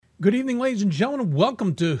Good evening, ladies and gentlemen.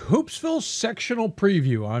 Welcome to Hoopsville Sectional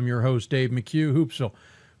Preview. I'm your host, Dave McHugh, Hoopsville,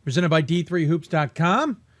 presented by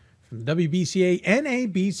D3Hoops.com from the WBCA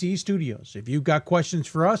NABC studios. If you've got questions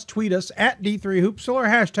for us, tweet us at D3Hoopsville or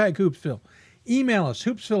hashtag Hoopsville. Email us,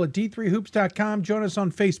 hoopsville at D3Hoops.com. Join us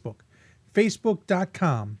on Facebook,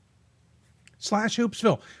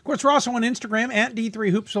 Facebook.com/Hoopsville. Of course, we're also on Instagram at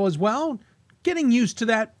D3Hoopsville as well. Getting used to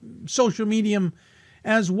that social medium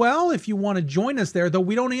as well. If you want to join us there, though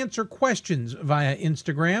we don't answer questions via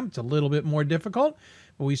Instagram. It's a little bit more difficult,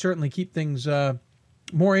 but we certainly keep things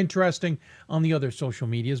more interesting on the other social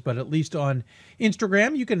medias. But at least on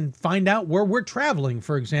Instagram, you can find out where we're traveling,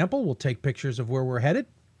 for example. We'll take pictures of where we're headed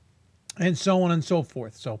and so on and so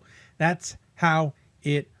forth. So that's how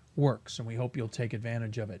it works, and we hope you'll take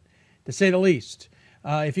advantage of it, to say the least.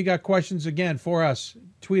 If you got questions, again, for us,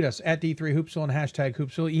 tweet us at D3Hoopsville and hashtag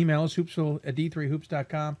Hoopsville. Email us, hoopsville at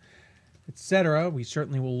D3Hoops.com, etc. We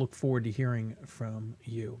certainly will look forward to hearing from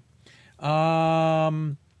you.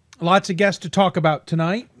 Lots of guests to talk about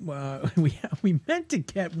tonight. We meant to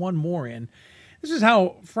get one more in. This is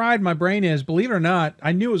how fried my brain is. Believe it or not,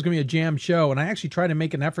 I knew it was going to be a jam show, and I actually tried to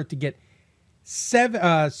make an effort to get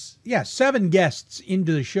seven guests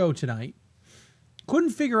into the show tonight.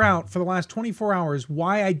 Couldn't figure out for the last 24 hours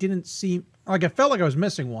why I didn't see, like I felt like I was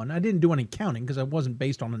missing one. I didn't do any counting because I wasn't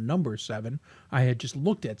based on a number 7. I had just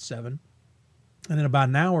looked at 7. And then about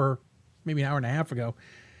an hour, maybe an hour and a half ago,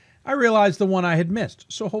 I realized the one I had missed.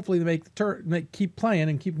 So hopefully they keep playing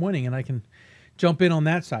and keep winning, and I can jump in on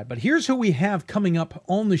that side. But here's who we have coming up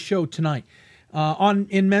on the show tonight.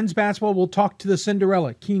 In men's basketball, we'll talk to the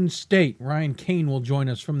Cinderella, Keene State. Ryan Kane will join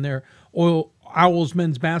us from their Owls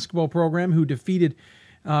men's basketball program, who defeated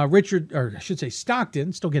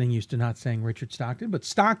Stockton. Still getting used to not saying Richard Stockton, but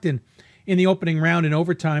Stockton in the opening round in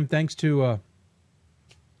overtime, thanks to a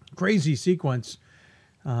crazy sequence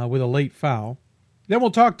with a late foul. Then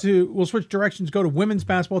we'll switch directions, go to women's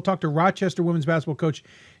basketball, talk to Rochester women's basketball coach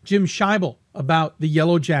Jim Scheibel about the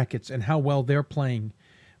Yellow Jackets and how well they're playing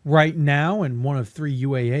right now, and one of 3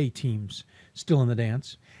 UAA teams still in the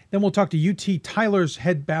dance. Then we'll talk to UT Tyler's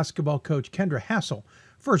head basketball coach, Kendra Hassel,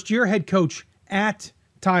 first-year head coach at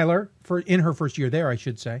Tyler, in her first year there, I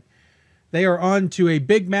should say. They are on to a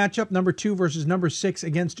big matchup, number 2 versus number 6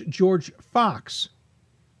 against George Fox.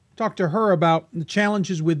 Talk to her about the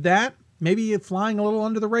challenges with that, maybe flying a little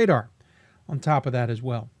under the radar on top of that as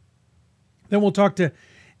well. Then we'll talk to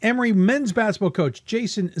Emory men's basketball coach,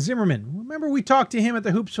 Jason Zimmerman. Remember, we talked to him at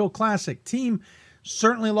the Hoopsville Classic. Team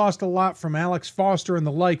certainly lost a lot from Alex Foster and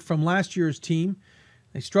the like from last year's team.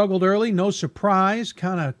 They struggled early, no surprise,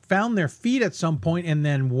 kind of found their feet at some point, and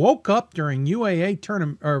then woke up during UAA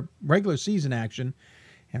tournament or regular season action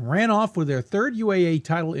and ran off with their 3rd UAA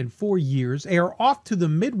title in 4 years. They are off to the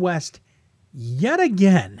Midwest yet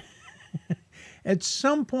again. At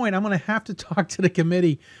some point, I'm going to have to talk to the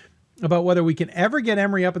committee about whether we can ever get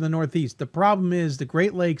Emory up in the Northeast. The problem is the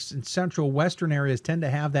Great Lakes and Central Western areas tend to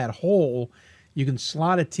have that hole you can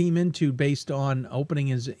slot a team into based on opening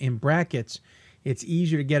in brackets. It's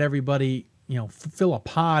easier to get everybody, fill a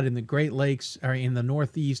pod in the Great Lakes or in the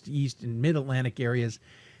Northeast, East, and Mid-Atlantic areas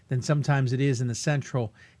than sometimes it is in the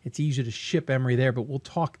Central. It's easier to ship Emory there, but we'll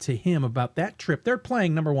talk to him about that trip. They're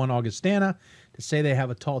playing number 1 Augustana. To say they have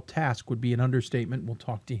a tall task would be an understatement. We'll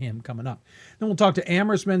talk to him coming up. Then we'll talk to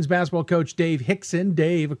Amherst men's basketball coach Dave Hickson.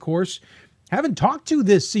 Dave, of course, haven't talked to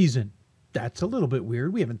this season. That's a little bit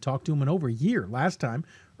weird. We haven't talked to him in over a year. Last time,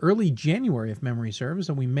 early January, if memory serves,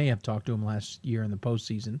 and we may have talked to him last year in the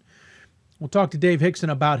postseason. We'll talk to Dave Hickson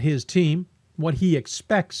about his team, what he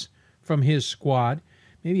expects from his squad,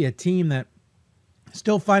 maybe a team that is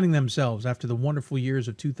still finding themselves after the wonderful years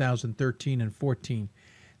of 2013 and 14.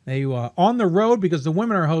 They on the road, because the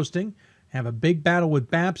women are hosting, have a big battle with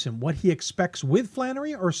Babson, what he expects with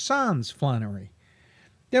Flannery or sans Flannery.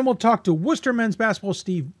 Then we'll talk to Worcester men's basketball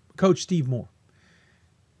coach Steve Moore.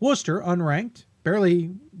 Worcester, unranked, barely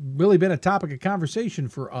really been a topic of conversation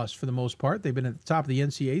for us for the most part. They've been at the top of the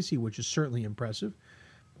NCAC, which is certainly impressive.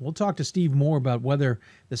 We'll talk to Steve Moore about whether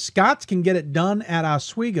the Scots can get it done at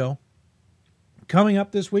Oswego coming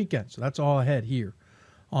up this weekend. So that's all ahead here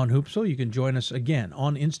on Hoopsville. You can join us again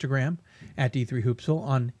on Instagram at D3Hoopsville,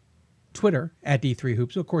 on Twitter at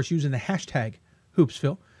D3Hoopsville, of course, using the hashtag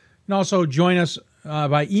Hoopsville. You can also join us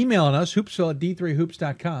by emailing us, hoopsville at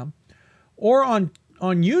D3Hoops.com, or on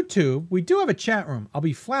YouTube. We do have a chat room. I'll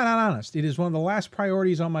be flat out honest. It is one of the last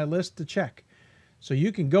priorities on my list to check. So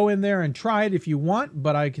you can go in there and try it if you want,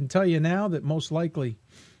 but I can tell you now that most likely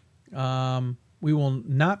we will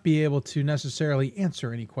not be able to necessarily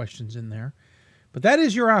answer any questions in there. But that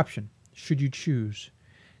is your option, should you choose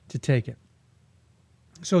to take it.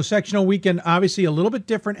 So sectional weekend, obviously a little bit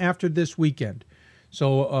different after this weekend.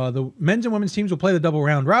 So the men's and women's teams will play the double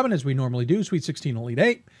round robin as we normally do, Sweet 16, Elite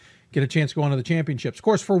 8, get a chance to go on to the championships. Of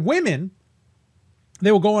course, for women,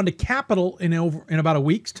 they will go on to Capital in about a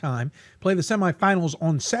week's time, play the semifinals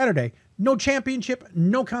on Saturday. No championship,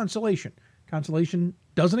 no consolation. Consolation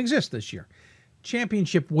doesn't exist this year.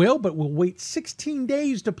 Championship will, but we'll wait 16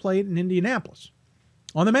 days to play it in Indianapolis.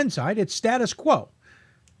 On the men's side, it's status quo.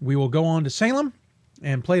 We will go on to Salem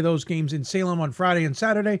and play those games in Salem on Friday and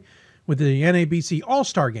Saturday with the NABC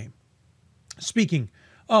All-Star Game. Speaking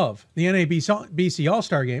of the NABC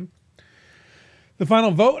All-Star Game, the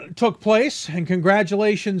final vote took place, and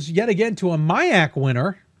congratulations yet again to a MIAC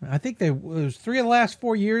winner. I think it was 3 of the last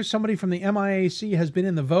 4 years somebody from the MIAC has been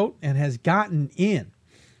in the vote and has gotten in.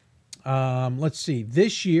 Let's see.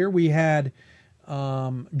 This year we had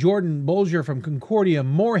Jordan Bolger from Concordia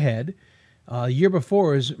Moorhead. The year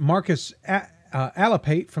before is Marcus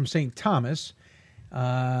Alapate from St. Thomas.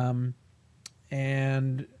 And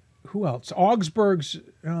who else? Augsburg's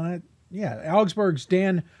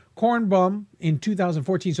Dan Kornbaum in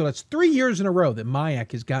 2014. So that's 3 years in a row that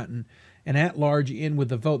MIAC has gotten an at-large in with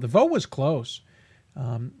the vote. The vote was close.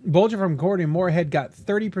 Bolger from Concordia Moorhead got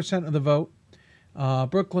 30% of the vote.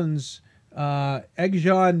 Brooklyn's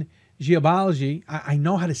Egjon Giabalgi, I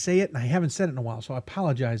know how to say it, and I haven't said it in a while, so I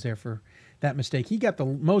apologize there for that mistake. He got the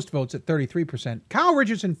most votes at 33%. Kyle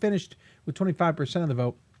Richardson finished with 25% of the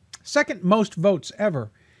vote. Second most votes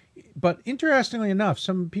ever. But interestingly enough,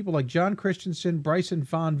 some people like John Christensen, Bryson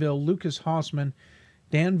Fonville, Lucas Hausman,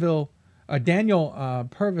 Daniel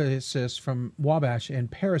Purvisis from Wabash,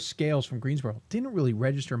 and Paris Scales from Greensboro didn't really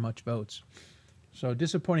register much votes. So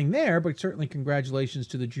disappointing there, but certainly congratulations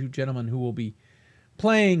to the two gentlemen who will be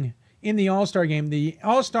playing in the All-Star game. The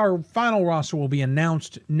All-Star final roster will be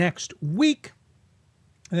announced next week.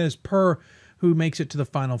 That is per who makes it to the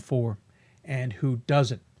Final Four and who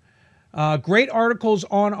doesn't. Great articles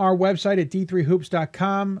on our website at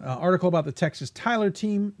d3hoops.com. Article about the Texas Tyler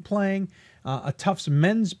team playing, a Tufts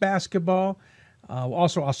men's basketball.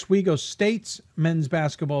 Also, Oswego State's men's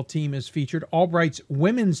basketball team is featured. Albright's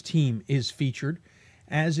women's team is featured,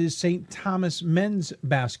 as is St. Thomas men's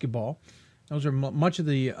basketball. Those are much of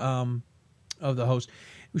the hosts.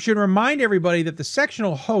 We should remind everybody that the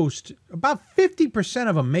sectional host, about 50%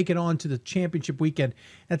 of them make it on to the championship weekend.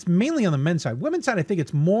 That's mainly on the men's side. Women's side, I think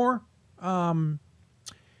it's more. A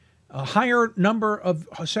higher number of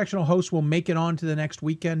sectional hosts will make it on to the next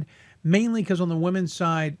weekend, mainly because on the women's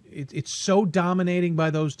side, it's so dominating by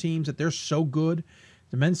those teams that they're so good.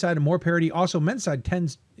 The men's side, more parity. Also, men's side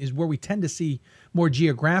is where we tend to see more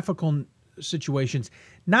geographical situations.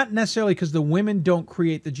 Not necessarily because the women don't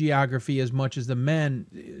create the geography as much as the men,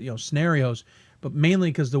 scenarios, but mainly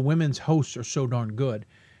because the women's hosts are so darn good.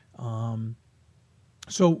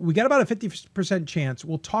 So we got about a 50% chance.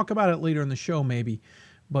 We'll talk about it later in the show maybe,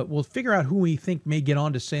 but we'll figure out who we think may get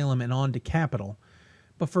on to Salem and on to Capital.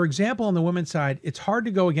 But for example, on the women's side, it's hard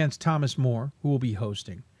to go against Thomas More, who will be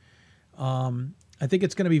hosting. I think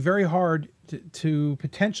it's going to be very hard to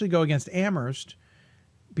potentially go against Amherst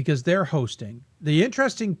because they're hosting. The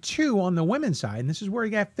interesting too on the women's side, and this is where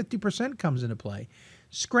you got 50% comes into play,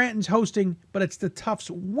 Scranton's hosting, but it's the Tufts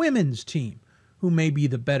women's team who may be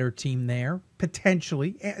the better team there,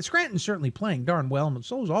 potentially. Scranton's certainly playing darn well, and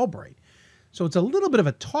so is Albright. So it's a little bit of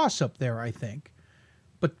a toss-up there, I think.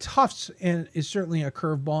 But Tufts is certainly a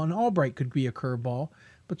curveball, and Albright could be a curveball.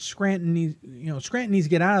 But Scranton needs to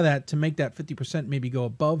get out of that to make that 50% maybe go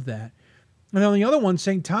above that. And on the other one,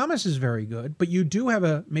 St. Thomas is very good, but you do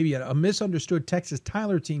have maybe a misunderstood Texas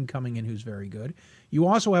Tyler team coming in who's very good. You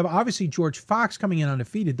also have, obviously, George Fox coming in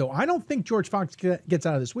undefeated, though I don't think George Fox gets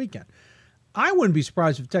out of this weekend. I wouldn't be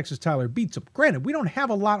surprised if Texas Tyler beats them. Granted, we don't have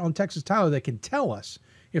a lot on Texas Tyler that can tell us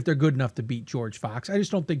if they're good enough to beat George Fox. I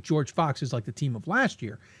just don't think George Fox is like the team of last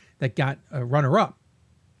year that got a runner-up.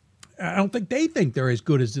 I don't think they think they're as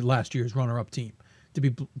good as the last year's runner-up team, to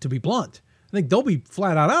be blunt. I think they'll be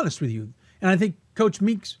flat out honest with you. And I think Coach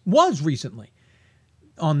Meeks was recently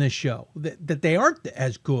on this show, that they aren't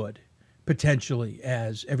as good, potentially,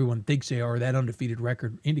 as everyone thinks they are, that undefeated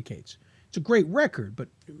record indicates. It's a great record, but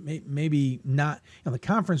maybe not. The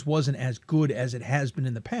conference wasn't as good as it has been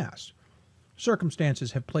in the past.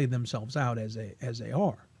 Circumstances have played themselves out as they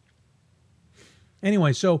are.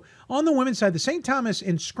 Anyway, so on the women's side, the St. Thomas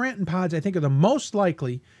and Scranton pods, I think, are the most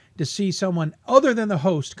likely to see someone other than the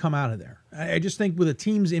host come out of there. I just think with the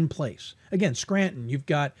teams in place. Again, Scranton, you've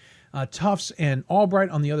got Tufts and Albright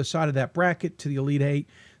on the other side of that bracket to the Elite Eight.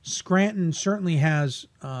 Scranton certainly has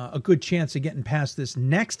a good chance of getting past this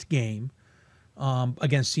next game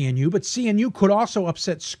against CNU, but CNU could also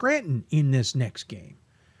upset Scranton in this next game.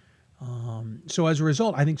 So as a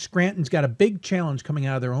result, I think Scranton's got a big challenge coming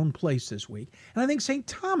out of their own place this week. And I think St.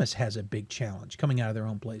 Thomas has a big challenge coming out of their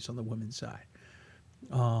own place on the women's side.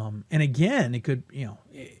 And again, it could,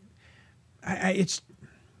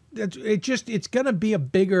 it's going to be a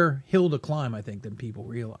bigger hill to climb, I think, than people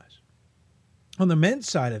realize. On the men's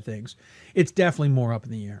side of things, it's definitely more up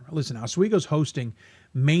in the air. Listen, Oswego's hosting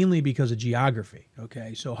mainly because of geography,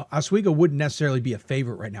 okay? So Oswego wouldn't necessarily be a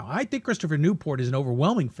favorite right now. I think Christopher Newport is an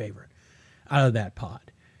overwhelming favorite out of that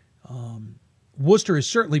pod. Worcester is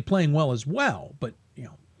certainly playing well as well, but,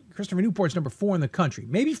 Christopher Newport's number 4 in the country.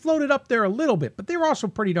 Maybe floated up there a little bit, but they're also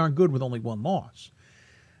pretty darn good with only 1 loss.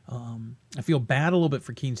 I feel bad a little bit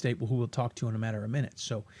for Keene State, who we'll talk to in a matter of minutes.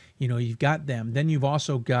 So, you've got them. Then you've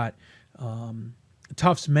also got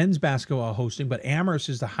Tufts men's basketball hosting, but Amherst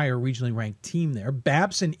is the higher regionally ranked team there.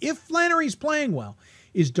 Babson, if Flannery's playing well,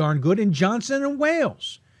 is darn good. And Johnson and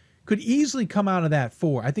Wales could easily come out of that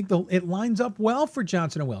 4. I think it lines up well for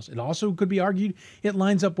Johnson and Wales. It also could be argued it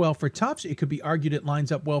lines up well for Tufts. It could be argued it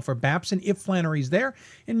lines up well for Babson if Flannery's there.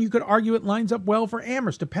 And you could argue it lines up well for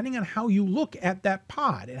Amherst, depending on how you look at that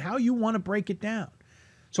pod and how you want to break it down.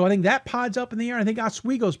 So I think that pod's up in the air. I think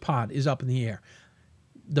Oswego's pod is up in the air.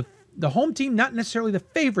 The home team, not necessarily the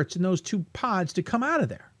favorites in those 2 pods to come out of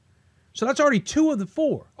there. So that's already 2 of the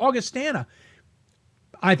 4. Augustana,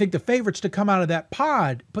 I think the favorites to come out of that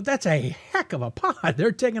pod, but that's a heck of a pod.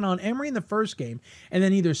 They're taking on Emory in the first game, and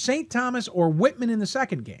then either St. Thomas or Whitman in the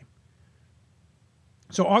second game.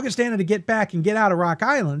 So Augustana to get back and get out of Rock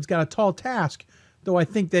Island's got a tall task, though I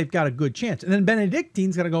think they've got a good chance. And then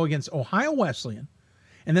Benedictine's got to go against Ohio Wesleyan,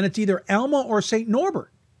 and then it's either Alma or St.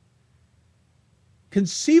 Norbert.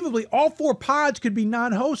 Conceivably, all 4 pods could be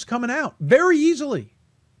non-hosts coming out very easily.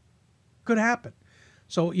 Could happen.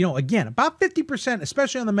 So, again, about 50%,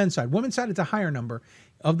 especially on the men's side. Women's side, it's a higher number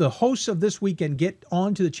of the hosts of this weekend get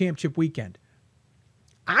on to the championship weekend.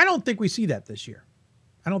 I don't think we see that this year.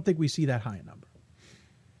 I don't think we see that high a number.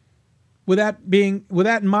 With that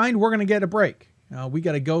in mind, we're going to get a break. We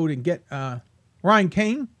got to go and get Ryan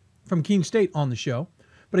Kane from Keene State on the show.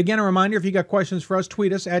 But again, a reminder, if you got questions for us,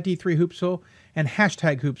 tweet us at D3Hoopsville and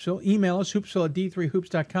hashtag Hoopsville. Email us,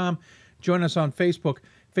 hoopsville@d3hoops.com. Join us on Facebook,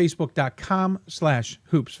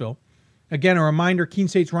 facebook.com/Hoopsville. Again, a reminder, Keene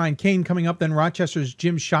State's Ryan Kane coming up, then Rochester's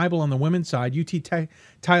Jim Scheibel on the women's side. UT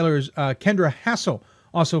Tyler's Kendra Hassel,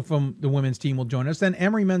 also from the women's team, will join us. Then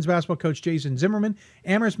Emory men's basketball coach Jason Zimmerman,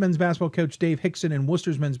 Amherst men's basketball coach Dave Hickson, and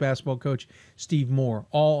Worcester's men's basketball coach Steve Moore,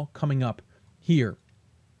 all coming up here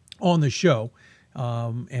on the show.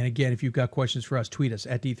 And again, if you've got questions for us, tweet us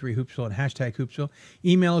at D3Hoopsville and hashtag Hoopsville.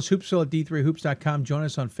 Email us, hoopsville@d3hoops.com. Join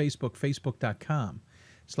us on Facebook,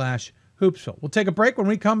 facebook.com/Hoopsville. We'll take a break. When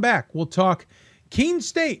we come back, we'll talk Keene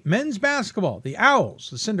State men's basketball, the Owls,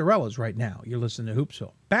 the Cinderellas right now. You're listening to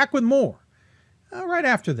Hoopsville. Back with more right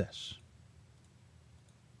after this.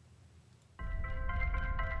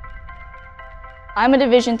 I'm a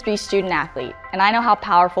Division III student athlete, and I know how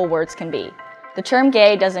powerful words can be. The term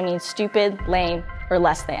gay doesn't mean stupid, lame, or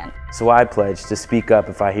less than. So I pledge to speak up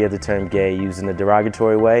if I hear the term gay used in a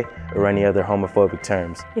derogatory way or any other homophobic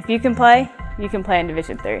terms. If you can play in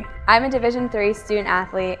Division III. I'm a Division III student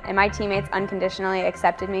athlete, and my teammates unconditionally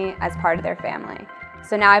accepted me as part of their family.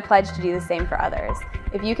 So now I pledge to do the same for others.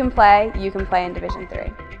 If you can play in Division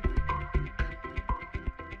III.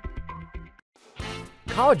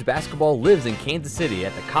 College basketball lives in Kansas City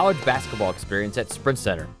at the College Basketball Experience at Sprint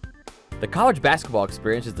Center. The College Basketball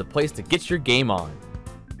Experience is the place to get your game on.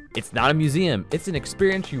 It's not a museum, it's an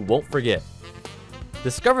experience you won't forget.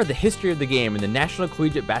 Discover the history of the game in the National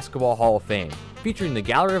Collegiate Basketball Hall of Fame, featuring the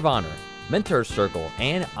Gallery of Honor, Mentor Circle,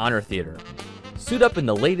 and Honor Theater. Suit up in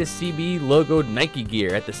the latest CBE logoed Nike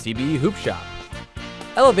gear at the CBE Hoop Shop.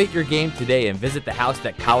 Elevate your game today and visit the house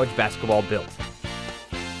that college basketball built.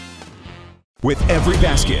 With every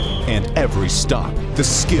basket and every stop, the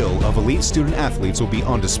skill of elite student athletes will be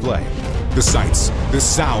on display. The sights, the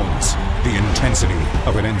sounds, the intensity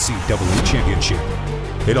of an NCAA championship.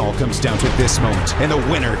 It all comes down to this moment, and the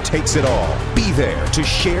winner takes it all. Be there to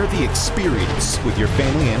share the experience with your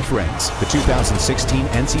family and friends. The 2016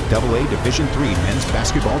 NCAA Division III Men's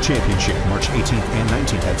Basketball Championship, March 18th and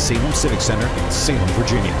 19th at Salem Civic Center in Salem,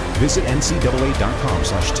 Virginia. Visit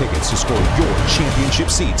ncaa.com/tickets to score your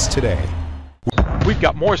championship seats today. We've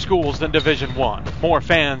got more schools than Division I, more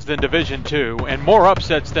fans than Division II, and more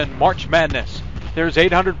upsets than March Madness. There's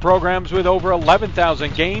 800 programs with over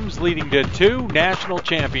 11,000 games leading to 2 national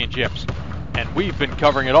championships. And we've been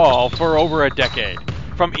covering it all for over a decade.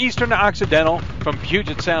 From Eastern to Occidental, from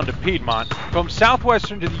Puget Sound to Piedmont, from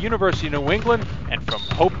Southwestern to the University of New England, and from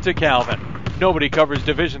Hope to Calvin. Nobody covers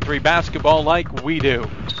Division III basketball like we do.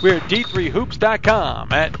 We're at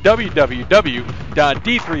d3hoops.com at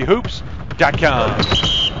www.d3hoops.com.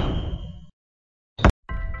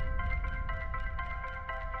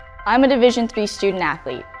 I'm a Division III student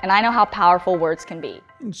athlete, and I know how powerful words can be.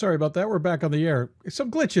 Sorry about that. We're back on the air.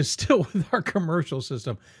 Some glitches still with our commercial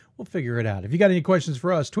system. We'll figure it out. If you got any questions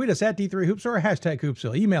for us, tweet us at D3Hoops or hashtag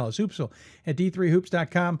Hoopsville. Email us, hoopsville at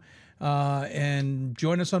d3hoops.com. And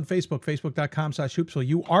join us on Facebook, facebook.com/Hoopsville.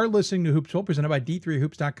 You are listening to Hoopsville, presented by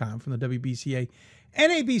d3hoops.com from the WBCA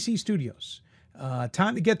and ABC studios.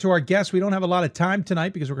 Time to get to our guests. We don't have a lot of time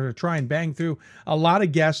tonight because we're going to try and bang through a lot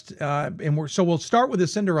of guests. So we'll start with the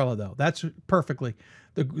Cinderella, though. That's perfectly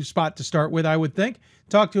the spot to start with, I would think.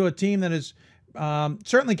 Talk to a team that is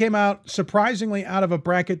certainly came out surprisingly out of a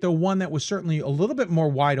bracket, though one that was certainly a little bit more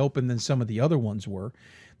wide open than some of the other ones were.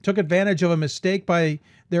 Took advantage of a mistake by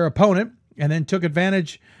their opponent and then took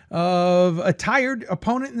advantage of a tired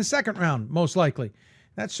opponent in the second round, most likely.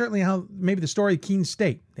 That's certainly how maybe the story of Keene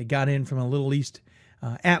State. They got in from a Little East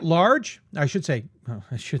at large. I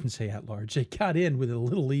shouldn't say at large. They got in with a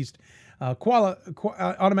Little East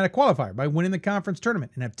automatic qualifier by winning the conference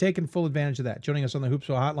tournament and have taken full advantage of that. Joining us on the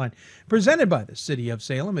Hoopsville Hotline, presented by the City of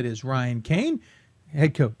Salem, it is Ryan Kane,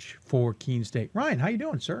 head coach for Keene State. Ryan, how you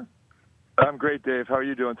doing, sir? I'm great, Dave. How are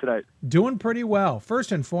you doing tonight? Doing pretty well.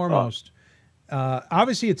 First and foremost,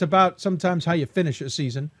 obviously it's about sometimes how you finish a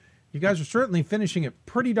season. You guys are certainly finishing it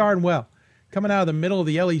pretty darn well. Coming out of the middle of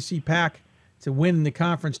the LEC pack to win the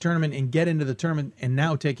conference tournament and get into the tournament and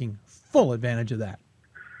now taking full advantage of that.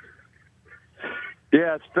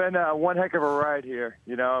 Yeah, it's been one heck of a ride here.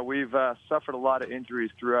 You know, we've suffered a lot of injuries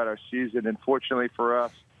throughout our season, and fortunately for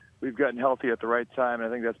us, we've gotten healthy at the right time, and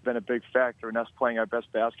I think that's been a big factor in us playing our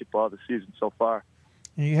best basketball of the season so far.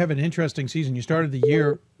 And you have an interesting season. You started the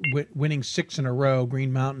year winning 6 in a row,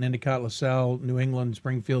 Green Mountain, Endicott, LaSalle, New England,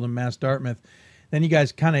 Springfield, and Mass Dartmouth. Then you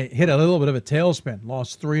guys kind of hit a little bit of a tailspin,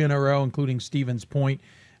 lost 3 in a row, including Stevens Point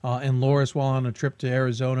and Loris while on a trip to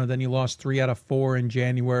Arizona. Then you lost 3 out of 4 in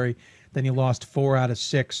January. Then you lost 4 out of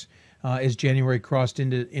 6 as January crossed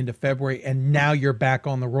into February. And now you're back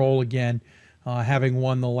on the roll again, having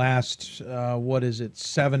won the last,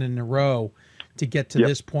 7 in a row to get to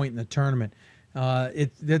this point in the tournament.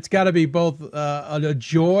 It's got to be both a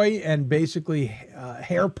joy and basically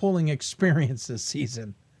hair-pulling experience this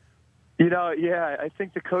season. You know, yeah, I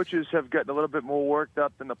think the coaches have gotten a little bit more worked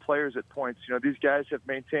up than the players at points. You know, these guys have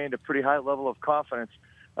maintained a pretty high level of confidence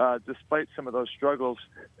despite some of those struggles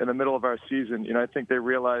in the middle of our season. You know, I think they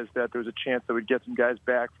realized that there was a chance that we'd get some guys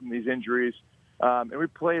back from these injuries. And we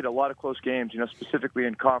played a lot of close games, you know, specifically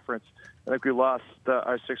in conference. I think we lost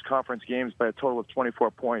our 6 conference games by a total of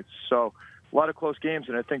 24 points. So a lot of close games,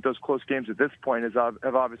 and I think those close games at this point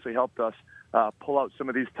have obviously helped us pull out some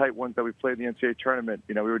of these tight ones that we played in the NCAA tournament.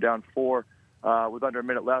 You know, we were down 4 with under a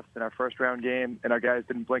minute left in our first round game, and our guys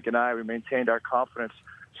didn't blink an eye. We maintained our confidence.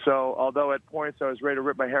 So although at points I was ready to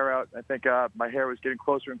rip my hair out, I think my hair was getting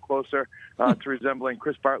closer and closer to resembling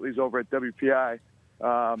Chris Bartley's over at WPI.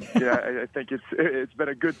 I think it's been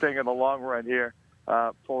a good thing in the long run here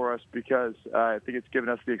for us because I think it's given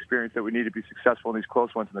us the experience that we need to be successful in these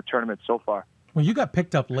close ones in the tournament so far. Well, you got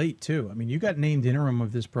picked up late, too. I mean, you got named interim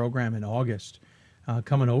of this program in August,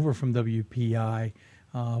 coming over from WPI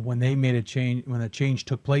when they made a change, when a change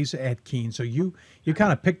took place at Keene. So you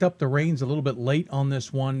kind of picked up the reins a little bit late on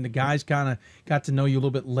this one. The guys kind of got to know you a little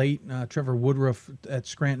bit late. Trevor Woodruff at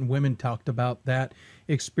Scranton Women talked about that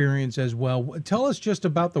experience as well. Tell us just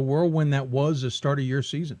about the whirlwind that was the start of your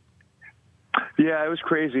season. Yeah, it was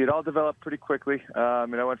crazy. It all developed pretty quickly.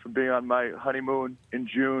 And I went from being on my honeymoon in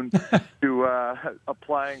June to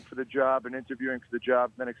applying for the job and interviewing for the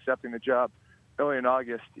job, and then accepting the job early in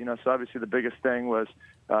August. You know, so obviously the biggest thing was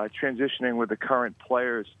transitioning with the current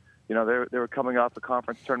players. You know, they were coming off the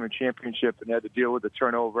conference tournament championship and had to deal with the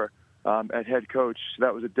turnover at head coach. So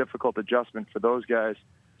that was a difficult adjustment for those guys.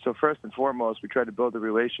 So first and foremost, we tried to build a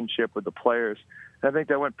relationship with the players. And I think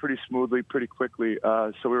that went pretty smoothly, pretty quickly.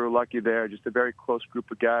 So we were lucky there, just a very close group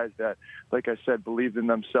of guys that, like I said, believed in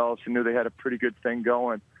themselves and knew they had a pretty good thing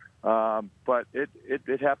going. But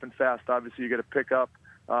it happened fast. Obviously, you got to pick up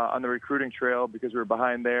on the recruiting trail because we were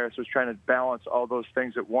behind there. So it's trying to balance all those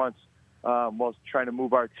things at once while trying to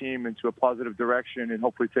move our team into a positive direction and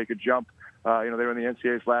hopefully take a jump. They were in the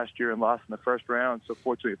NCAAs last year and lost in the first round. So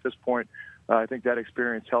fortunately, at this point, I think that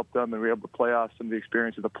experience helped them, and we were able to play off some of the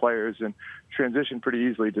experience of the players and transition pretty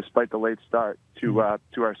easily despite the late start to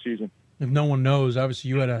our season. If no one knows, obviously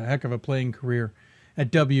you had a heck of a playing career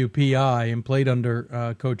at WPI and played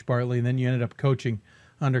under Coach Bartley, and then you ended up coaching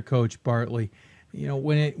under Coach Bartley.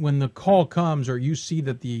 when the call comes or you see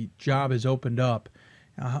that the job is opened up,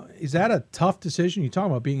 is that a tough decision? You talk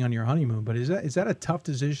about being on your honeymoon, but is that a tough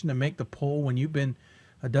decision to make the pull when you've been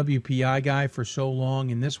a WPI guy for so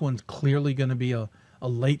long, and this one's clearly going to be a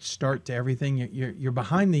late start to everything? You're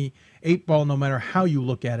behind the 8 ball no matter how you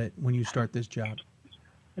look at it when you start this job.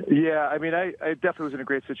 Yeah, I mean, I definitely was in a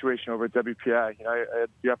great situation over at WPI. I had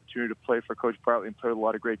the opportunity to play for Coach Bartley and play with a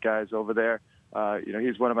lot of great guys over there.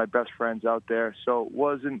 He's one of my best friends out there, so it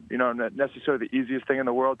wasn't, not necessarily the easiest thing in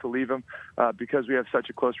the world to leave him because we have such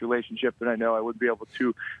a close relationship, and I know I wouldn't be able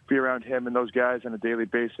to be around him and those guys on a daily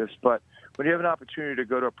basis. But when you have an opportunity to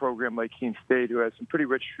go to a program like Keene State, who has some pretty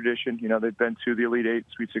rich tradition, they've been to the Elite Eight,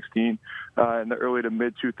 Sweet 16 in the early to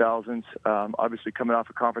mid 2000s, obviously coming off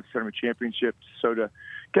a conference tournament championship. So to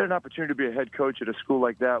get an opportunity to be a head coach at a school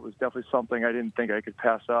like that was definitely something I didn't think I could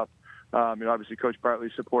pass up. Obviously, Coach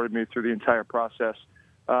Bartley supported me through the entire process.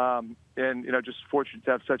 And just fortunate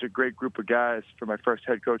to have such a great group of guys for my first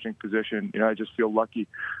head coaching position. I just feel lucky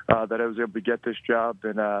that I was able to get this job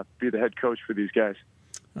and be the head coach for these guys.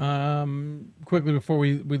 Quickly, before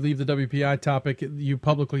we leave the WPI topic, you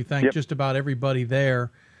publicly thanked just about everybody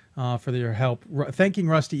there for their help. Thanking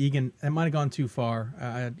Rusty Egan, that might have gone too far.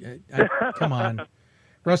 Come on.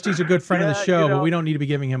 Rusty's a good friend of the show, but we don't need to be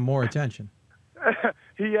giving him more attention.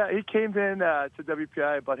 He came in to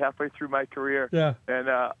WPI about halfway through my career,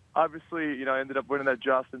 and obviously, I ended up winning that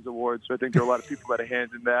Jostens Award, so I think there were a lot of people that had a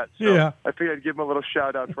hand in that. So I figured I'd give him a little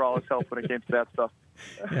shout-out for all his help when it came to that stuff.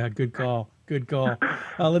 Yeah, good call. Good call.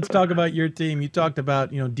 Let's talk about your team. You talked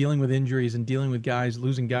about, dealing with injuries and dealing with guys,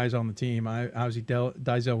 losing guys on the team. Obviously,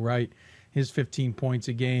 Dizell Wright, his 15 points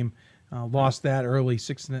a game. Lost that early,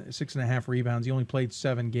 6.5 rebounds. He only played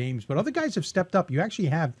 7 games. But other guys have stepped up. You actually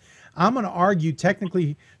have, I'm going to argue,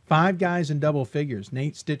 technically 5 guys in double figures.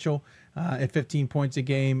 Nate Stitchell at 15 points a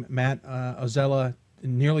game. Matt Ozella,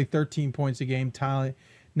 nearly 13 points a game. Tyler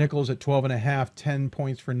Nichols at 12.5, 10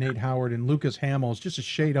 points for Nate Howard. And Lucas Hamill is just a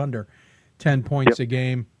shade under 10 points a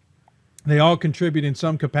game. They all contribute in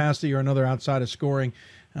some capacity or another outside of scoring.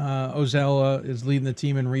 Ozella is leading the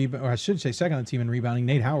team in rebound, or I should say second on the team in rebounding.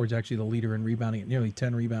 Nate Howard's actually the leader in rebounding at nearly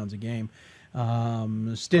 10 rebounds a game.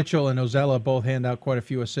 Stitchell and Ozella both hand out quite a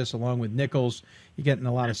few assists along with Nichols. You're getting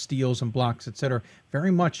a lot of steals and blocks, etc.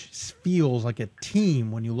 Very much feels like a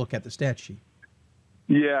team when you look at the stat sheet.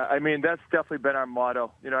 Yeah, I mean, that's definitely been our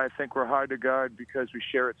motto. I think we're hard to guard because we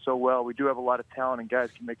share it so well. We do have a lot of talent and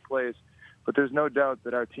guys can make plays. But there's no doubt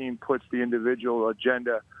that our team puts the individual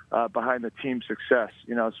agenda behind the team's success.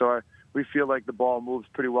 So we feel like the ball moves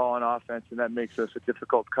pretty well on offense, and that makes us a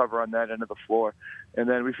difficult cover on that end of the floor. And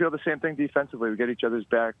then we feel the same thing defensively. We get each other's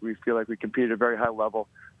back. We feel like we compete at a very high level.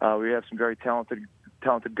 We have some very talented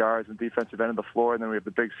guards on the defensive end of the floor, and then we have the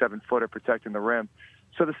big 7-footer protecting the rim.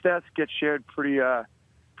 So the stats get shared pretty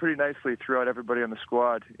nicely throughout everybody on the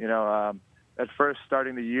squad. At first,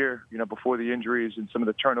 starting the year, before the injuries and some of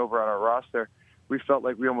the turnover on our roster, we felt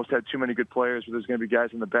like we almost had too many good players where there's going to be guys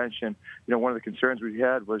on the bench. And, one of the concerns we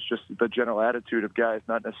had was just the general attitude of guys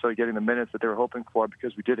not necessarily getting the minutes that they were hoping for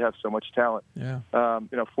because we did have so much talent. Yeah.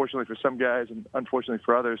 Fortunately for some guys and unfortunately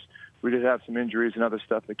for others, we did have some injuries and other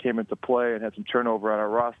stuff that came into play and had some turnover on our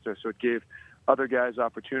roster. So it gave other guys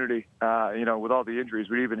opportunity. With all the injuries,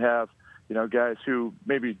 we even have guys who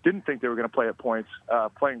maybe didn't think they were going to play at points,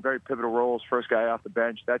 playing very pivotal roles, first guy off the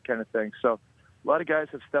bench, that kind of thing. So a lot of guys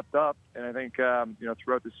have stepped up, and I think,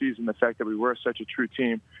 throughout the season, the fact that we were such a true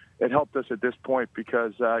team, it helped us at this point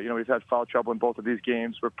because, we've had foul trouble in both of these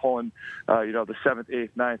games. We're pulling, the 7th, 8th,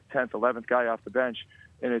 9th, 10th, 11th guy off the bench,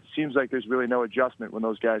 and it seems like there's really no adjustment when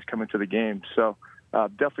those guys come into the game. So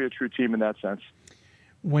definitely a true team in that sense.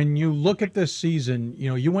 When you look at this season,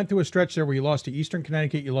 you went through a stretch there where you lost to Eastern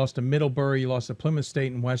Connecticut, you lost to Middlebury, you lost to Plymouth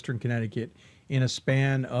State and Western Connecticut in a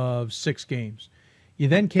span of 6 games. You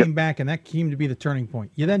then came back, and that came to be the turning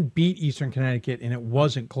point. You then beat Eastern Connecticut, and it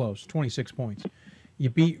wasn't close, 26 points. You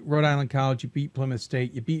beat Rhode Island College, you beat Plymouth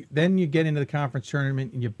State, then you get into the conference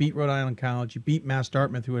tournament, and you beat Rhode Island College, you beat Mass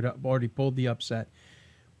Dartmouth, who had already pulled the upset.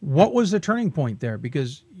 What was the turning point there?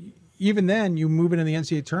 Because even then, you move into the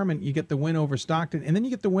NCAA tournament, you get the win over Stockton, and then you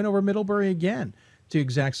get the win over Middlebury again to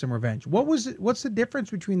exact some revenge. What's the difference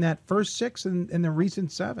between that first 6 and the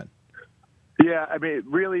recent 7? Yeah, I mean,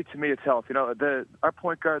 really, to me, it's health. Our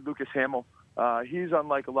point guard, Lucas Hamill, he's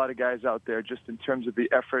unlike a lot of guys out there just in terms of the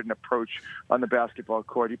effort and approach on the basketball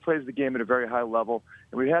court. He plays the game at a very high level,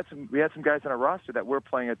 and we had some guys on our roster that were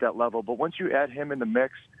playing at that level. But once you add him in the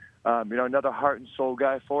mix, another heart and soul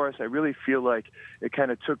guy for us, I really feel like it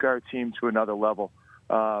kind of took our team to another level.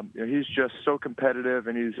 He's just so competitive,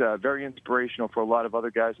 and he's very inspirational for a lot of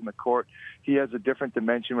other guys in the court. He has a different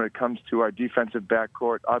dimension when it comes to our defensive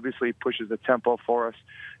backcourt. Obviously, he pushes the tempo for us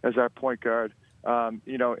as our point guard.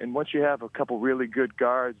 And once you have a couple really good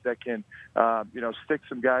guards that can, stick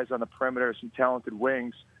some guys on the perimeter, some talented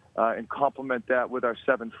wings, and complement that with our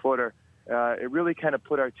 7-footer, it really kind of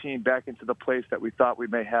put our team back into the place that we thought we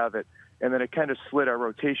may have it. And then it kind of slid our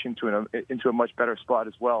rotation into a much better spot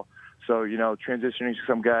as well. So, transitioning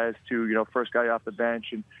some guys to, first guy off the bench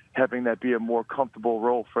and having that be a more comfortable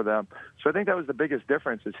role for them. So I think that was the biggest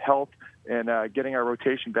difference, is health and getting our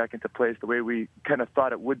rotation back into place the way we kind of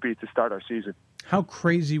thought it would be to start our season. How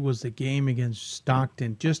crazy was the game against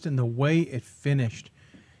Stockton, just in the way it finished?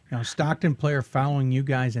 Stockton player fouling you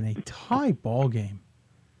guys in a tie ball game.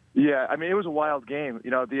 Yeah, I mean, it was a wild game.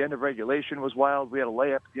 The end of regulation was wild. We had a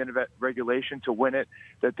layup at the end of regulation to win it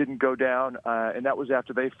that didn't go down, and that was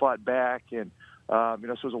after they fought back. And, so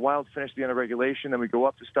it was a wild finish at the end of regulation. Then we go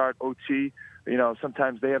up to start OT.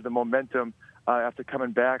 Sometimes they have the momentum after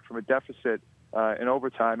coming back from a deficit in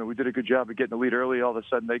overtime, and we did a good job of getting the lead early. All of a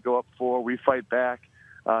sudden, they go up 4. We fight back.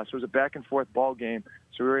 So it was a back-and-forth ball game.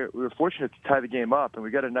 So we were fortunate to tie the game up, and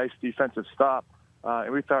we got a nice defensive stop.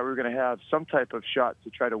 And we thought we were going to have some type of shot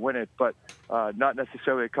to try to win it, but not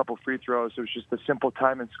necessarily a couple free throws. It was just a simple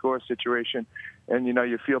time and score situation. And,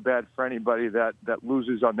 you feel bad for anybody that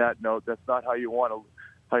loses on that note. That's not how you want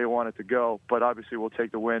it to go. But obviously we'll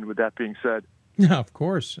take the win with that being said. Yeah, of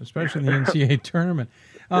course, especially in the NCAA tournament.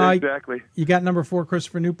 Exactly. You got number 4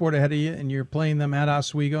 Christopher Newport ahead of you, and you're playing them at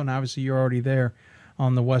Oswego, and obviously you're already there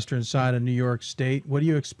on the western side of New York State. What do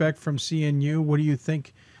you expect from CNU? What do you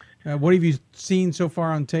think? What have you seen so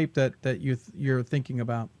far on tape that you're thinking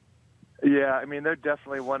about? Yeah, I mean, they're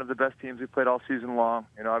definitely one of the best teams we played all season long.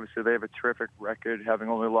 Obviously they have a terrific record, having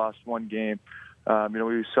only lost one game.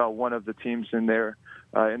 We saw one of the teams in their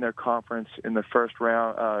conference in the first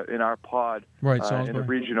round in our pod, right, in the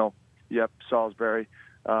regional. Yep, Salisbury.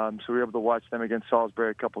 So we were able to watch them against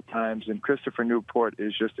Salisbury a couple times. And Christopher Newport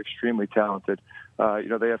is just extremely talented.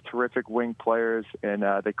 They have terrific wing players, and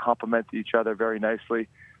they complement each other very nicely.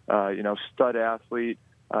 Stud athlete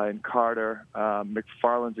in Carter.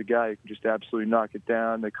 McFarland's a guy who can just absolutely knock it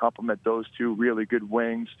down. They complement those two really good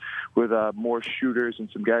wings with more shooters and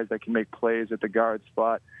some guys that can make plays at the guard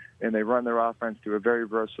spot. And they run their offense through a very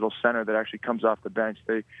versatile center that actually comes off the bench.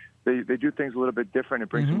 They do things a little bit different and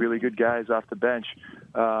bring some really good guys off the bench.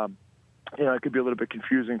 It could be a little bit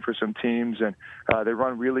confusing for some teams, and they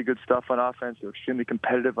run really good stuff on offense. They're extremely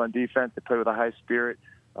competitive on defense. They play with a high spirit.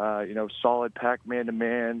 Solid pack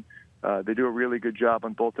man-to-man. They do a really good job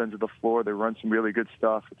on both ends of the floor. They run some really good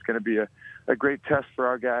stuff. It's going to be a great test for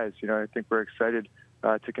our guys. I think we're excited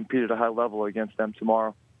to compete at a high level against them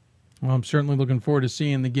tomorrow. Well, I'm certainly looking forward to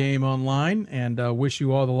seeing the game online, and wish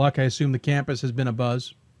you all the luck. I assume the campus has been a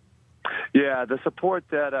buzz. Yeah, the support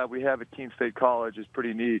that we have at Keene State College is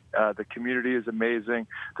pretty neat. The community is amazing.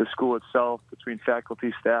 The school itself, between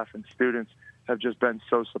faculty, staff, and students, have just been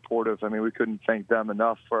so supportive. I mean, we couldn't thank them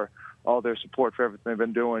enough for all their support for everything they've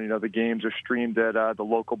been doing. The games are streamed at the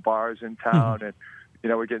local bars in town, and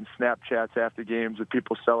we're getting Snapchats after games with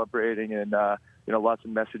people celebrating, and lots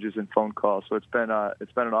of messages and phone calls. So it's been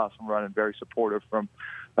an awesome run and very supportive from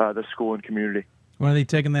the school and community. When are they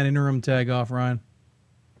taking that interim tag off, Ryan?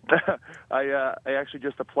 I actually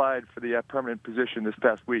just applied for the permanent position this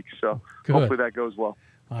past week, so Good. Hopefully that goes well.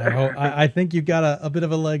 I think you've got a bit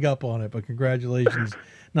of a leg up on it, but congratulations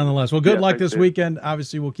nonetheless. Well, good luck this weekend.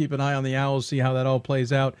 Obviously, we'll keep an eye on the Owls, see how that all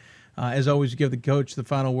plays out. As always, give the coach the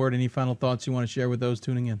final word. Any final thoughts you want to share with those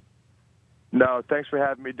tuning in? No, thanks for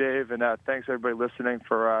having me, Dave, and thanks everybody listening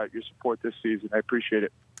for your support this season. I appreciate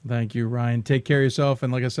it. Thank you, Ryan. Take care of yourself,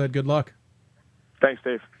 and like I said, good luck. Thanks,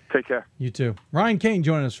 Dave. Take care. You too. Ryan Kane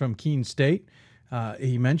joining us from Keene State.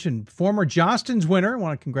 He mentioned former Jostens winner. I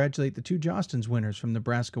want to congratulate the 2 Jostens winners from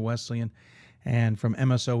Nebraska Wesleyan and from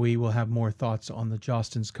MSOE. We'll have more thoughts on the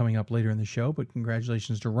Jostens coming up later in the show, but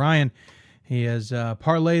congratulations to Ryan. He has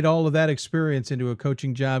parlayed all of that experience into a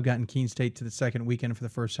coaching job, gotten Keene State to the second weekend for the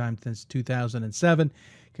first time since 2007.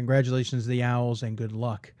 Congratulations to the Owls, and good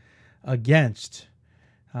luck against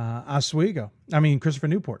Christopher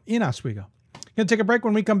Newport in Oswego. Going to take a break.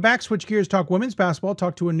 When we come back, switch gears, talk women's basketball,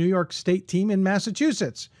 talk to a New York State team in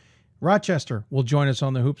Massachusetts. Rochester will join us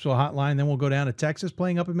on the Hoopsville hotline. Then we'll go down to Texas,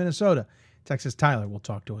 playing up in Minnesota. Texas Tyler will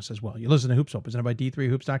talk to us as well. You listen to Hoopsville, presented by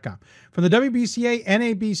D3Hoops.com. From the WBCA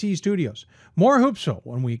NABC studios, more Hoopsville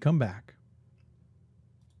when we come back.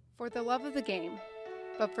 For the love of the game.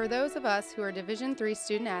 But for those of us who are Division III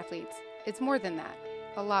student athletes, it's more than that.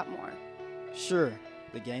 A lot more. Sure,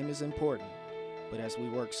 the game is important. but as we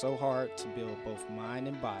work so hard to build both mind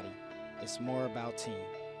and body, it's more about team.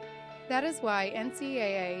 That is why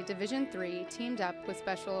NCAA Division III teamed up with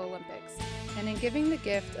Special Olympics, and in giving the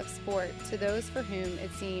gift of sport to those for whom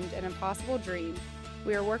it seemed an impossible dream,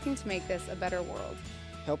 we are working to make this a better world.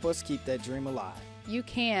 Help us keep that dream alive. You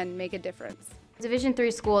can make a difference. Division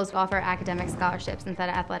III schools offer academic scholarships instead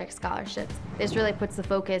of athletic scholarships. This really puts the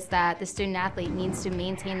focus that the student athlete needs to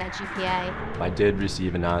maintain that GPA. I did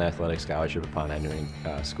receive a non-athletic scholarship upon entering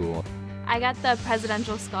school. I got the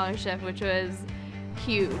presidential scholarship, which was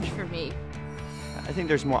huge for me. I think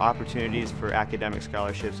there's more opportunities for academic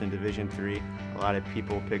scholarships in Division III. A lot of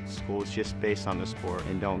people pick schools just based on the sport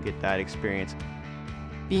and don't get that experience.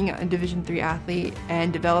 Being a Division III athlete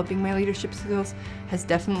and developing my leadership skills has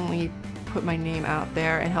definitely put my name out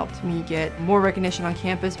there and helped me get more recognition on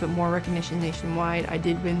campus, but more recognition nationwide. I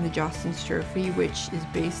did win the Jostens Trophy, which is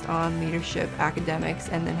based on leadership, academics,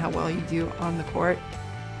 and then how well you do on the court.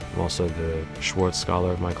 I'm also the Schwartz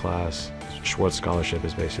Scholar of my class. Schwartz Scholarship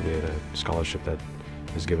is basically a scholarship that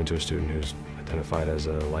is given to a student who's identified as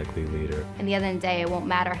a likely leader. At the end of the day, it won't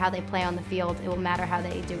matter how they play on the field, it will matter how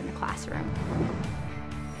they do in the classroom.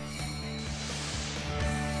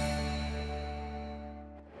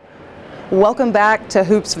 Welcome back to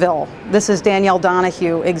Hoopsville. This is Danielle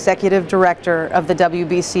Donahue, Executive Director of the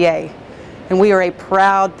WBCA, and we are a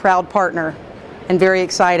proud partner and very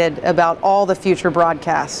excited about all the future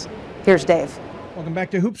broadcasts. Here's Dave. Welcome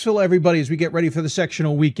back to Hoopsville, everybody, as we get ready for the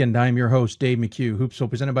sectional weekend. I'm your host, Dave McHugh. Hoopsville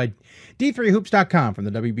presented by D3Hoops.com from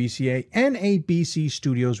the WBCA NABC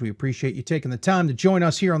studios. We appreciate you taking the time to join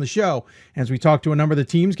us here on the show as we talk to a number of the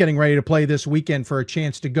teams getting ready to play this weekend for a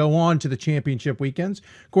chance to go on to the championship weekends.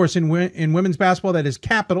 Of course, in women's basketball, that is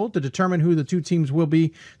capital to determine who the two teams will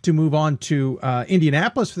be to move on to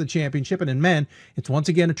Indianapolis for the championship. And in men, it's once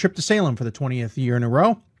again a trip to Salem for the 20th year in a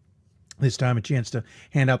row. This time a chance to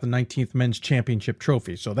hand out the 19th men's championship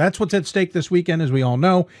trophy. So that's what's at stake this weekend, as we all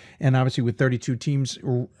know. And obviously with 32 teams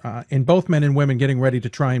in both men and women getting ready to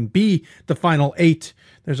try and be the final 8,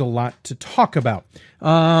 there's a lot to talk about.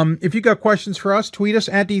 If you got questions for us, tweet us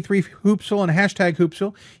at D3Hoopsville and hashtag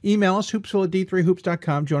Hoopsville. Email us, hoopsville at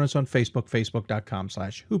D3Hoops.com. Join us on Facebook,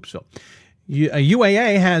 Facebook.com/Hoopsville.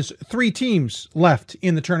 UAA has 3 teams left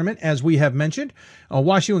in the tournament, as we have mentioned.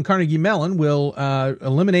 WashU and Carnegie Mellon will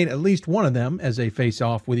eliminate at least one of them as they face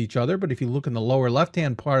off with each other. But if you look in the lower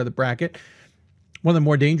left-hand part of the bracket, one of the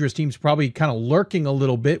more dangerous teams probably kind of lurking a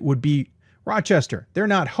little bit would be Rochester. They're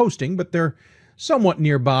not hosting, but they're somewhat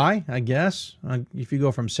nearby, I guess, if you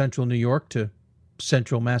go from central New York to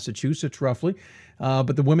central Massachusetts, roughly.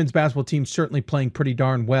 But the women's basketball team certainly playing pretty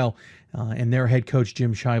darn well. And their head coach,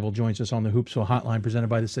 Jim Scheibel, joins us on the Hoopsville Hotline presented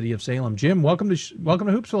by the City of Salem. Jim, welcome to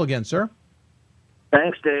Hoopsville again, sir.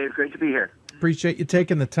 Thanks, Dave. Great to be here. Appreciate you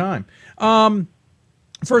taking the time.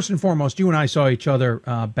 First and foremost, you and I saw each other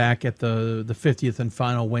back at the 50th and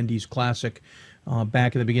final Wendy's Classic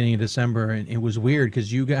back at the beginning of December. And it was weird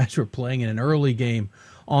because you guys were playing in an early game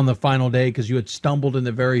on the final day because you had stumbled in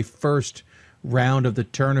the very first round of the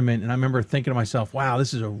tournament, and I remember thinking to myself, wow,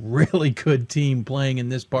 this is a really good team playing in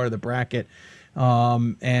this part of the bracket,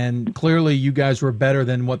 and clearly you guys were better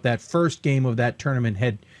than what that first game of that tournament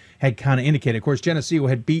had kind of indicated. Of course, Geneseo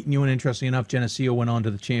had beaten you, and interestingly enough, Geneseo went on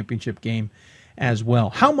to the championship game as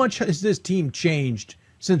well. How much has this team changed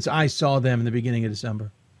since I saw them in the beginning of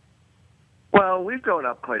December? Well, we've grown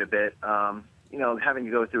up quite a bit, having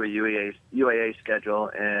to go through a UAA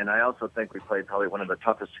schedule, and I also think we played probably one of the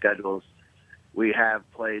toughest schedules we have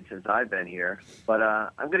played since I've been here. But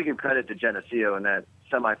I'm going to give credit to Geneseo in that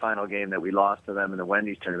semifinal game that we lost to them in the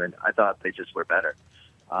Wendy's tournament. I thought they just were better.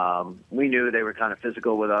 We knew they were kind of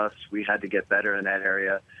physical with us. We had to get better in that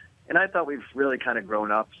area. And I thought we've really kind of grown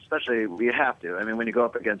up, especially we have to. I mean, when you go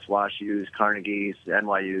up against WashU's, Carnegie's,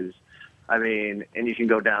 NYU's, and you can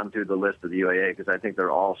go down through the list of the UAA because I think they're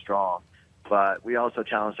all strong. But we also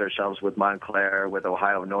challenged ourselves with Montclair, with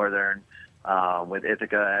Ohio Northern, with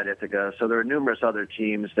Ithaca at Ithaca. So there are numerous other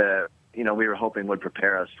teams that, we were hoping would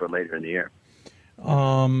prepare us for later in the year.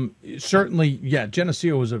 Certainly, yeah,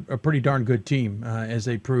 Geneseo was a pretty darn good team, as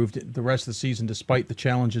they proved the rest of the season, despite the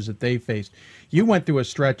challenges that they faced. You went through a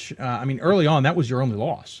stretch, early on, that was your only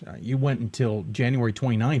loss. You went until January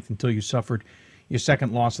 29th until you suffered your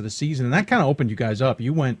second loss of the season, and that kind of opened you guys up.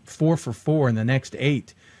 You went 4 for 4 in the next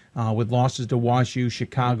 8. With losses to WashU,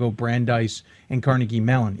 Chicago, Brandeis, and Carnegie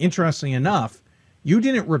Mellon. Interestingly enough, you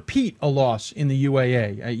didn't repeat a loss in the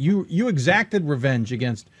UAA. You exacted revenge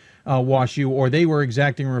against WashU, or they were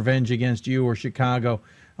exacting revenge against you or Chicago.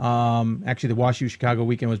 Actually, the WashU-Chicago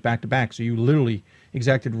weekend was back-to-back, so you literally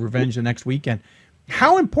exacted revenge the next weekend.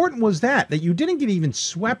 How important was that you didn't get even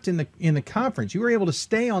swept in the conference? You were able to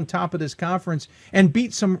stay on top of this conference and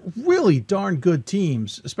beat some really darn good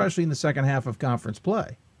teams, especially in the second half of conference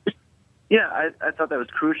play. Yeah, I thought that was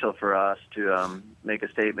crucial for us to make a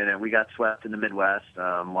statement, and we got swept in the Midwest.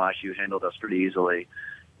 WashU handled us pretty easily,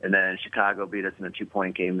 and then Chicago beat us in a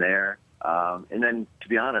 2-point game there. And then, to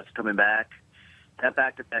be honest, coming back, that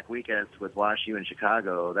back-to-back weekends with WashU and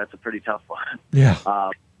Chicago, that's a pretty tough one. Yeah.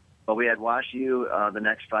 But we had WashU the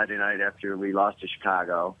next Friday night after we lost to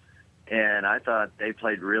Chicago, and I thought they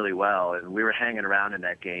played really well, and we were hanging around in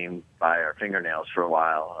that game by our fingernails for a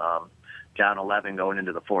while. Down 11 going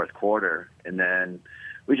into the fourth quarter, and then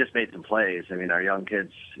we just made some plays. I mean, our young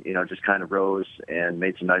kids, just kind of rose and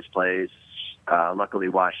made some nice plays. Luckily,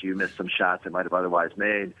 WashU missed some shots it might have otherwise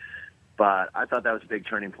made, but I thought that was a big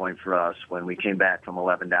turning point for us when we came back from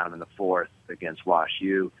 11 down in the fourth against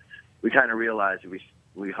WashU. We kind of realized that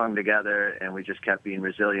we hung together and we just kept being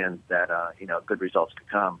resilient that good results could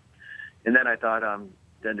come. And then I thought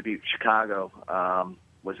then to beat Chicago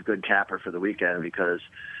was a good capper for the weekend because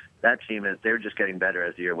that team, they were just getting better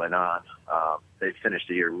as the year went on. They finished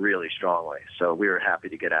the year really strongly. So we were happy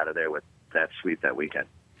to get out of there with that sweep that weekend.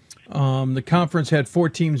 The conference had 4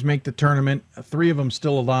 teams make the tournament, 3 of them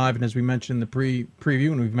still alive. And as we mentioned in the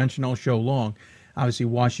preview, and we've mentioned all show long, obviously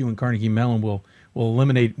WashU and Carnegie Mellon will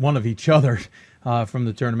eliminate one of each other from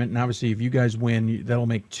the tournament. And obviously if you guys win, that'll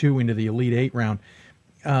make 2 into the Elite 8 round.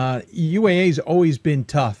 UAA's always been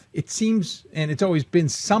tough. It seems, and it's always been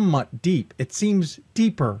somewhat deep. It seems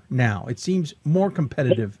deeper now. It seems more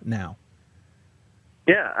competitive now.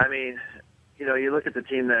 Yeah, I mean, you look at the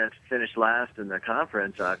team that finished last in the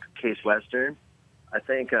conference, Case Western. I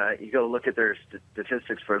think you go look at their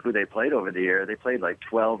statistics for who they played over the year. They played like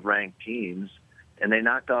 12 ranked teams, and they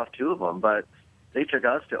knocked off 2 of them, but they took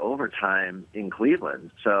us to overtime in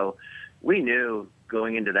Cleveland. So we knew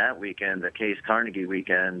going into that weekend, the Case-Carnegie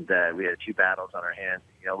weekend, that we had 2 battles on our hands.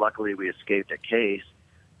 Luckily we escaped at Case,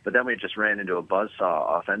 but then we just ran into a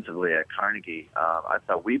buzzsaw offensively at Carnegie. I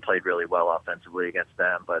thought we played really well offensively against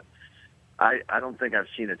them, but I don't think I've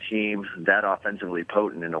seen a team that offensively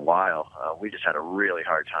potent in a while. We just had a really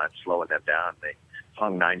hard time slowing them down. They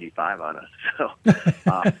hung 95 on us. So,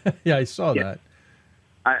 yeah, I saw that.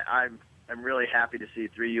 I'm really happy to see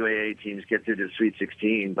 3 UAA teams get through to the Sweet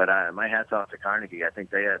 16, but my hat's off to Carnegie. I think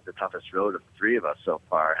they had the toughest road of the 3 of us so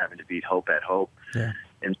far, having to beat Hope at Hope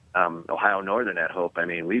and Ohio Northern at Hope. I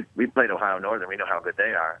mean, we played Ohio Northern. We know how good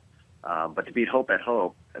they are. But to beat Hope at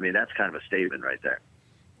Hope, I mean, that's kind of a statement right there.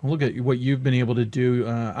 Well, look at what you've been able to do.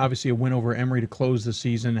 Obviously, a win over Emory to close the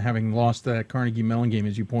season, having lost that Carnegie Mellon game,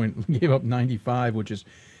 as you gave up 95, which is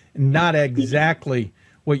not exactly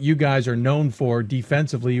what you guys are known for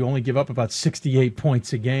defensively. You only give up about 68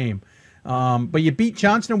 points a game. But you beat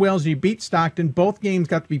Johnson & Wales and you beat Stockton. Both games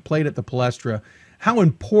got to be played at the Palestra. How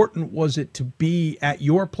important was it to be at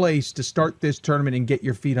your place to start this tournament and get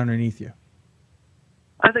your feet underneath you?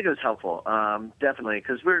 I think it was helpful, definitely,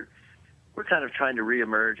 because we're kind of trying to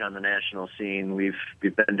reemerge on the national scene. We've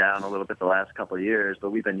been down a little bit the last couple of years,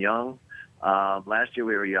 but we've been young. Last year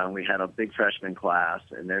we were young. We had a big freshman class,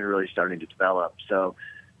 and they're really starting to develop. So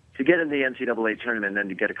to get in the NCAA tournament and then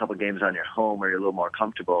to get a couple games on your home where you're a little more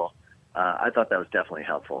comfortable, I thought that was definitely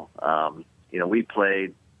helpful. We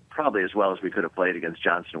played probably as well as we could have played against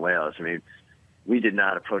Johnson & Wales. I mean, we did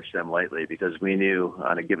not approach them lightly because we knew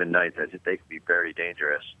on a given night that they could be very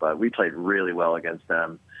dangerous. But we played really well against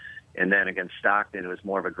them. And then against Stockton, it was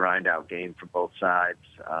more of a grind-out game for both sides.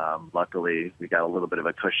 Luckily, we got a little bit of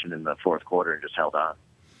a cushion in the fourth quarter and just held on.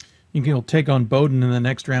 You can take on Bowdoin in the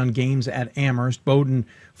next round, games at Amherst. Bowdoin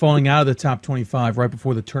falling out of the top 25 right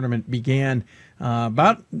before the tournament began.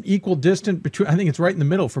 About equal distance between, I think it's right in the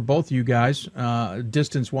middle for both of you guys,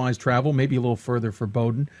 distance-wise travel, maybe a little further for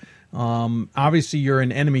Bowdoin. Obviously, you're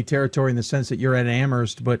in enemy territory in the sense that you're at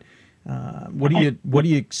Amherst, but what do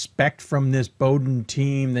you expect from this Bowdoin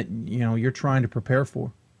team that you're trying to prepare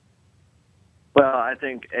for? Well, I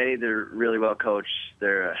think they're really well coached.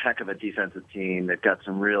 They're a heck of a defensive team. They've got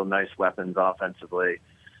some real nice weapons offensively.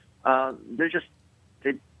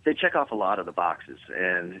 They check off a lot of the boxes,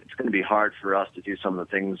 and it's going to be hard for us to do some of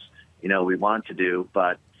the things we want to do.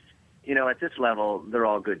 But at this level, they're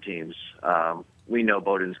all good teams. We know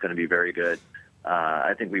Bowdoin's going to be very good.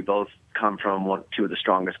 I think we both come from 2 of the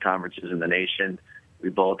strongest conferences in the nation. We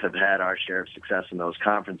both have had our share of success in those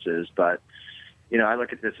conferences, but I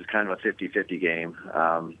look at this as kind of a 50-50 game.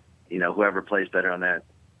 Whoever plays better on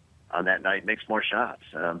that night makes more shots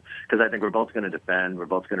because I think we're both going to defend, we're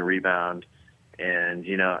both going to rebound, and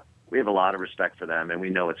we have a lot of respect for them, and we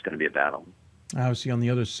know it's going to be a battle. Obviously, on the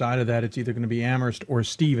other side of that, it's either going to be Amherst or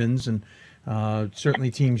Stevens, and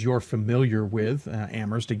Certainly teams you're familiar with,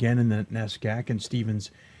 Amherst again in the NESCAC, and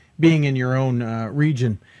Stevens being in your own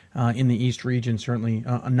region, in the East region, certainly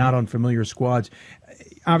not unfamiliar squads.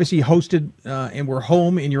 Obviously hosted and were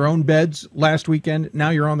home in your own beds last weekend. Now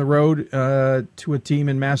you're on the road to a team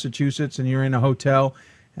in Massachusetts, and you're in a hotel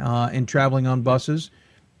and traveling on buses.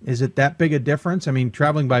 Is it that big a difference? I mean,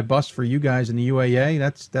 traveling by bus for you guys in the UAA,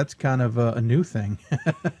 that's kind of a new thing.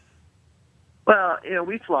 Well,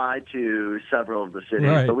 we fly to several of the cities,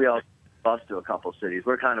 Right. but we also bus to a couple cities.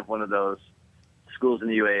 We're kind of one of those schools in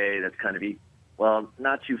the UAA that's kind of,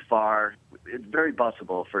 not too far. It's very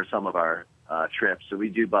busable for some of our trips, so we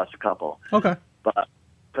do bus a couple. Okay. But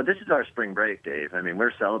this is our spring break, Dave. I mean,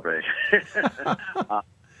 we're celebrating.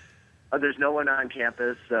 There's no one on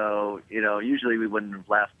campus, so, usually we wouldn't have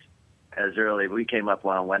left as early. We came up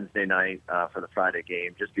on Wednesday night for the Friday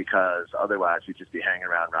game just because otherwise we'd just be hanging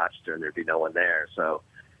around Rochester and there'd be no one there. So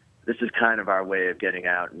this is kind of our way of getting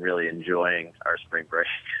out and really enjoying our spring break.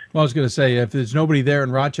 Well, I was going to say, if there's nobody there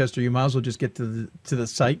in Rochester, you might as well just get to the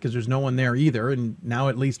site because there's no one there either. And now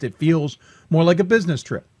at least it feels more like a business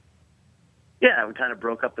trip. Yeah, we kind of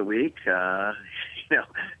broke up the week.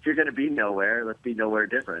 If you're going to be nowhere, let's be nowhere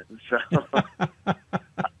different. So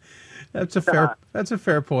That's a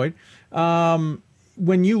fair point.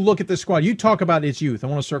 When you look at the squad, you talk about its youth. I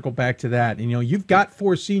want to circle back to that. You've got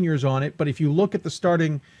 4 seniors on it, but if you look at the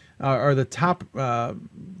starting or the top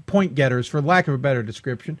point getters, for lack of a better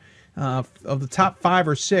description, of the top 5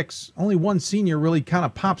 or 6, only one senior really kind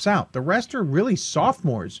of pops out. The rest are really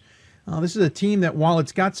sophomores. This is a team that, while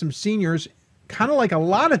it's got some seniors, kind of like a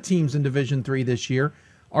lot of teams in Division III this year,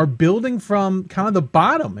 are building from kind of the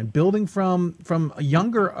bottom and building from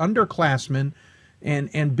younger underclassmen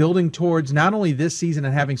and building towards not only this season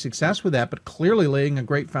and having success with that, but clearly laying a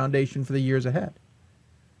great foundation for the years ahead.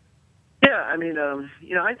 Yeah, I mean,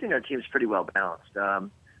 I think our team's pretty well balanced.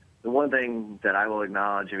 The one thing that I will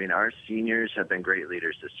acknowledge, our seniors have been great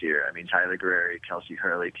leaders this year. Tyler Guerreri, Kelsey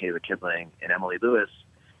Hurley, Kayla Kibling, and Emily Lewis.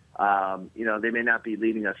 They may not be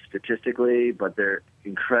leading us statistically, but they're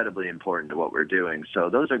incredibly important to what we're doing.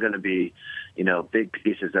 So those are going to be, big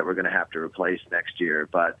pieces that we're going to have to replace next year.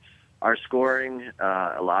 But our scoring,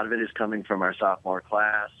 a lot of it is coming from our sophomore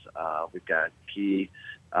class. We've got key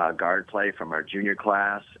guard play from our junior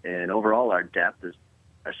class, and overall our depth is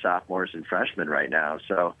our sophomores and freshmen right now.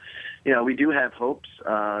 So, we do have hopes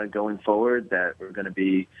going forward that we're going to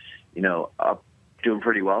be, up doing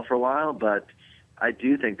pretty well for a while, but I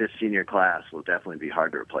do think this senior class will definitely be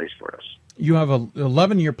hard to replace for us. You have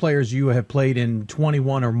 11-year players. You have played in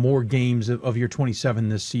 21 or more games of your 27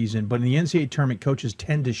 this season, but in the NCAA tournament, coaches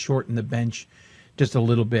tend to shorten the bench just a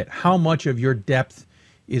little bit. How much of your depth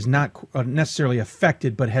is not necessarily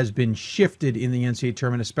affected, but has been shifted in the NCAA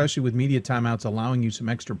tournament, especially with media timeouts allowing you some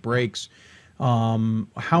extra breaks?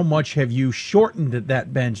 How much have you shortened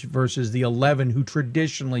that bench versus the 11 who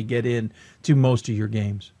traditionally get in to most of your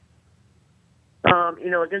games?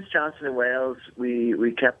 Against Johnson and Wales,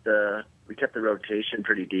 we kept the rotation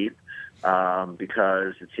pretty deep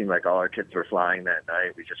because it seemed like all our kids were flying that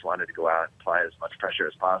night. We just wanted to go out and apply as much pressure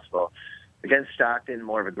as possible. Against Stockton,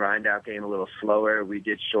 more of a grind-out game, a little slower. We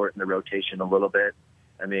did shorten the rotation a little bit.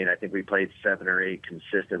 I think we played 7 or 8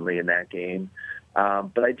 consistently in that game.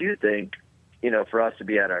 But I do think, for us to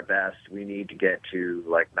be at our best, we need to get to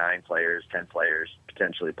like 9 players, 10 players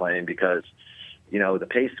potentially playing because the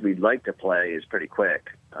pace we'd like to play is pretty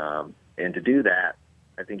quick. And to do that,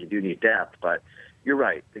 I think you do need depth. But you're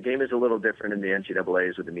right. The game is a little different in the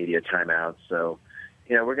NCAAs with the media timeouts. So,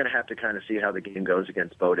 we're going to have to kind of see how the game goes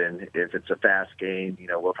against Bowdoin. If it's a fast game,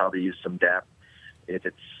 we'll probably use some depth. If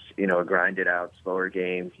it's, a grinded out, slower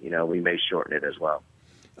game, we may shorten it as well.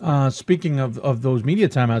 Speaking of those media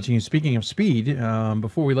timeouts, and speaking of speed,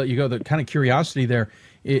 before we let you go, the kind of curiosity there,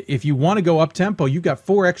 if you want to go up tempo, you've got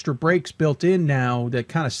 4 extra breaks built in now that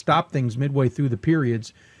kind of stop things midway through the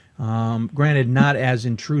periods. Granted, not as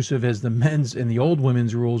intrusive as the men's and the old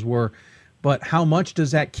women's rules were, but how much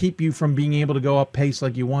does that keep you from being able to go up pace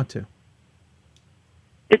like you want to?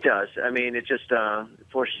 It does. It just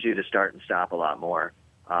forces you to start and stop a lot more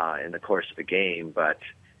in the course of the game. But,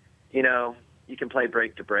 you can play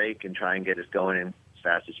break to break and try and get us going in as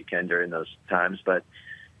fast as you can during those times. But,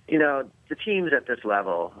 the teams at this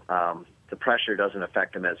level, the pressure doesn't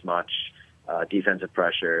affect them as much. Defensive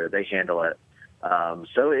pressure, they handle it.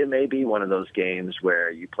 So it may be one of those games where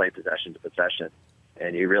you play possession to possession,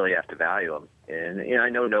 and you really have to value them. And I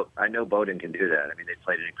know Bowdoin can do that. They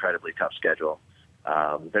played an incredibly tough schedule.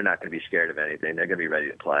 They're not going to be scared of anything. They're going to be ready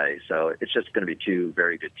to play. So it's just going to be 2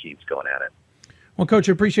 very good teams going at it. Well, Coach,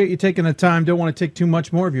 I appreciate you taking the time. Don't want to take too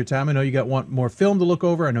much more of your time. I know you want more film to look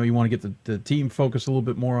over. I know you want to get the team focused a little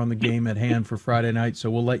bit more on the game at hand for Friday night,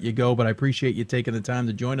 so we'll let you go. But I appreciate you taking the time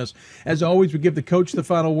to join us. As always, we give the coach the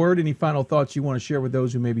final word. Any final thoughts you want to share with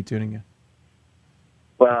those who may be tuning in?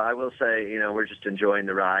 Well, I will say, we're just enjoying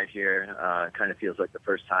the ride here. It kind of feels like the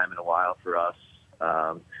first time in a while for us.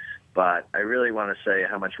 But I really want to say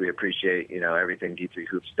how much we appreciate, everything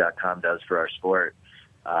D3Hoops.com does for our sport.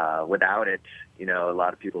 Without it, a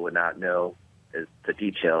lot of people would not know the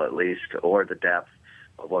detail, at least, or the depth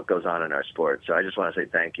of what goes on in our sport. So I just want to say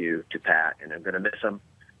thank you to Pat, and I'm going to miss him.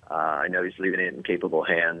 I know he's leaving it in capable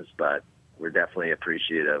hands, but we're definitely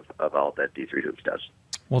appreciative of all that D3 Hoops does.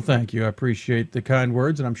 Well, thank you. I appreciate the kind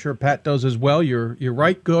words, and I'm sure Pat does as well. You're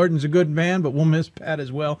right. Gordon's a good man, but we'll miss Pat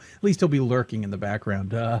as well. At least he'll be lurking in the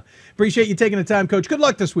background. Appreciate you taking the time, Coach. Good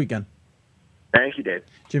luck this weekend. Thank you, Dave.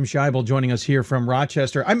 Jim Scheibel joining us here from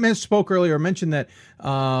Rochester. I misspoke earlier. I mentioned that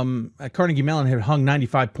Carnegie Mellon had hung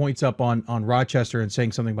 95 points up on Rochester and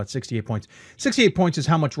saying something about 68 points. 68 points is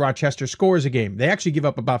how much Rochester scores a game. They actually give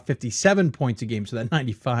up about 57 points a game, so that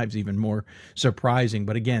 95 is even more surprising.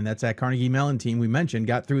 But again, that's that Carnegie Mellon team we mentioned,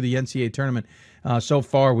 got through the NCAA tournament so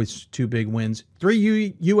far with 2 big wins.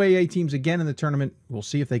 3 UAA teams again in the tournament. We'll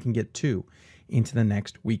see if they can get 2 into the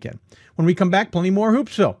next weekend. When we come back, plenty more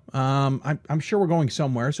Hoopsville. I'm sure we're going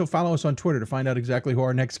somewhere, so follow us on Twitter to find out exactly who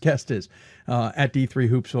our next guest is, at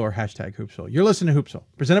D3Hoopsville or hashtag Hoopsville. You're listening to Hoopsville,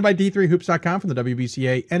 presented by D3Hoops.com from the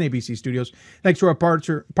WBCA and ABC studios. Thanks to our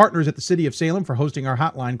partners at the City of Salem for hosting our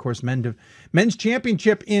hotline. Of course, men's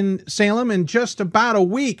championship in Salem in just about a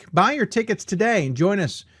week. Buy your tickets today and join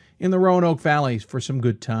us in the Roanoke Valley for some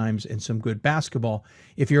good times and some good basketball.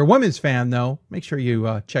 If you're a women's fan, though, make sure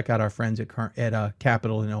you check out our friends at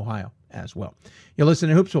Capital in Ohio as well. You're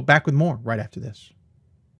listening to Hoopsville. Back with more right after this.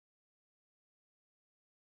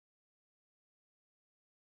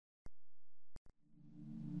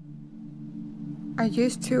 I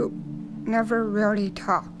used to never really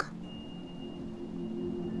talk.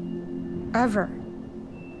 Ever.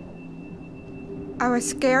 I was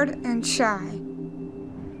scared and shy.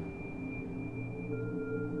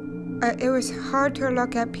 It was hard to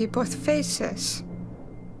look at people's faces.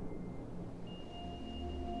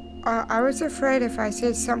 I was afraid if I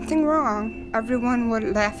said something wrong, everyone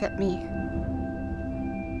would laugh at me.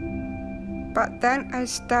 But then I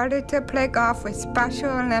started to play golf with Special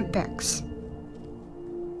Olympics.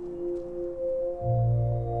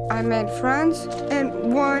 I made friends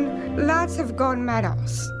and won lots of gold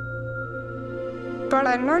medals. But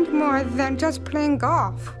I learned more than just playing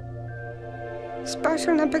golf.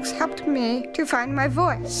 Special Olympics helped me to find my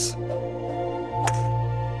voice.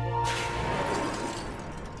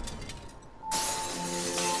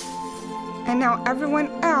 And now everyone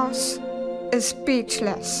else is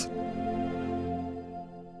speechless.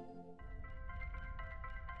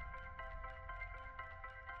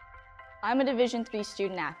 I'm a Division III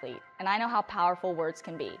student athlete, and I know how powerful words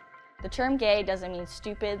can be. The term gay doesn't mean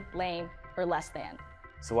stupid, lame, or less than.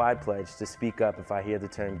 So I pledge to speak up if I hear the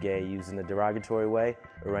term gay used in a derogatory way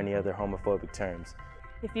or any other homophobic terms.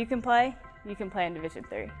 If you can play in Division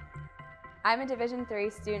III. I'm a Division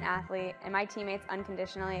III student athlete, and my teammates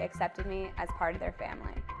unconditionally accepted me as part of their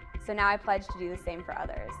family. So now I pledge to do the same for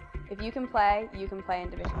others. If you can play in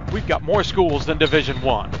Division III. We've got more schools than Division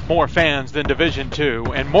I, more fans than Division II,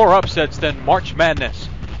 and more upsets than March Madness.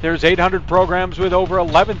 There's 800 programs with over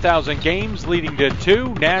 11,000 games leading to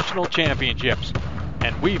 2 national championships.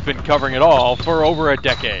 And we've been covering it all for over a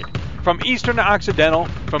decade. From Eastern to Occidental,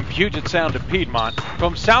 from Puget Sound to Piedmont,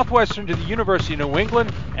 from Southwestern to the University of New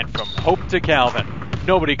England, and from Hope to Calvin.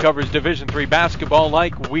 Nobody covers Division III basketball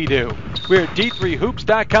like we do. We're at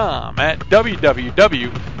D3Hoops.com at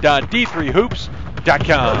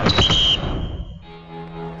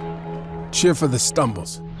www.D3Hoops.com. Cheer for the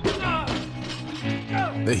stumbles.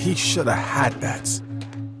 The he shoulda had that's.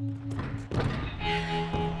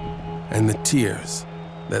 And the tears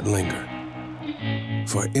that linger.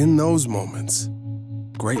 For in those moments,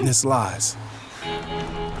 greatness lies.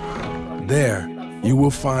 There, you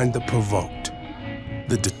will find the provoked,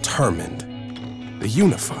 the determined, the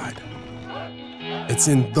unified. It's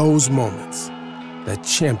in those moments that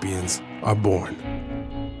champions are born.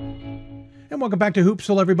 And Welcome back to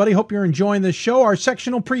Hoopsville, everybody. Hope you're enjoying this show. Our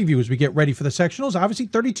sectional preview as we get ready for the sectionals. Obviously,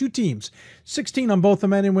 32 teams, 16 on both the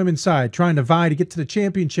men and women's side, trying to vie to get to the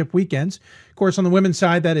championship weekends. Of course, on the women's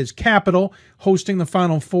side, that is Capital hosting the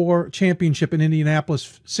Final Four championship in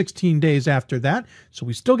Indianapolis 16 days after that. So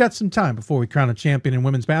we still got some time before we crown a champion in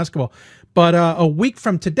women's basketball. But a week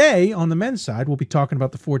from today, on the men's side, we'll be talking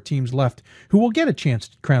about the 4 teams left who will get a chance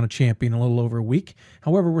to crown a champion in a little over a week.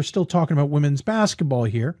 However, we're still talking about women's basketball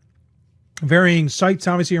here. Varying sites,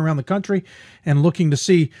 obviously, around the country, and looking to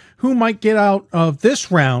see who might get out of this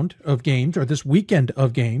round of games or this weekend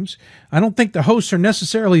of games. I don't think the hosts are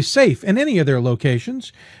necessarily safe in any of their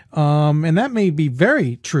locations, and that may be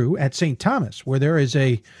very true at St. Thomas, where there is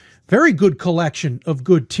a very good collection of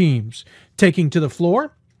good teams taking to the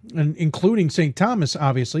floor, and including St. Thomas,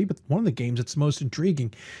 obviously, but one of the games that's most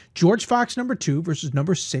intriguing, George Fox number 2 versus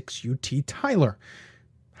number 6 UT Tyler.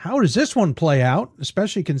 How does this one play out,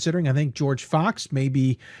 especially considering I think George Fox may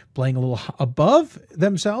be playing a little above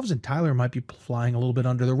themselves and Tyler might be flying a little bit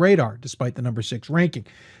under the radar despite the number 6 ranking.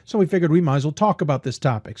 So we figured we might as well talk about this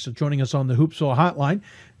topic. So joining us on the Hoopsville Hotline,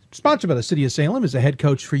 sponsored by the City of Salem, is the head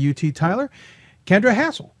coach for UT Tyler, Kendra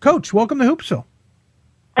Hassel. Coach, welcome to Hoopsville.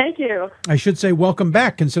 Thank you. I should say welcome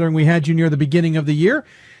back, considering we had you near the beginning of the year.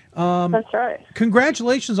 That's right.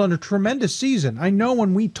 Congratulations on a tremendous season. I know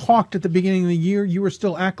when we talked at the beginning of the year, you were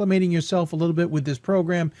still acclimating yourself a little bit with this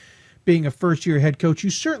program, being a first-year head coach. You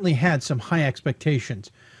certainly had some high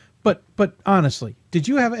expectations. But honestly, did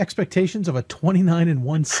you have expectations of a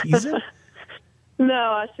 29-1 season? No,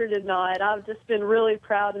 I sure did not. I've just been really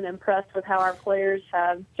proud and impressed with how our players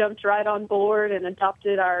have jumped right on board and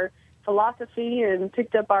adopted our philosophy and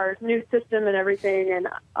picked up our new system and everything, and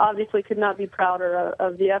obviously could not be prouder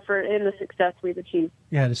of the effort and the success we've achieved.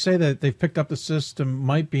 Yeah, to say that they've picked up the system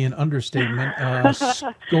might be an understatement.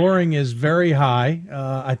 Scoring is very high.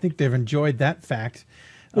 I think they've enjoyed that fact.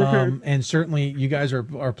 And certainly you guys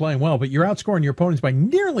are playing well, but you're outscoring your opponents by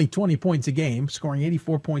nearly 20 points a game, scoring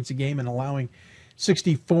 84 points a game and allowing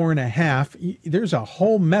 64.5. There's a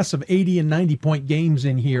whole mess of 80 and 90-point games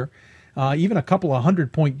in here. Even a couple of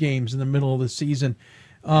 100-point games in the middle of the season.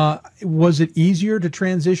 Was it easier to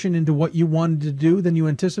transition into what you wanted to do than you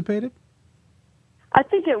anticipated? I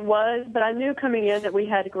think it was, but I knew coming in that we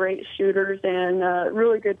had great shooters and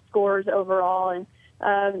really good scorers overall.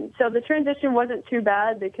 And so the transition wasn't too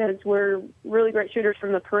bad because we're really great shooters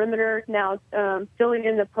from the perimeter. Now, filling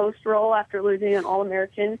in the post role after losing an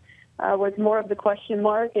All-American was more of the question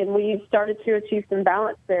mark, and we started to achieve some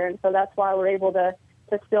balance there. And so that's why we're able to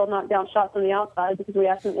still knock down shots on the outside because we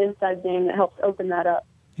have some inside game that helps open that up.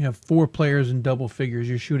 You have 4 players in double figures.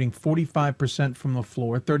 You're shooting 45% from the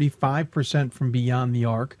floor, 35% from beyond the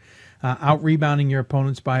arc, out-rebounding your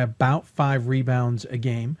opponents by about 5 rebounds a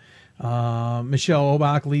game. Michelle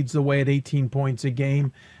Obach leads the way at 18 points a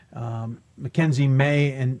game. Mackenzie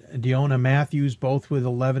May and Deonna Matthews both with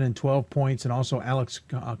 11 and 12 points, and also Alex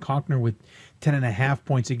Cochner with 10.5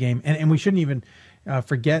 points a game. And we shouldn't even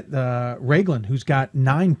forget Raglan, who's got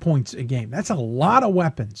 9 points a game. That's a lot of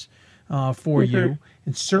weapons for you,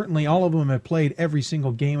 and certainly all of them have played every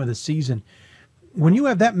single game of the season. When you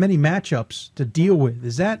have that many matchups to deal with,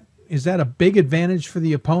 is that a big advantage for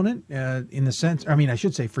the opponent in the sense, I mean, I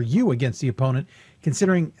should say for you against the opponent,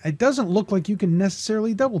 considering it doesn't look like you can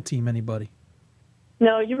necessarily double team anybody?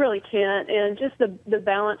 No, you really can't. And just the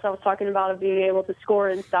balance I was talking about of being able to score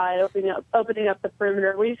inside, opening up the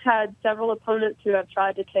perimeter. We've had several opponents who have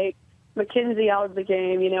tried to take Mackenzie out of the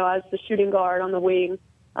game, as the shooting guard on the wing.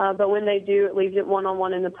 But when they do, it leaves it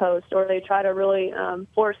one-on-one in the post, or they try to really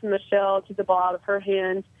force Michelle to the ball out of her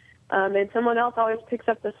hands. And someone else always picks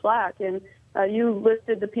up the slack. And you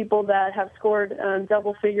listed the people that have scored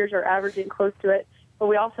double figures or averaging close to it. But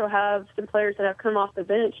we also have some players that have come off the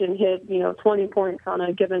bench and hit, 20 points on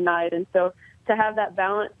a given night. And so to have that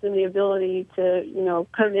balance and the ability to,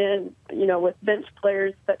 come in, with bench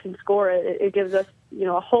players that can score it gives us,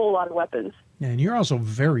 a whole lot of weapons. Yeah, and you're also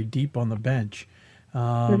very deep on the bench.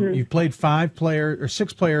 You've played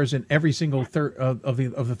 6 players in every single of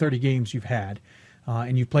the 30 games you've had.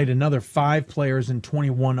 And you've played another 5 players in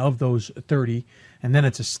 21 of those 30. And then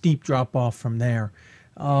it's a steep drop off from there.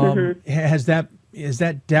 Has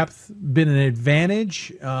that depth been an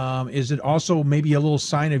advantage? Is it also maybe a little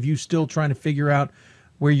sign of you still trying to figure out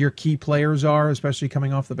where your key players are, especially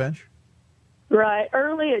coming off the bench? Right.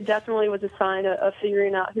 Early, it definitely was a sign of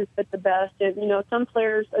figuring out who fit the best. And, some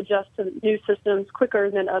players adjust to new systems quicker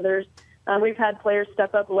than others. We've had players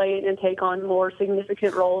step up late and take on more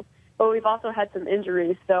significant roles. But we've also had some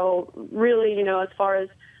injuries. So really, as far as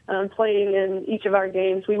playing in each of our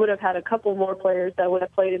games, we would have had a couple more players that would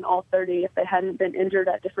have played in all 30 if they hadn't been injured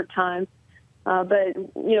at different times. But,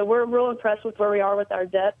 we're real impressed with where we are with our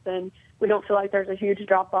depth, and we don't feel like there's a huge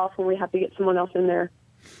drop-off when we have to get someone else in there.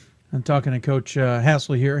 I'm talking to Coach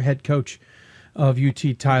Hasley here, head coach of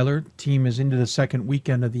UT Tyler. Team is into the second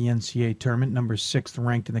weekend of the NCAA tournament, number 6th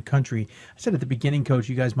ranked in the country. I said at the beginning, Coach,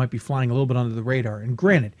 you guys might be flying a little bit under the radar. And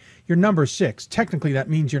granted, you're number 6. Technically, that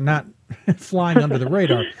means you're not flying under the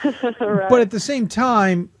radar. Right. But at the same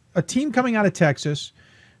time, a team coming out of Texas,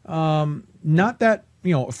 not that,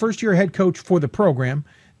 a first-year head coach for the program,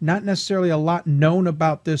 not necessarily a lot known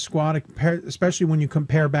about this squad, especially when you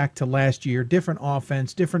compare back to last year. Different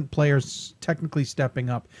offense, different players technically stepping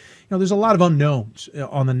up. There's a lot of unknowns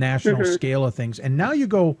on the national scale of things. And now you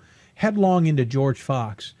go headlong into George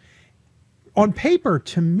Fox. On paper,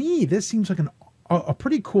 to me, this seems like a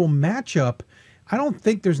pretty cool matchup. I don't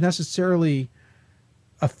think there's necessarily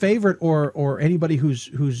a favorite or anybody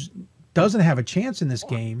who's doesn't have a chance in this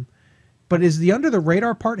game. But is the under the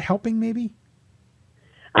radar part helping maybe?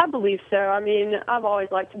 I believe so. I mean, I've always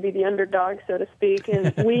liked to be the underdog, so to speak,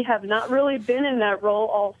 and we have not really been in that role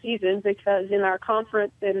all season because in our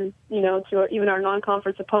conference and, to even our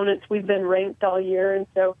non-conference opponents, we've been ranked all year, and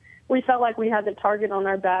so we felt like we had the target on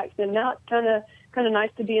our backs, and now it's kind of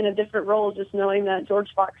nice to be in a different role, just knowing that George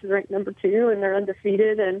Fox is ranked number 2 and they're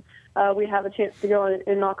undefeated, and we have a chance to go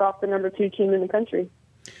and knock off the number 2 team in the country.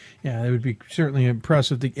 Yeah, it would be certainly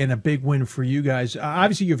impressive and a big win for you guys.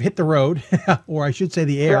 Obviously, you've hit the road, or I should say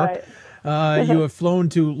the air. Right. You have flown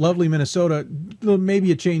to lovely Minnesota,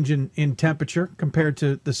 maybe a change in temperature compared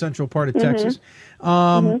to the central part of Texas.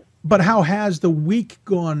 But how has the week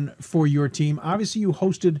gone for your team? Obviously, you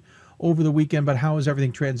hosted over the weekend, but how has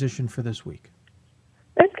everything transitioned for this week?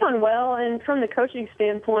 It's gone well, and from the coaching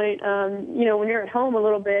standpoint, when you're at home a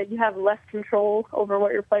little bit, you have less control over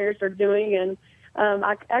what your players are doing, and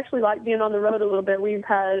I actually like being on the road a little bit. We've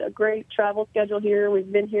had a great travel schedule here. We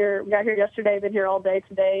got here yesterday, been here all day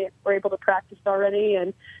today. We're able to practice already,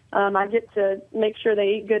 and I get to make sure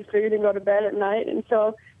they eat good food and go to bed at night. And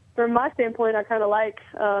so from my standpoint, I kind of like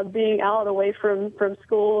being out away from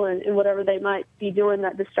school and whatever they might be doing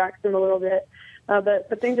that distracts them a little bit.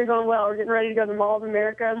 But things are going well. We're getting ready to go to the Mall of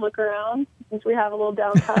America and look around since we have a little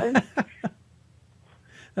downtime.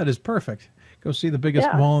 That is perfect. Go see the biggest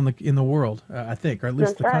mall in the world, I think, or at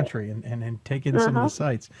least the country, and take in some of the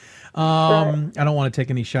sights. I don't want to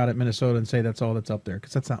take any shot at Minnesota and say that's all that's up there,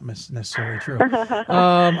 because that's not necessarily true.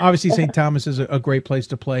 Obviously, St. Thomas is a great place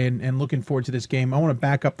to play, and looking forward to this game. I want to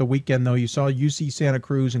back up the weekend, though. You saw UC Santa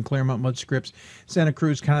Cruz and Claremont Mudscripts. Santa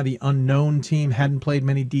Cruz, kind of the unknown team, hadn't played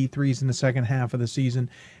many D3s in the second half of the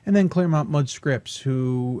season. And then Claremont Mudscripts,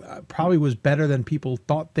 who probably was better than people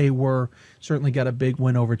thought they were, certainly got a big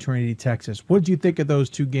win over Trinity, Texas. What did you think of those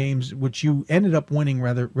two games, which you ended up winning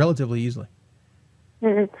relatively easily?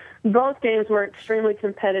 Both games were extremely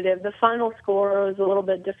competitive. The final score was a little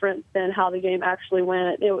bit different than how the game actually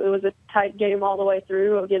went. It was a tight game all the way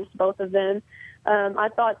through against both of them. I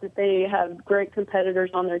thought that they have great competitors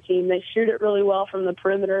on their team. They shoot it really well from the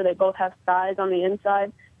perimeter. They both have size on the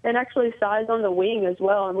inside and actually size on the wing as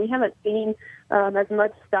well. And we haven't seen as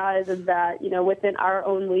much size as that, within our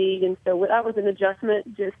own league. And so that was an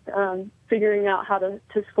adjustment, just figuring out how to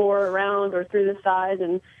score around or through the size.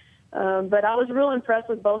 And but I was real impressed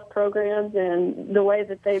with both programs and the way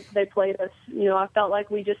that they played us. I felt like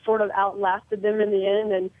we just sort of outlasted them in the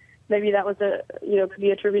end, and maybe that was could be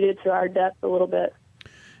attributed to our depth a little bit.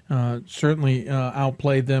 Certainly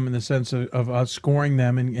outplayed them in the sense of us scoring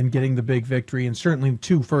them and getting the big victory, and certainly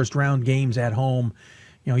 2 first-round games at home.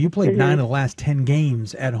 You played 9 of the last 10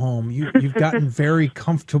 games at home. You've gotten very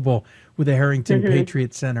comfortable with the Harrington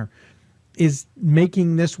Patriot Center. Is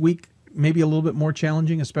making this week maybe a little bit more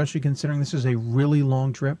challenging, especially considering this is a really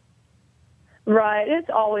long trip? Right. It's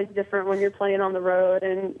always different when you're playing on the road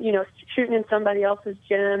and, shooting in somebody else's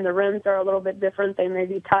gym. The rims are a little bit different. They may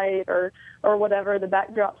be tight or whatever. The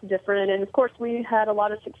backdrop's different. And, of course, we had a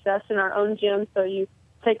lot of success in our own gym, so you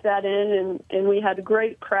take that in. And we had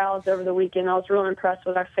great crowds over the weekend. I was really impressed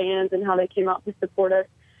with our fans and how they came out to support us.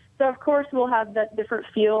 So, of course, we'll have that different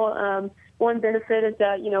feel. One benefit is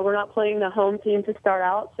that, we're not playing the home team to start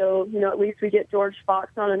out. So, at least we get George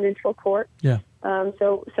Fox on a neutral court. Yeah.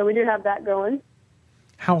 So we do have that going.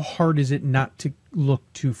 How hard is it not to look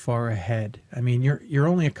too far ahead? I mean, you're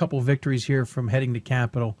only a couple victories here from heading to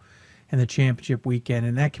Capital and the championship weekend,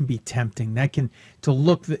 and that can be tempting. To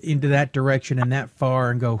look into that direction and that far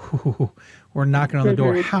and go, we're knocking on the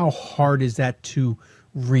door. How hard is that to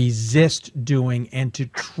resist doing and to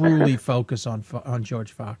truly focus on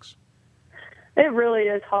George Fox? It really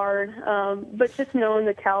is hard, but just knowing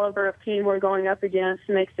the caliber of team we're going up against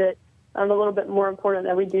makes it a little bit more important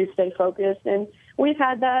that we do stay focused. And we've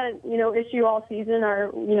had that, issue all season.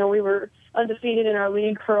 We were undefeated in our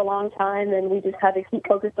league for a long time, and we just had to keep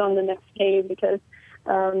focused on the next game because,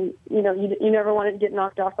 you never wanted to get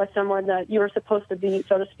knocked off by someone that you were supposed to beat,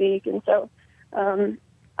 so to speak. And so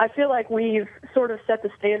I feel like we've sort of set the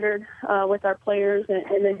standard with our players,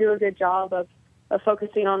 and they do a good job of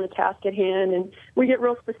focusing on the task at hand. And we get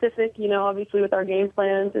real specific, obviously with our game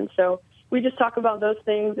plans. And so we just talk about those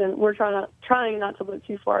things, and we're trying not to look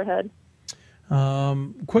too far ahead.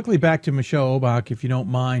 Quickly back to Michelle Obach, if you don't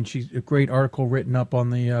mind. She's a great article written up on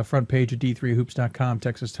the front page of D3Hoops.com.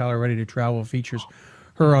 Texas Tyler Ready to Travel features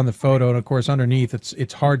her on the photo, and of course underneath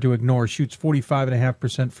it's hard to ignore. Shoots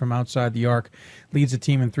 45.5% from outside the arc, leads the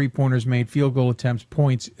team in three-pointers made, field goal attempts,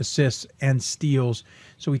 points, assists, and steals.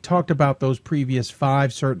 So we talked about those previous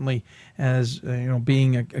 5 certainly as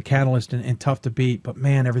being a catalyst and tough to beat, but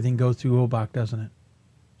man, everything goes through Obach, doesn't it?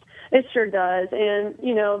 It sure does. And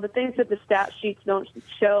the things that the stat sheets don't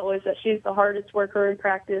show is that she's the hardest worker in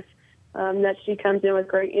practice. That she comes in with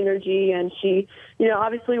great energy, and she,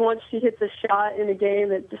 obviously once she hits a shot in a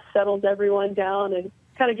game, it just settles everyone down and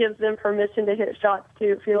kind of gives them permission to hit shots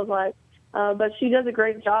too, it feels like. But she does a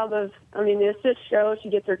great job of, the assists show, she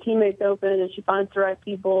gets her teammates open and she finds the right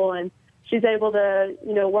people, and she's able to,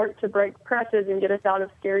 work to break presses and get us out of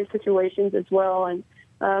scary situations as well. And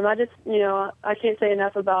I just, I can't say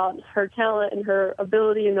enough about her talent and her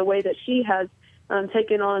ability and the way that she has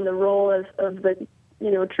taken on the role of the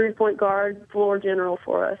true point guard, floor general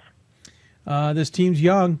for us. This team's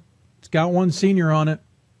young. It's got one senior on it.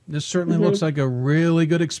 This certainly looks like a really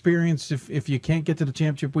good experience. If you can't get to the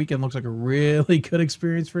championship weekend, looks like a really good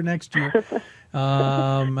experience for next year.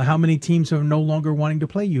 How many teams are no longer wanting to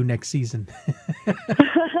play you next season?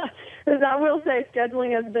 I will say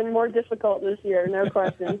scheduling has been more difficult this year, no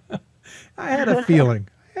question. I had a feeling.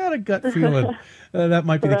 I had a gut feeling that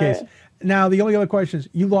might be the case. Now, the only other question is,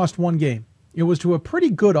 you lost one game. It was to a pretty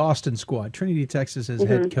good Austin squad. Trinity, Texas's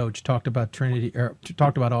head coach talked about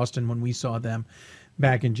Austin when we saw them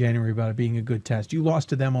back in January about it being a good test. You lost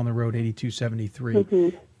to them on the road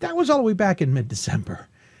 82-73. That was all the way back in mid-December.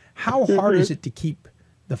 How hard is it to keep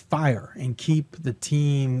the fire and keep the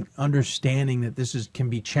team understanding that this can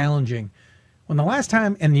be challenging when the last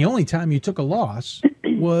time and the only time you took a loss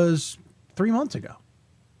was 3 months ago?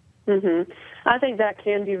 I think that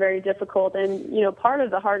can be very difficult. And, part of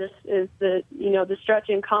the hardest is the stretch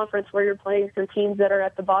in conference where you're playing some teams that are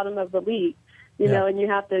at the bottom of the league, and you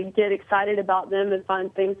have to get excited about them and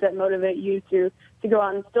find things that motivate you to go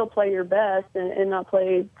out and still play your best and not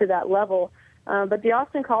play to that level. But the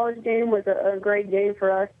Austin College game was a great game for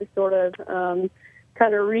us to sort of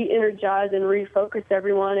kind of re-energize and refocus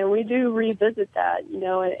everyone. And we do revisit that,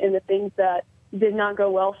 and the things that did not go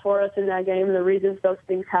well for us in that game and the reasons those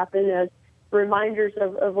things happen as reminders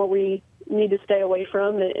of what we need to stay away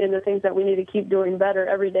from and the things that we need to keep doing better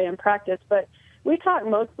every day in practice. But we talk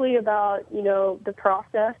mostly about, the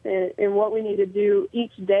process and what we need to do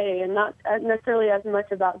each day and not necessarily as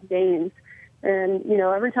much about games. And,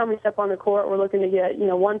 every time we step on the court, we're looking to get,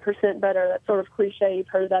 1% better. That's sort of cliche. You've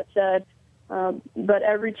heard that said. But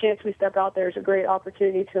every chance we step out there is a great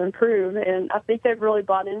opportunity to improve. And I think they've really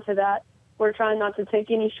bought into that. We're trying not to take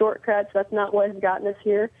any shortcuts. That's not what has gotten us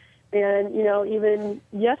here. And, even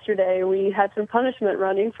yesterday we had some punishment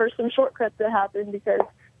running for some shortcuts that happened because,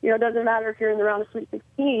 it doesn't matter if you're in the round of Sweet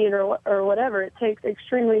 16 or whatever. It takes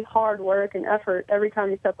extremely hard work and effort every time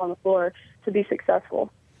you step on the floor to be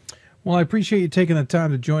successful. Well, I appreciate you taking the time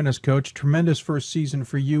to join us, Coach. Tremendous first season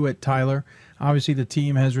for you at Tyler. Obviously, the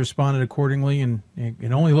team has responded accordingly, and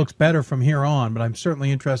it only looks better from here on, but I'm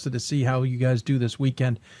certainly interested to see how you guys do this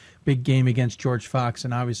weekend. Big game against George Fox,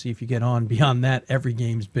 and obviously if you get on beyond that, every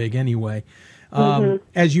game's big anyway.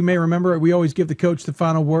 As you may remember, we always give the coach the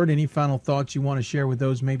final word. Any final thoughts you want to share with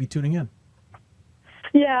those maybe tuning in?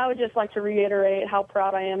 Yeah, I would just like to reiterate how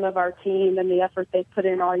proud I am of our team and the effort they've put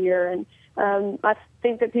in all year. And I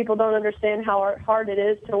think that people don't understand how hard it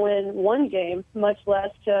is to win one game, much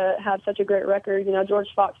less to have such a great record. George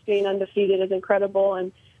Fox being undefeated is incredible,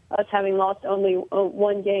 and us having lost only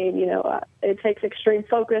one game, it takes extreme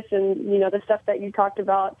focus and, the stuff that you talked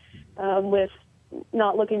about with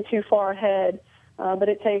not looking too far ahead. But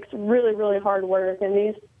it takes really, really hard work. And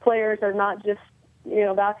these players are not just,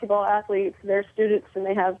 basketball athletes. They're students, and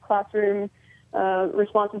they have classroom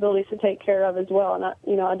responsibilities to take care of as well. And,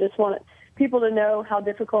 I just want people to know how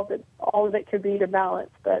difficult all of it could be to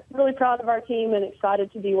balance. But really proud of our team and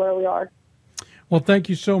excited to be where we are. Well, thank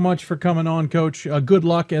you so much for coming on, Coach. Good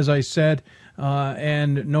luck, as I said.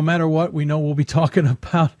 And no matter what, we know we'll be talking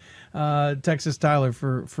about Texas Tyler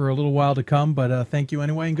for a little while to come. But thank you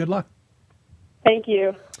anyway, and good luck. Thank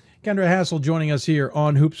you. Kendra Hassel joining us here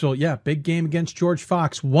on Hoopsville. Yeah, big game against George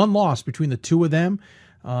Fox. One loss between the two of them.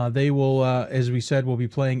 They will, as we said, will be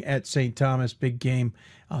playing at St. Thomas. Big game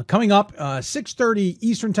coming up, 6:30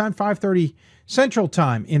 Eastern Time, 5:30 Central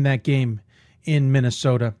Time in that game in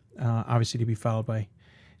Minnesota. Obviously to be followed by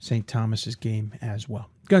St. Thomas's game as well.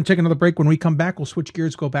 Going to take another break. When we come back, we'll switch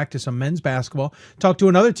gears, go back to some men's basketball, talk to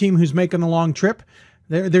another team who's making a long trip.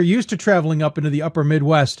 They're used to traveling up into the upper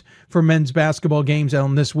Midwest for men's basketball games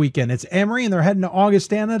on this weekend. It's Emory, and they're heading to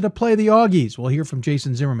Augustana to play the Augies. We'll hear from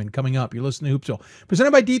Jason Zimmerman coming up. You're listening to Hoopsville,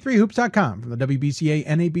 presented by D3Hoops.com from the WBCA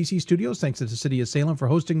and ABC studios. Thanks to the City of Salem for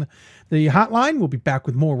hosting the hotline. We'll be back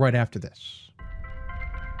with more right after this.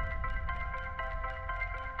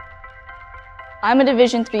 I'm a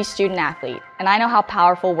Division III student athlete, and I know how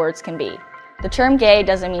powerful words can be. The term gay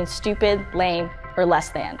doesn't mean stupid, lame, or less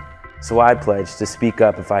than. So I pledge to speak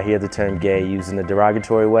up if I hear the term gay used in a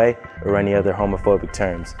derogatory way or any other homophobic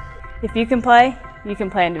terms. If you can play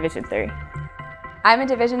in Division III. I'm a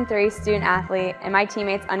Division III student athlete, and my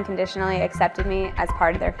teammates unconditionally accepted me as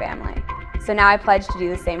part of their family. So now I pledge to do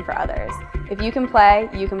the same for others. If you can play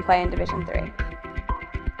in Division III.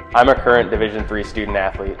 I'm a current Division III student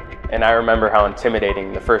athlete, and I remember how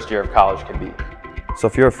intimidating the first year of college can be. So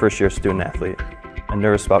if you're a first-year student athlete and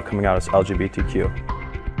nervous about coming out as LGBTQ,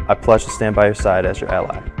 I pledge to stand by your side as your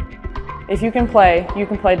ally. If you can play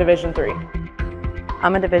Division III.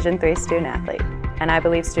 I'm a Division III student athlete, and I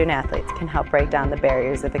believe student athletes can help break down the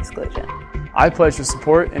barriers of exclusion. I pledge to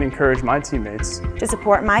support and encourage my teammates to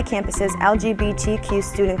support my campus's LGBTQ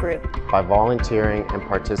student group by volunteering and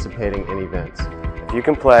participating in events. If you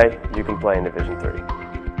can play in Division III.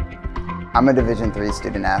 I'm a Division III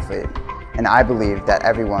student athlete, and I believe that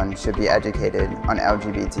everyone should be educated on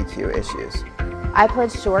LGBTQ issues. I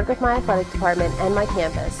pledge to work with my athletic department and my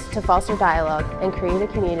campus to foster dialogue and create a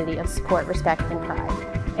community of support, respect, and pride.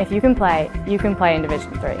 If you can play in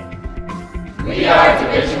Division III. We are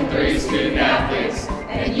Division III student athletes,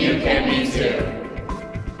 and you can be too.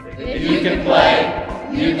 If you can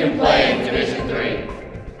play in Division III.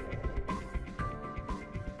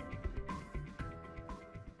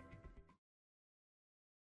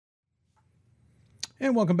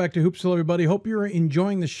 And welcome back to Hoopsville, everybody. Hope you're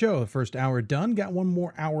enjoying the show. The first hour done. Got one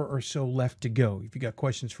more hour or so left to go. If you got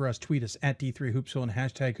questions for us, tweet us at D3Hoopsville and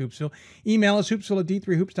hashtag Hoopsville. Email us, hoopsville at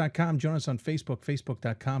D3Hoops.com. Join us on Facebook,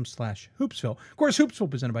 Facebook.com/Hoopsville. Of course, Hoopsville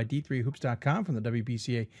presented by D3Hoops.com from the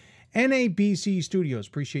WBCA and ABC studios.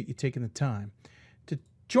 Appreciate you taking the time to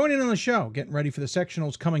join in on the show. Getting ready for the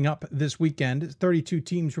sectionals coming up this weekend. 32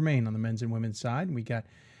 teams remain on the men's and women's side. We got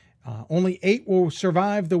only 8 will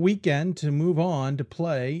survive the weekend to move on to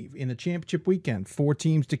play in the championship weekend. 4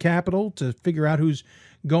 teams to Capital to figure out who's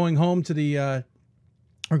going home to the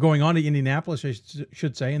or going on to Indianapolis, I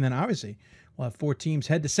should say. And then obviously we'll have 4 teams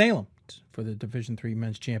head to Salem for the Division III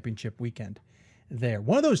men's championship weekend there.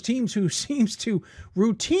 One of those teams who seems to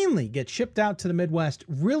routinely get shipped out to the Midwest,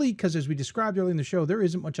 really, because as we described earlier in the show, there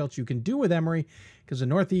isn't much else you can do with Emory because the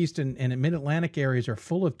Northeast and Mid-Atlantic areas are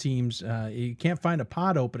full of teams. You can't find a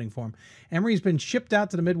pod opening for them. Emory's been shipped out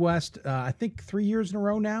to the Midwest, I think 3 years in a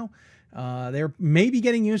row now. They're maybe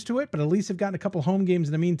getting used to it, but at least they've gotten a couple home games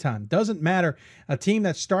in the meantime. Doesn't matter. A team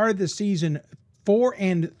that started the season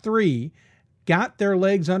 4-3, got their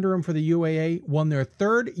legs under them for the UAA, won their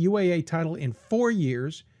 3rd UAA title in 4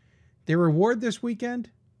 years. Their reward this weekend,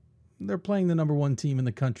 they're playing the number 1 team in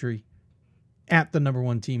the country at the number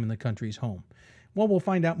 1 team in the country's home. Well, we'll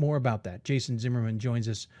find out more about that. Jason Zimmerman joins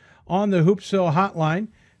us on the Hoopsville hotline,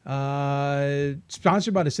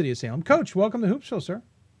 sponsored by the City of Salem. Coach, welcome to Hoopsville, sir.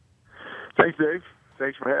 Thanks, Dave.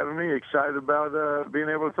 Thanks for having me. Excited about being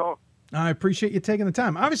able to talk. I appreciate you taking the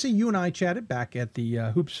time. Obviously, you and I chatted back at the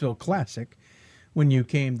Hoopsville Classic when you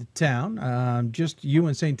came to town. Just you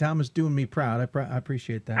and St. Thomas doing me proud. I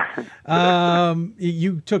appreciate that.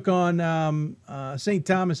 You took on St.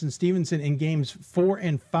 Thomas and Stevenson in games 4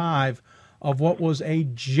 and 5 of what was a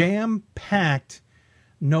jam-packed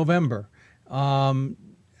November. How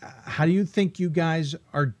do you think you guys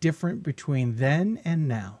are different between then and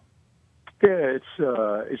now? Yeah, it's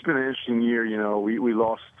been an interesting year. You know, we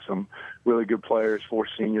lost some really good players, 4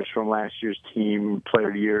 seniors from last year's team, player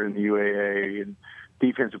of the year in the UAA, and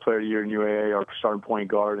defensive player of the year in UAA, our starting point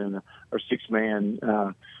guard, and our 6th man.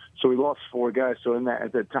 So we lost 4 guys. So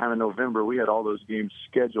at that time in November, we had all those games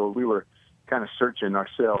scheduled. We were kind of searching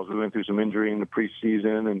ourselves. We went through some injury in the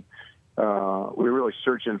preseason, and we were really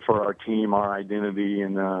searching for our team, our identity,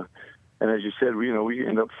 and as you said, we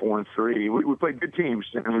ended up 4-3. We played good teams,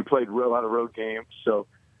 and we played a lot of road games. So,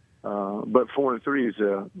 but 4-3 is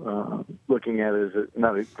looking at it as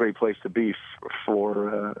not a great place to be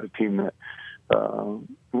for a team that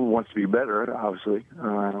wants to be better, obviously.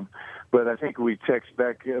 But I think we text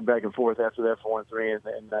back and forth after that for 1-3,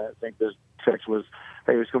 and I think the text was,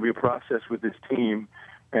 hey, it's going to be a process with this team,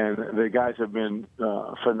 and the guys have been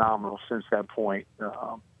phenomenal since that point.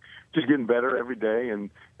 Just getting better every day, and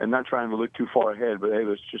not trying to look too far ahead, but hey,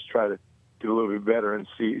 let's just try to do a little bit better and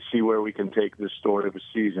see where we can take this story of a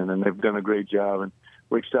season. And they've done a great job, and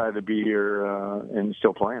we're excited to be here and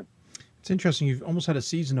still playing. It's interesting. You've almost had a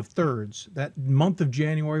season of thirds. That month of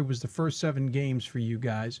January was the first 7 games for you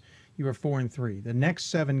guys. You were 4-3. The next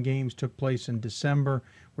 7 games took place in December,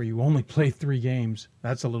 where you only played 3 games.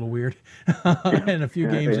 That's a little weird. And a few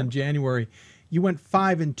games in January. You went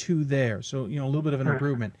 5-2 there, so a little bit of an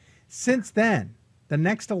improvement. Since then, the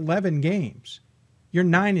next 11 games, you're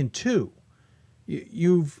 9-2.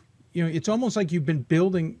 It's almost like you've been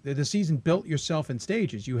building the season, built yourself in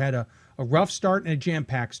stages. You had a rough start and a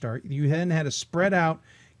jam-packed start. You then had a spread out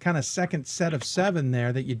kind of second set of 7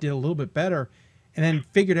 there that you did a little bit better, and then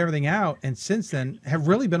figured everything out. And since then, have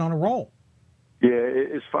really been on a roll. Yeah,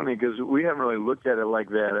 it's funny because we haven't really looked at it like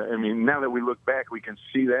that. I mean, now that we look back, we can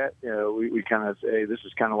see that. We kind of say, hey, this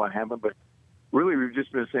is kind of what happened. But really, we've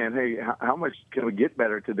just been saying, hey, how much can we get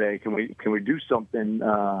better today? Can we do something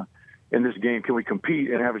in this game? Can we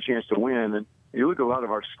compete and have a chance to win? And you look at a lot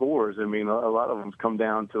of our scores. I mean, a lot of them come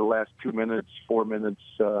down to the last 2 minutes, 4 minutes,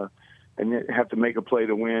 and you have to make a play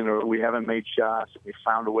to win, or we haven't made shots, we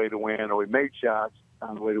found a way to win, or we made shots,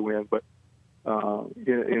 found a way to win. But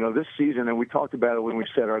this season, and we talked about it when we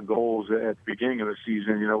set our goals at the beginning of the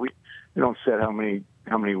season. We don't set how many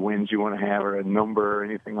wins you want to have or a number or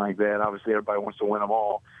anything like that. Obviously, everybody wants to win them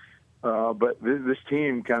all. But this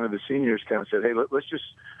team, kind of the seniors, kind of said, hey, let's just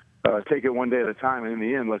take it one day at a time, and in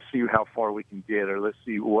the end, let's see how far we can get, or let's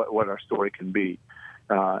see what our story can be.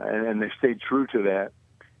 And they stayed true to that.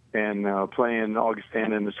 And playing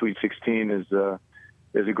Augustana in the Sweet 16 is a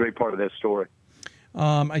great part of that story.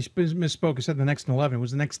 I misspoke. I said the next 11. It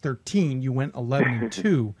was the next 13. You went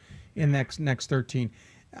 11-2 in next 13.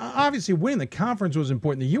 Obviously, winning the conference was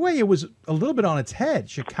important. The UAA was a little bit on its head.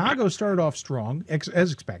 Chicago started off strong,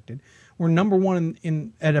 as expected. We're number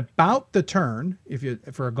one at about the turn,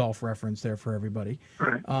 for a golf reference there for everybody.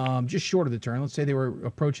 Right. Just short of the turn. Let's say they were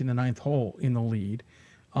approaching the 9th hole in the lead.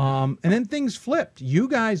 And then things flipped. You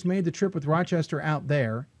guys made the trip with Rochester out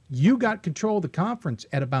there. You got control of the conference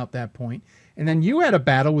at about that point. And then you had a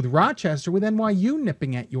battle with Rochester with NYU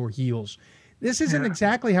nipping at your heels. This isn't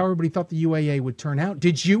exactly how everybody thought the UAA would turn out.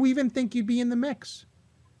 Did you even think you'd be in the mix?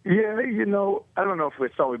 Yeah, I don't know if we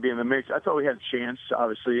thought we'd be in the mix. I thought we had a chance,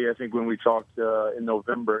 obviously. I think when we talked in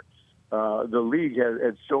November, the league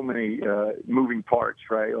had so many moving parts,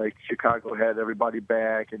 right? Like Chicago had everybody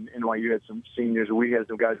back, and NYU had some seniors. We had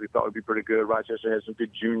some guys we thought would be pretty good. Rochester had some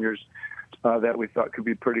good juniors that we thought could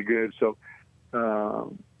be pretty good. So,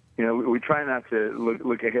 we try not to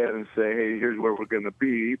look ahead and say, hey, here's where we're going to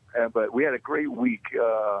be. But we had a great week,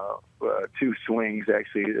 2 swings,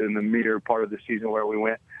 actually, in the mirror part of the season where we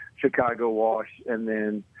went Chicago, Wash, and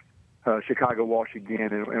then Chicago, Wash again,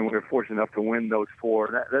 and we were fortunate enough to win those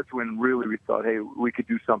 4. That's when really we thought, hey, we could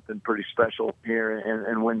do something pretty special here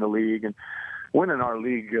and win the league. And winning our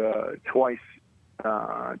league twice in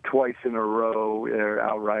a row, or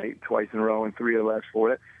outright twice in a row, and 3 of the last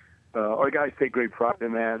 4. Our guys take great pride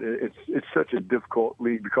in that. It's such a difficult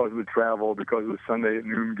league because of the travel, because of the Sunday at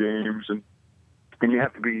noon games, and you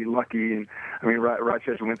have to be lucky. And I mean,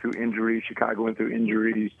 Rochester went through injuries, Chicago went through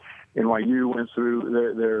injuries, NYU went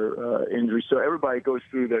through their injuries. So everybody goes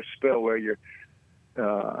through their spell where you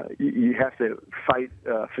have to fight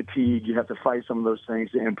fatigue, you have to fight some of those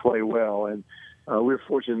things and play well. And we were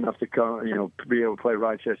fortunate enough to come, to be able to play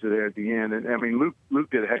Rochester there at the end. And I mean, Luke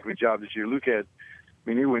did a heck of a job this year.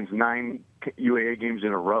 He wins 9 UAA games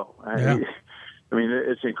in a row. Yeah. I mean,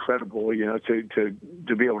 it's incredible,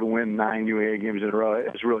 to be able to win 9 UAA games in a row.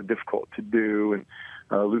 It's really difficult to do. And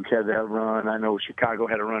Luke had that run. I know Chicago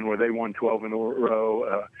had a run where they won 12 in a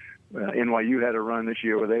row. NYU had a run this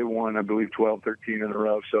year where they won, I believe, 12, 13 in a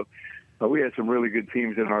row. So we had some really good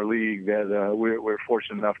teams in our league that we're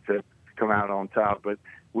fortunate enough to come out on top. But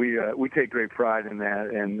we take great pride in that.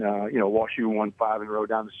 And, WashU won 5 in a row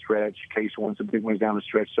down the stretch. Case won some big ones down the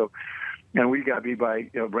stretch. So, and we got beat by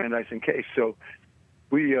Brandeis and Case. So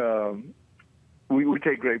we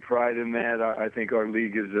take great pride in that. I think our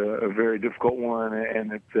league is a very difficult one,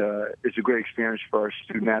 and it's a great experience for our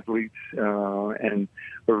student athletes. And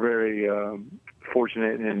we're very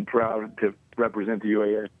fortunate and proud to represent the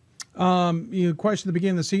UAA. Your question at the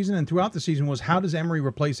beginning of the season and throughout the season was, how does Emory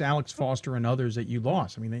replace Alex Foster and others that you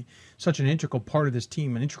lost? I mean, they such an integral part of this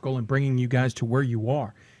team, and integral in bringing you guys to where you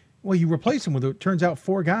are. Well, you replace him with, it turns out,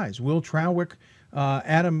 4 guys. Will Trowick,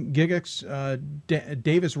 Adam Giggix,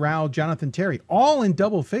 Davis Rao, Jonathan Terry, all in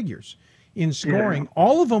double figures in scoring,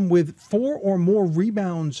 all of them with 4 or more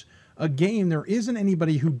rebounds a game. There isn't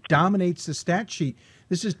anybody who dominates the stat sheet.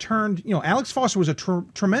 This has turned, Alex Foster was a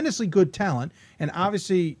tremendously good talent, and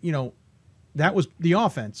obviously, that was the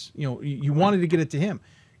offense. You wanted to get it to him.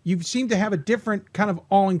 You seem to have a different kind of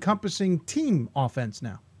all-encompassing team offense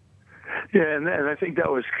now. Yeah, and I think that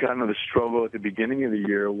was kind of the struggle at the beginning of the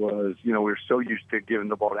year was, we were so used to giving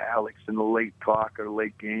the ball to Alex in the late clock or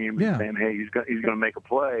late game and saying, hey, he's going to make a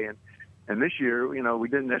play. And this year, we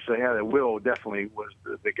didn't necessarily have that. Will definitely was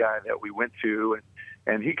the guy that we went to,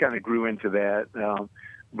 and he kind of grew into that.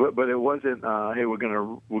 But it wasn't, hey, we're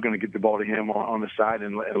gonna get the ball to him on the side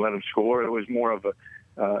and let him score. It was more of a,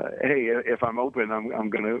 hey, if I'm open, I'm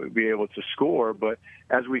going to be able to score. But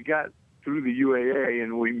as we got through the UAA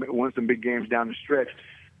and we won some big games down the stretch,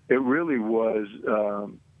 it really was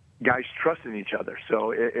guys trusting each other.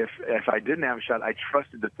 So if I didn't have a shot, I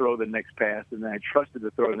trusted to throw the next pass, and then I trusted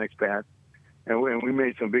to throw the next pass. And we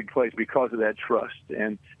made some big plays because of that trust.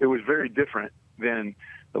 And it was very different than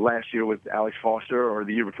the last year with Alex Foster or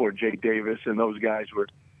the year before Jake Davis, and those guys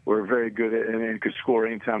were very good at and could score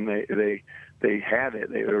anytime they had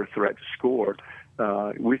it. They were a threat to score.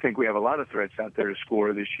 We think we have a lot of threats out there to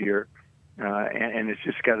score this year, and it's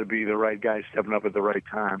just got to be the right guys stepping up at the right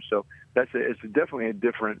time. So it's definitely a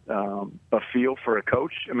different a feel for a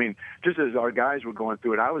coach. I mean, just as our guys were going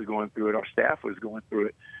through it, I was going through it, our staff was going through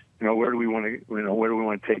it. Where do we want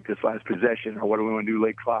to take this last possession, or what do we want to do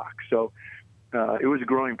late clock? So it was a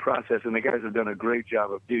growing process, and the guys have done a great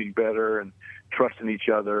job of getting better and trusting each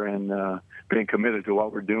other and being committed to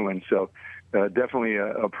what we're doing. So definitely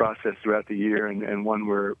a process throughout the year, and one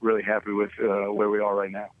we're really happy with where we are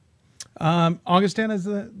right now. Augustana is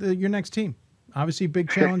your next team. Obviously,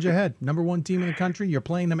 big challenge ahead. Number 1 team in the country. You're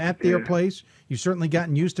playing them at their place. You've certainly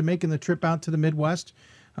gotten used to making the trip out to the Midwest,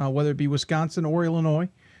 whether it be Wisconsin or Illinois.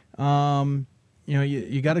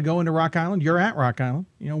 You got to go into Rock Island. You're at Rock Island.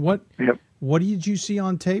 What did you see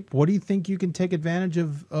on tape? What do you think you can take advantage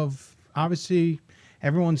of obviously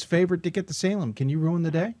everyone's favorite to get to Salem? Can you ruin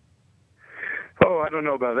the day? Oh, I don't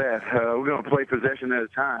know about that. We're going to play possession at a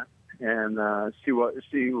time and see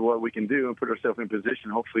what we can do and put ourselves in position,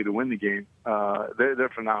 hopefully, to win the game.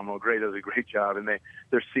 They're phenomenal. Gray does a great job, and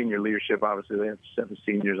their senior leadership, obviously, they have 7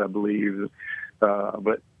 seniors, I believe.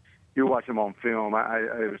 But you watch them on film. I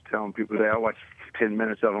was telling people today, I watched 10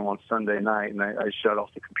 minutes of them on Sunday night, and I shut off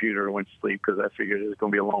the computer and went to sleep because I figured it was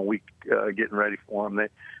going to be a long week getting ready for them.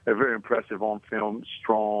 They're very impressive on film,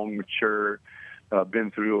 strong, mature,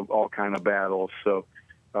 been through all kind of battles. So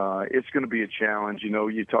it's going to be a challenge.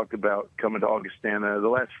 You talked about coming to Augustana. The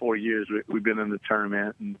last 4 years we've been in the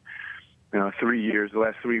tournament, and 3 years, the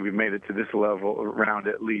last 3 we've made it to this level round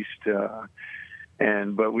at least.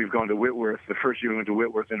 But we've gone to Whitworth. The first year we went to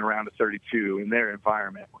Whitworth in a round of 32, and their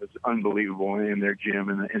environment was unbelievable in their gym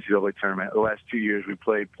in the NCAA tournament. The last 2 years we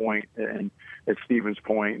played Point and at Stevens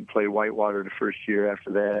Point, and played Whitewater the first year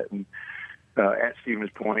after that, and at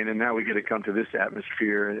Stevens Point. And now we get to come to this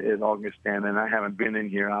atmosphere at Augustana, and I haven't been in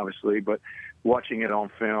here, obviously, but watching it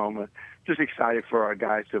on film, just excited for our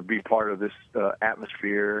guys to be part of this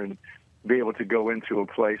atmosphere and be able to go into a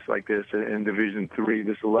place like this in Division III,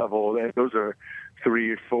 this level. Those are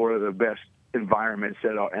 3 or 4 of the best environments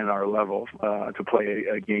at our level to play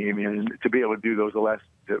a game in. And to be able to do to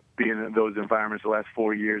be in those environments the last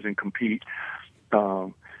 4 years and compete,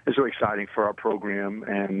 is so exciting for our program.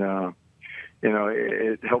 And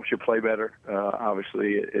it helps you play better.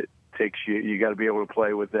 Obviously, it takes you got to be able to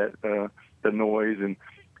play with that the noise, and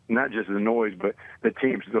not just the noise, but those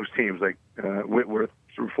teams like Whitworth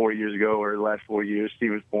 4 years ago, or the last 4 years,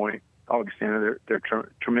 Stevens Point, Augustana, they're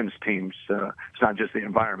tremendous teams. It's not just the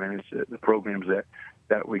environment, it's the programs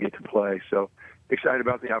that we get to play. So excited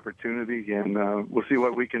about the opportunity, and we'll see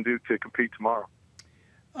what we can do to compete tomorrow.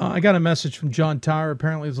 I got a message from John Tyra.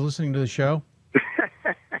 Apparently he's listening to the show.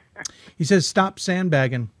 He says, stop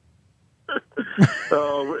sandbagging.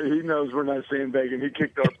 Oh, he knows we're not sandbagging. He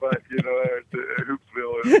kicked our butt, at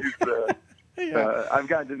Hoopsville. I've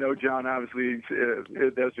gotten to know John. Obviously,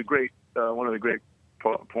 that's a great one of the great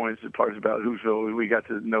parts about Hoopsville. We got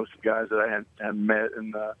to know some guys that I hadn't met,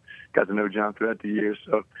 and got to know John throughout the years.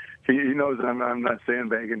 So he knows I'm not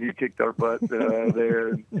sandbagging. He kicked our butt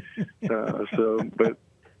there. But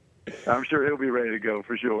I'm sure he'll be ready to go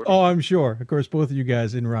for sure. Oh, I'm sure. Of course, both of you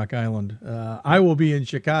guys in Rock Island. I will be in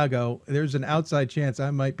Chicago. There's an outside chance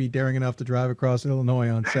I might be daring enough to drive across Illinois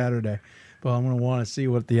on Saturday. But I'm going to want to see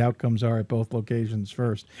what the outcomes are at both locations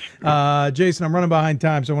first. Jason, I'm running behind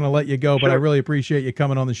time, so I want to let you go, but I really appreciate you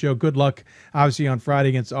coming on the show. Good luck, obviously, on Friday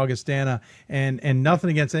against Augustana, and nothing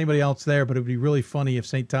against anybody else there, but it would be really funny if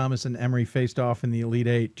St. Thomas and Emory faced off in the Elite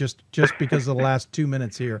Eight, just because of the last 2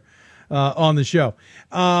 minutes here on the show.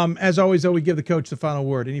 As always, though, we give the coach the final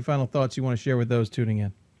word. Any final thoughts you want to share with those tuning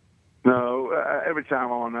in? No, every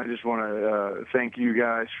time on, I just want to thank you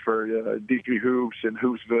guys for D3 Hoops and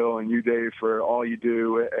Hoopsville, and you, Dave, for all you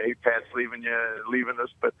do. Hey, Pat's leaving us,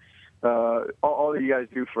 but all that you guys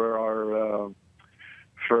do for our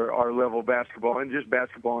level of basketball and just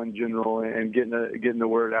basketball in general, and getting the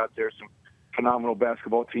word out there. Some phenomenal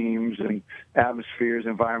basketball teams and atmospheres,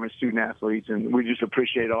 environments, student athletes, and we just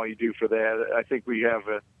appreciate all you do for that. I think we have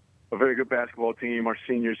a very good basketball team. Our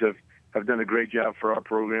seniors have done a great job for our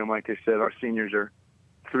program. Like I said, our seniors are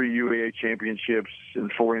 3 UAA championships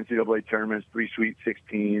and 4 NCAA tournaments, 3 Sweet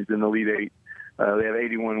 16s, and Elite Eight. They have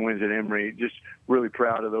 81 wins at Emory. Just really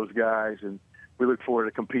proud of those guys, and we look forward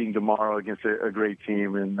to competing tomorrow against a great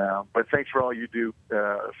team. And but thanks for all you do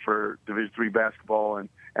for Division III basketball and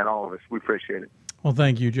all of us. We appreciate it. Well,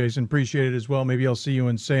 thank you, Jason. Appreciate it as well. Maybe I'll see you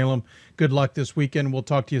in Salem. Good luck this weekend. We'll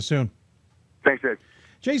talk to you soon. Thanks, Ed.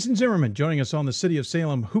 Jason Zimmerman joining us on the City of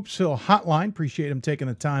Salem Hoopsville Hotline. Appreciate him taking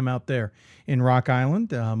the time out there in Rock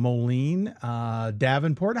Island, Moline,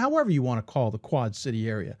 Davenport, however you want to call the Quad City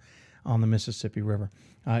area on the Mississippi River.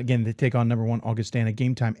 Again, they take on number 1 Augustana.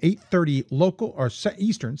 Game time 8:30 local or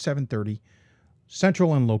Eastern, 7:30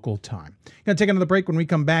 Central and local time. Going to take another break. When we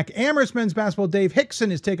come back, Amherst men's basketball Dave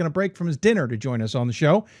Hickson is taking a break from his dinner to join us on the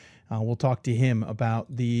show. We'll talk to him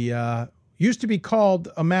about the used to be called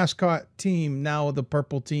a mascot team, now the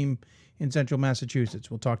purple team in Central Massachusetts.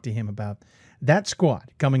 We'll talk to him about that squad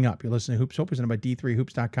coming up. You're listening to Hoops Hope, presented by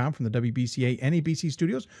D3Hoops.com from the WBCA and ABC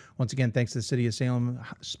studios. Once again, thanks to the City of Salem,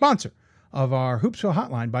 sponsor of our Hoopsville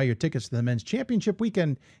Hotline. Buy your tickets to the men's championship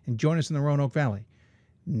weekend and join us in the Roanoke Valley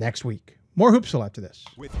next week. More Hoopsville after this.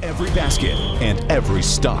 With every basket and every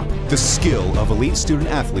stop, the skill of elite student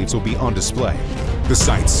athletes will be on display. The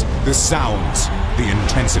sights, the sounds, the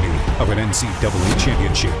intensity of an NCAA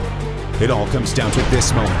championship. It all comes down to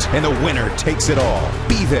this moment, and the winner takes it all.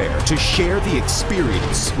 Be there to share the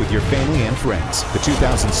experience with your family and friends. The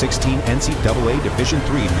 2016 NCAA Division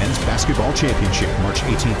III Men's Basketball Championship, March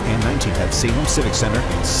 18th and 19th at Salem Civic Center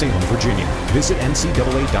in Salem, Virginia. Visit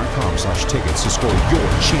ncaa.com/tickets to score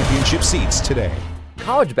your championship seats today.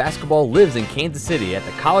 College basketball lives in Kansas City at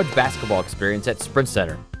the College Basketball Experience at Sprint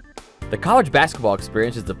Center. The College Basketball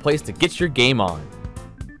Experience is the place to get your game on.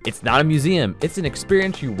 It's not a museum, it's an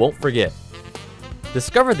experience you won't forget.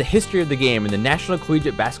 Discover the history of the game in the National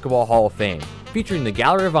Collegiate Basketball Hall of Fame, featuring the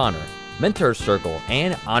Gallery of Honor, Mentor Circle,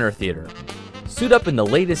 and Honor Theater. Suit up in the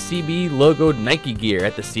latest CBE logoed Nike gear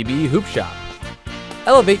at the CBE Hoop Shop.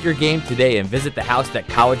 Elevate your game today and visit the house that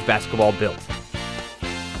college basketball built.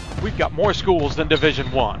 We've got more schools than Division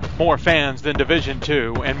I, more fans than Division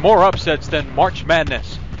II, and more upsets than March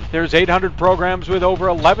Madness. There's 800 programs with over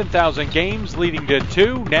 11,000 games leading to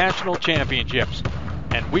 2 national championships.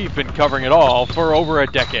 And we've been covering it all for over a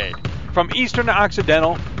decade. From Eastern to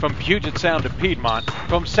Occidental, from Puget Sound to Piedmont,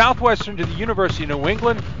 from Southwestern to the University of New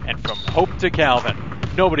England, and from Hope to Calvin.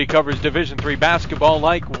 Nobody covers Division III basketball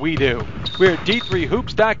like we do. We're at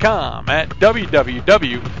D3Hoops.com at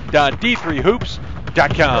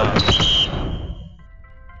www.D3Hoops.com.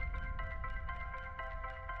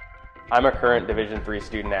 I'm a current Division III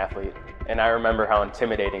student athlete, and I remember how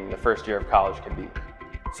intimidating the first year of college can be.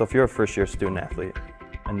 So if you're a first-year student athlete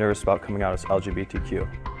and nervous about coming out as LGBTQ,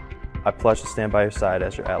 I pledge to stand by your side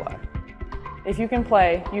as your ally. If you can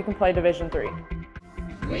play Division III.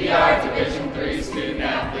 We are Division III student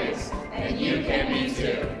athletes, and you can be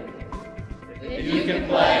too. If you can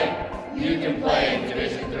play in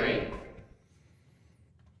Division III.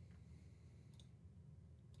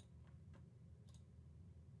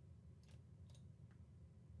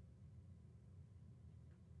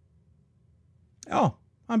 Oh,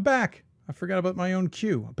 I'm back. I forgot about my own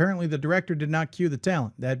cue. Apparently the director did not cue the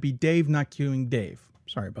talent. That'd be Dave not cueing Dave.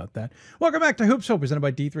 Sorry about that. Welcome back to Hoops Hope, presented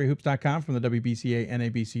by D3Hoops.com from the WBCA and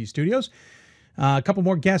ABC studios. A couple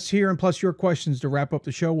more guests here, and plus your questions to wrap up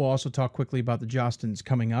the show. We'll also talk quickly about the Jostens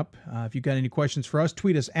coming up. If you've got any questions for us,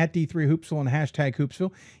 tweet us at D3Hoopsville and hashtag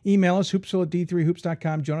Hoopsville. Email us,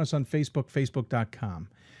 hoopsville@D3Hoops.com. Join us on Facebook,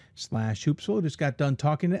 facebook.com/Hoopsville. Just got done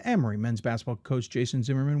talking to Emory men's basketball coach Jason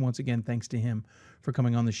Zimmerman. Once again, thanks to him for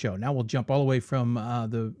coming on the show. Now we'll jump all the way from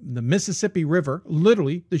the Mississippi River,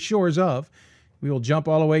 literally the shores of. We will jump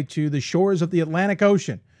all the way to the shores of the Atlantic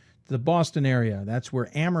Ocean, the Boston area. That's where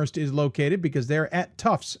Amherst is located because they're at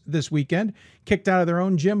Tufts this weekend, kicked out of their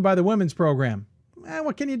own gym by the women's program.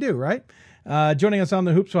 What can you do, right? Joining us on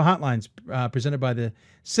the Hoopsville Hotlines, presented by the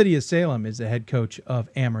City of Salem, is the head coach of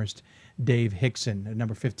Amherst, Dave Hickson, a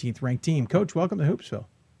number 15th ranked team. Coach, welcome to Hoopsville.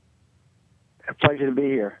 A pleasure to be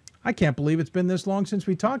here. I can't believe it's been this long since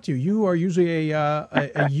we talked to you. You are usually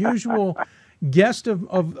a usual guest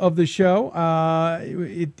of the show. I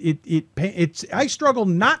struggle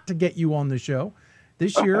not to get you on the show.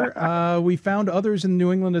 This year, we found others in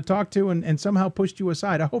New England to talk to and somehow pushed you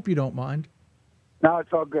aside. I hope you don't mind. No,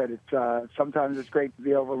 it's all good. It's sometimes it's great to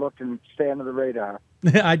be overlooked and stay under the radar.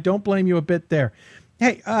 I don't blame you a bit there.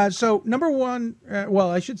 Hey, so number one, well,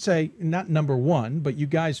 I should say not number one, but you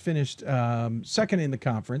guys finished second in the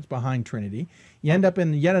conference behind Trinity. You end up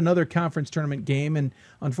in yet another conference tournament game, and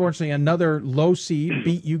unfortunately another low seed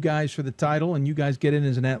beat you guys for the title, and you guys get in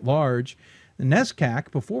as an at-large. The NESCAC,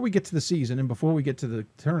 before we get to the season and before we get to the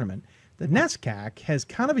tournament, the NESCAC has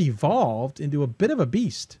kind of evolved into a bit of a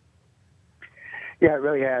beast. Yeah, it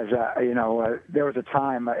really has. There was a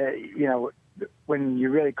time, when you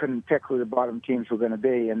really couldn't pick who the bottom teams were going to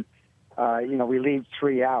be. And, we leave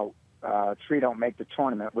 3 out. 3 don't make the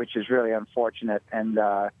tournament, which is really unfortunate. And,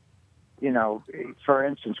 for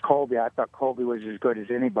instance, Colby, I thought Colby was as good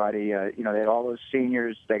as anybody. They had all those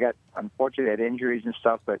seniors. They got, unfortunately, they had injuries and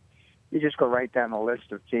stuff, but you just go right down the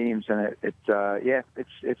list of teams, and it's a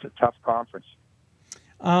tough conference.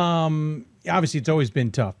 Obviously, it's always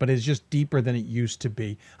been tough, but it's just deeper than it used to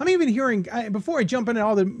be. I'm even hearing, before I jump into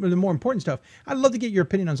all the more important stuff, I'd love to get your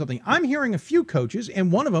opinion on something. I'm hearing a few coaches,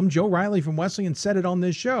 and one of them, Joe Riley from Wesleyan, said it on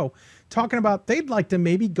this show, talking about they'd like to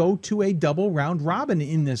maybe go to a double round robin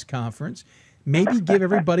in this conference, maybe give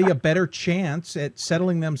everybody a better chance at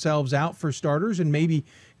settling themselves out for starters, and maybe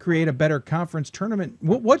create a better conference tournament.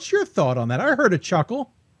 What's your thought on that? I heard a chuckle.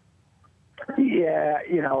 Yeah,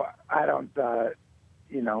 I don't...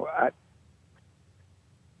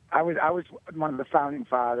 I was one of the founding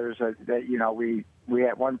fathers that we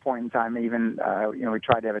at one point in time even we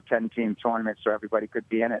tried to have a 10-team tournament so everybody could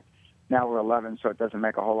be in it. Now we're 11, so it doesn't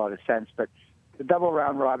make a whole lot of sense. But the double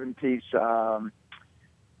round robin piece, it's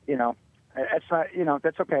not,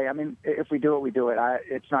 that's okay. I mean, if we do it, we do it.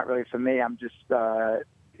 It's not really for me. I'm just I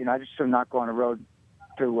just am not going on the road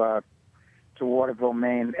to Waterville,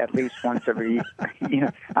 Maine, at least once every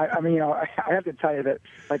year. I have to tell you that,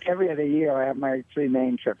 like, every other year I have my 3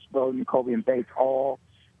 Maine trips, Bowdoin, Colby, and Bates, all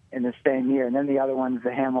in the same year. And then the other one's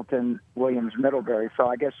the Hamilton, Williams, Middlebury. So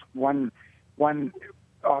I guess one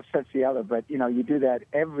offsets the other. But, you do that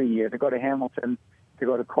every year, to go to Hamilton, to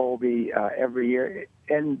go to Colby every year.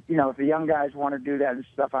 And, if the young guys want to do that and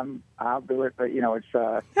stuff, I'll do it. But, it's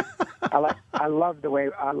I love the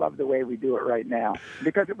way we do it right now,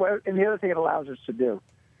 because and the other thing it allows us to do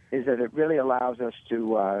is that it really allows us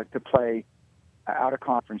to play out of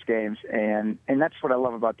conference games, and that's what I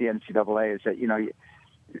love about the NCAA is that you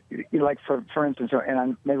like for instance,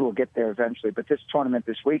 and maybe we'll get there eventually, but this tournament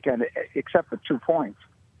this weekend, except for 2 points,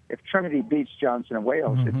 if Trinity beats Johnson and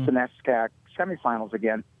Wales, it's the NESCAC semifinals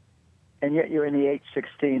again, and yet you're in the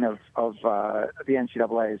 8-16 of the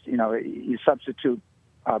NCAA's. You substitute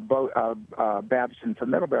Babson for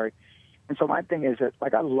Middlebury. And so my thing is that,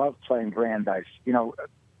 like, I love playing Brandeis.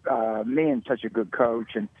 Meehan's such a good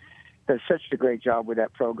coach and does such a great job with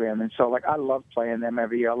that program. And so, like, I love playing them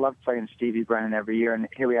every year. I love playing Stevie Brennan every year, and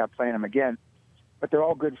here we are playing them again. But they're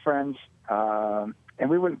all good friends, and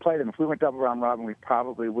we wouldn't play them. If we went double round robin, we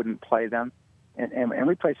probably wouldn't play them. And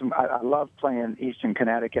we play some. I love playing Eastern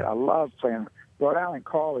Connecticut. I love playing Rhode Island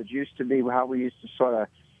College. Used to be how we used to sort of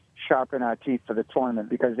sharpen our teeth for the tournament,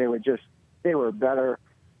 because they were better.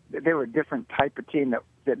 They were a different type of team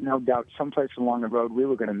that no doubt someplace along the road we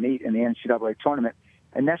were going to meet in the NCAA tournament.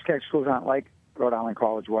 And NESCAC schools aren't like Rhode Island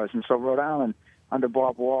College was. And so Rhode Island under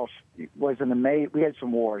Bob Walsh was an amazing. We had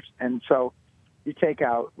some wars. And so you take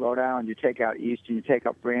out Rhode Island, you take out Eastern, you take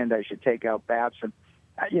out Brandeis, you take out Babson.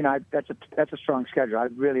 That's a strong schedule. I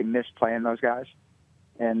really miss playing those guys.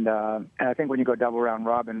 And I think when you go double round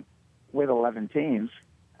robin with 11 teams,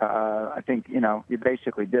 I think you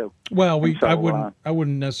basically do. Well, I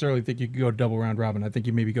wouldn't necessarily think you could go double round robin. I think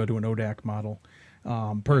you maybe go to an ODAC model,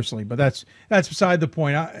 personally. But that's beside the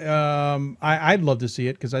point. I'd love to see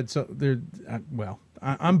it because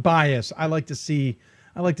I'm biased. I like to see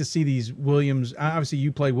these Williams. Obviously,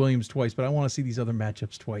 you play Williams twice, but I want to see these other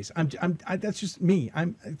matchups twice. That's just me.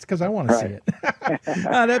 It's because I want to see it.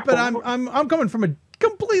 But I'm coming from a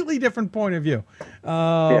completely different point of view.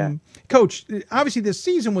 Coach, obviously this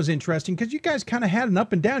season was interesting because you guys kind of had an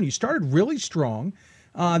up and down. You started really strong,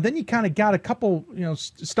 Then you kind of got a couple,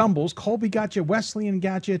 stumbles. Colby got you, Wesleyan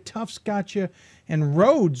got you, Tufts got you, and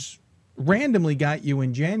Rhodes randomly got you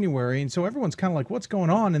in January. And so everyone's kind of like, what's going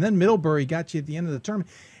on? And then Middlebury got you at the end of the term.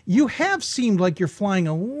 You have seemed like you're flying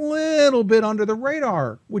a little bit under the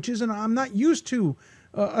radar, which I'm not used to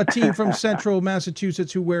a team from Central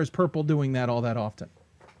Massachusetts who wears purple doing that all that often.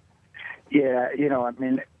 Yeah,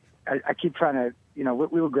 I keep trying to,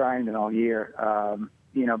 we were grinding all year,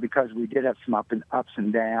 because we did have some ups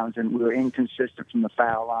and downs, and we were inconsistent from the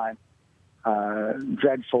foul line.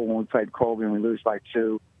 Dreadful when we played Colby and we lose by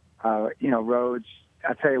 2. Rhodes,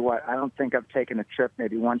 I'll tell you what, I don't think I've taken a trip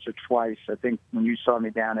maybe once or twice. I think when you saw me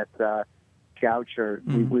down at Goucher,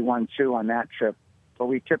 we won 2 on that trip. But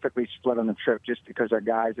we typically split on the trip just because our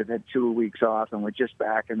guys have had 2 weeks off and we're just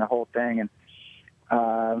back and the whole thing.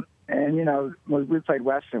 And when we played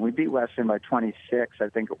Western, we beat Western by 26, I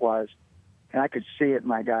think it was. And I could see it in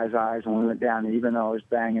my guys' eyes when we went down, even though I was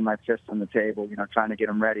banging my fist on the table, trying to get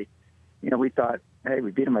them ready. We thought, hey, we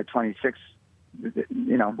beat them by 26.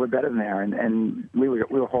 We're better than there, and we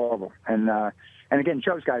were horrible. And again,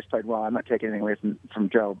 Joe's guys played well. I'm not taking anything away from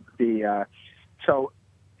Joe. So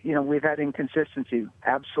we've had inconsistency,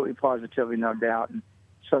 absolutely, positively, no doubt. And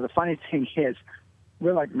so the funny thing is,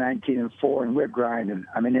 we're like 19-4, and we're grinding.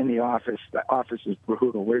 I mean, in the office is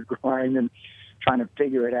brutal. We're grinding, trying to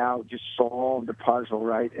figure it out, just solve the puzzle,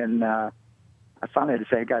 right? And I finally had to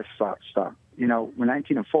say, hey, guys, stop. We're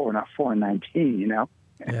 19-4, we're not 4-19,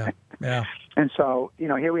 Yeah. And so,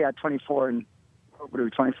 here we are 24 and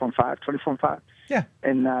 5? Yeah.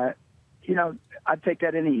 And, I'd take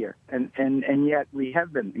that any year. And yet we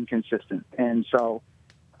have been inconsistent. And so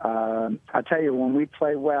I'll tell you, when we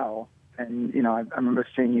play well, and, I remember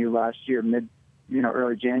seeing you last year,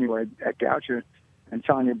 early January at Goucher, and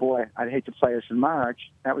telling you, boy, I'd hate to play us in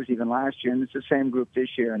March. That was even last year, and it's the same group this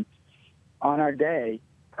year. And on our day,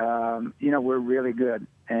 we're really good.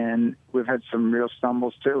 And we've had some real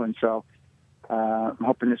stumbles, too. And so I'm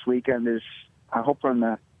hoping this weekend I hope we're on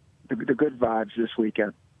the good vibes this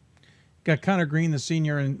weekend. Got Connor Green, the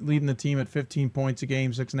senior, and leading the team at 15 points a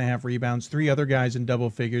game, 6.5 rebounds. 3 other guys in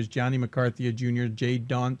double figures: Johnny McCarthy, a junior; Jade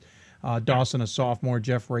Dawson, a sophomore;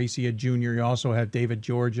 Jeff Racy, a junior. You also have David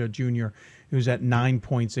George, a junior, who's at 9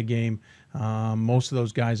 points a game. Most of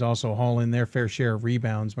those guys also haul in their fair share of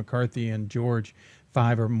rebounds. McCarthy and George,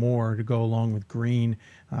 5 or more to go along with Green.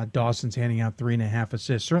 Dawson's handing out 3.5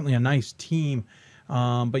 assists. Certainly a nice team.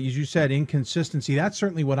 But as you said, inconsistency, that's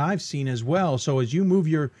certainly what I've seen as well. So as you move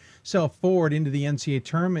yourself forward into the NCAA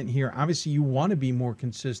tournament here, obviously you want to be more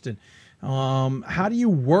consistent. How do you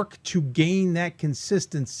work to gain that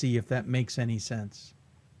consistency, if that makes any sense?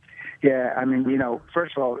 Yeah, I mean,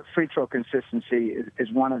 first of all, free throw consistency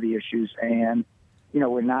is one of the issues. And,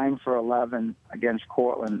 we're 9 for 11 against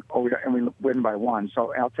Cortland, and we win by 1.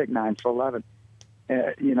 So I'll take 9 for 11.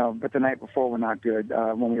 But the night before we're not good.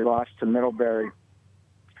 When we lost to Middlebury,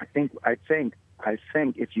 I think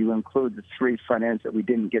if you include the 3 front ends that we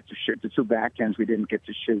didn't get to shoot, the 2 back ends we didn't get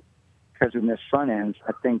to shoot because we missed front ends,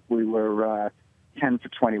 I think we were 10 for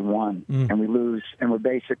 21, and we lose. And we're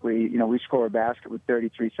basically, we score a basket with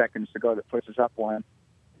 33 seconds to go that puts us up 1,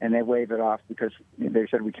 and they wave it off because they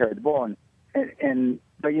said we carried the ball. But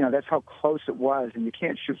that's how close it was, and you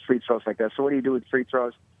can't shoot free throws like that. So what do you do with free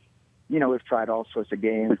throws? We've tried all sorts of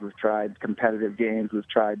games. We've tried competitive games. We've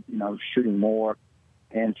tried, shooting more.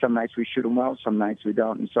 And some nights we shoot them well, some nights we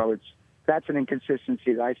don't. And so that's an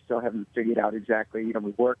inconsistency that I still haven't figured out exactly.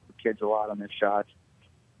 We work with kids a lot on their shots.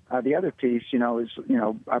 The other piece, is,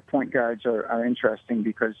 our point guards are interesting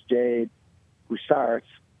because Jade, who starts,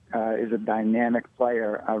 is a dynamic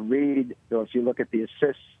player. Reed, though, if you look at the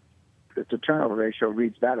assists, the turnover ratio,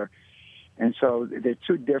 Reed's better. And so they're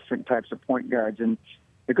 2 different types of point guards. And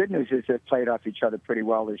the good news is they've played off each other pretty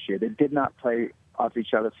well this year. They did not play off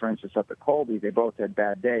each other, for instance, up at Colby. They both had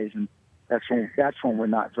bad days, and that's when we're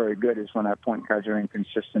not very good, is when our point guards are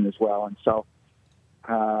inconsistent as well. And so,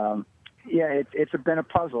 it's been a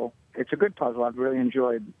puzzle. It's a good puzzle. I've really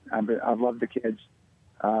enjoyed. I've loved the kids,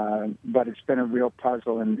 but it's been a real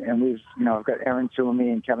puzzle. And we've, I've got Aaron Toomey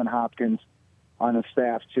and Kevin Hopkins on the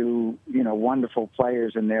staff, 2, wonderful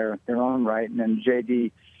players in their own right, and then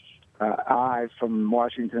J.D. Ives from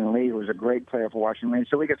Washington Lee, who was a great player for Washington Lee.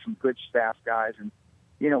 So we got some good staff guys, and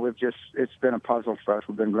it's been a puzzle for us.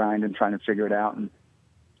 We've been grinding, trying to figure it out, and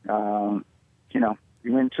you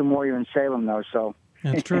win 2 more, you're in Salem though. So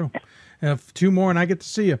that's true. 2 more, and I get to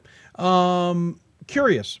see you.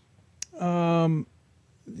 Curious,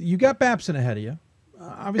 you got Babson ahead of you.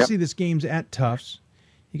 Obviously, This game's at Tufts.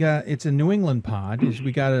 It's a New England pod.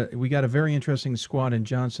 We got a very interesting squad in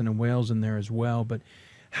Johnson and Wales in there as well. But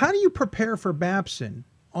How do you prepare for Babson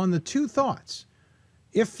on the two thoughts?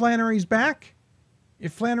 If Flannery's back,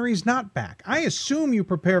 if Flannery's not back. I assume you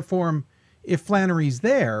prepare for him if Flannery's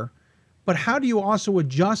there, but how do you also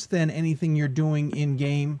adjust then anything you're doing in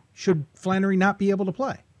game should Flannery not be able to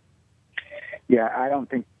play? Yeah, I don't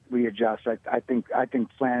think we adjust. I think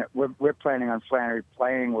we're planning on Flannery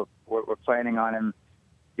playing. We're planning on him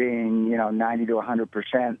being 90 to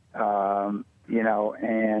 100%.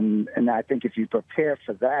 And I think if you prepare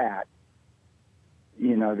for that,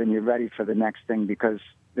 then you're ready for the next thing, because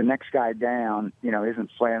the next guy down, isn't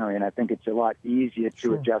Flannery, and I think it's a lot easier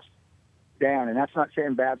to adjust down. And that's not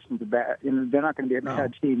saying Babson's a bad. They're not going to be a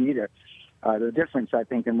bad team either. The difference, I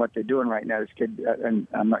think, in what they're doing right now, this kid, and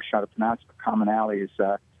I'm not sure how to pronounce it, but Commonality is,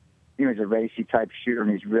 he's a racy type shooter, and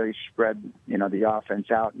he's really spread, the offense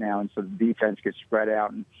out now, and so the defense gets spread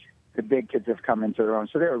out, and the big kids have come into their own.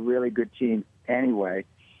 So they're a really good team anyway.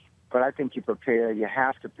 But I think you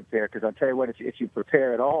have to prepare, because I'll tell you what, if you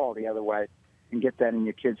prepare at all the other way and get that in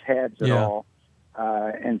your kids' heads at all,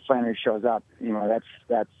 and Flannery shows up,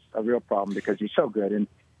 that's a real problem, because he's so good.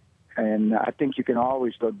 And I think you can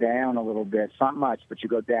always go down a little bit. It's not much, but you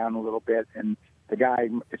go down a little bit, and the guy,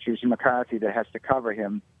 it's usually McCarthy that has to cover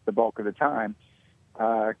him the bulk of the time,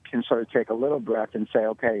 can sort of take a little breath and say,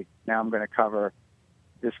 okay, now I'm going to cover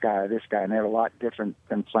this guy. And they're a lot different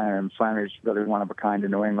than Flannery. And Flannery's really one of a kind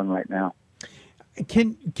in New England right now.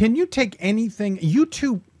 Can you take anything? You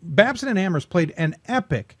two, Babson and Amherst, played an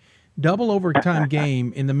epic double overtime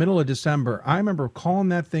game in the middle of December. I remember calling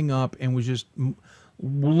that thing up and was just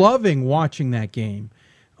loving watching that game.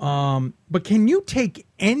 But can you take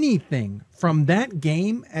anything from that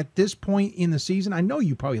game at this point in the season? I know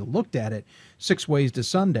you probably looked at it 6 ways to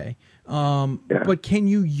Sunday. But can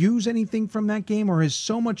you use anything from that game, or has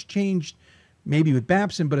so much changed, maybe with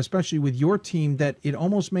Babson, but especially with your team, that it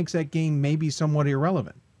almost makes that game maybe somewhat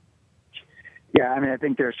irrelevant? Yeah, I mean, I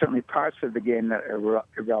think there are certainly parts of the game that are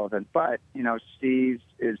irrelevant. But, Steve's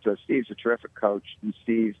a terrific coach, and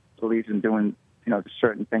Steve believes in doing,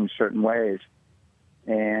 certain things certain ways.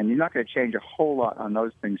 And you're not going to change a whole lot on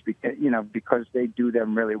those things, because they do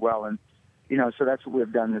them really well. And, so that's what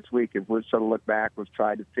we've done this week. If we've sort of looked back, we've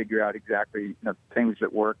tried to figure out exactly, things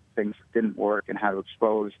that worked, things that didn't work, and how to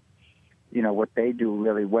expose, what they do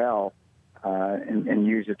really well, and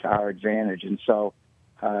use it to our advantage. And so,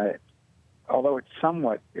 although it's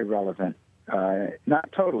somewhat irrelevant,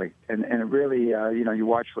 not totally. And it really, you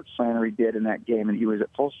watch what Flannery did in that game, and he was at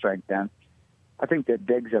full strength then. I think that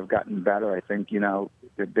bigs have gotten better. I think,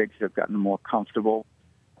 the bigs have gotten more comfortable.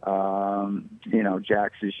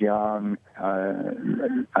 Jax is young.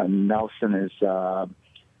 Nelson is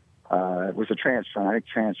was a transfer. I think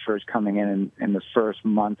transfers coming in the first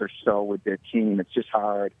month or so with their team, it's just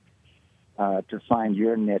hard to find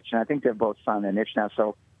your niche. And I think they've both found their niche now.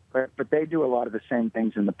 So, but they do a lot of the same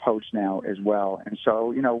things in the post now as well. And so,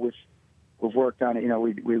 we've worked on it.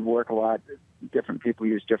 We work a lot. Different people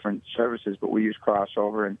use different services, but we use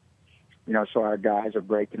crossover, and so our guys are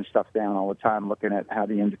breaking stuff down all the time, looking at how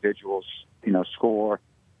the individuals score,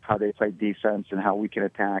 how they play defense, and how we can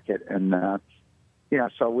attack it. And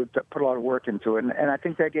so we've put a lot of work into it, and I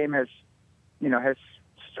think that game has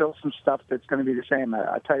still some stuff that's going to be the same.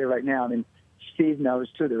 I'll tell you right now. I mean, Steve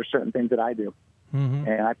knows too. There are certain things that I do,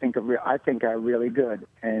 and I think are really good,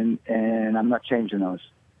 and I'm not changing those.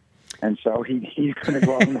 And so he's going to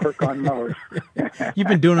go out and work on those. You've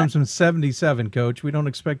been doing them since '77, Coach. We don't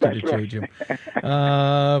expect you to change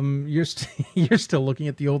them. You're still looking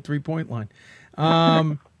at the old 3-point line.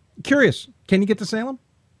 Curious, can you get to Salem?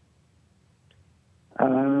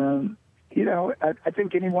 I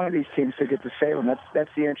think any one of these teams could get to Salem. That's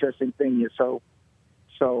the interesting thing. So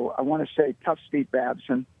I want to say Tufts beat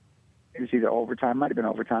Babson. It was either overtime, might have been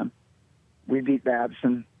overtime. We beat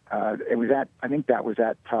Babson. I think that was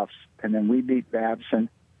at Tufts, and then we beat Babson,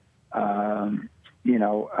 in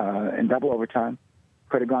double overtime.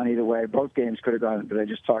 Could have gone either way. Both games could have gone, but I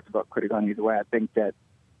just talked about could have gone either way. I think that,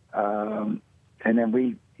 and then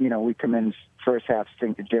we come in first half,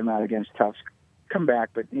 stink the gym out against Tufts, come back,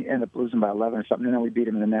 but end up losing by 11 or something, and then we beat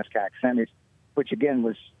them in the NESCAC semis, which again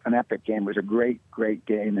was an epic game. It was a great, great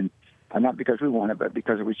game, and not because we won it, but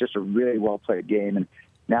because it was just a really well played game. And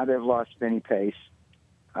now they've lost Vinny Pace.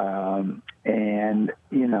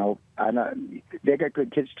 They got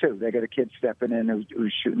good kids too. They got a kid stepping in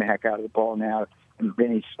who's shooting the heck out of the ball now in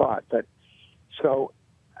Vinny's spot. But so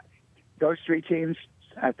those three teams,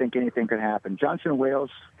 I think anything could happen. Johnson and Wales,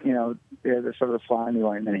 they're the sort of the fly in the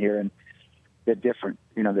ointment here, and they're different.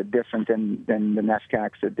 They're different than the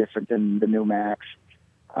NESCACs. They're different than the New Macs.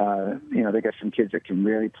 They got some kids that can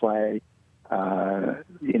really play.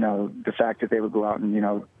 You know, the fact that they would go out and, you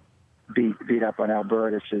know, beat up on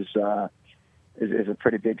Albertus is a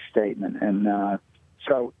pretty big statement. And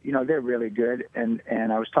so, you know, they're really good. And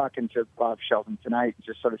I was talking to Bob Shelton tonight and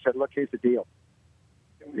just sort of said, look, here's the deal.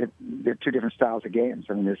 They're two different styles of games.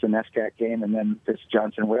 I mean, there's the NESCAC game and then this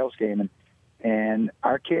Johnson Wales game. And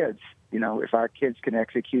our kids, you know, if our kids can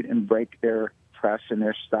execute and break their press and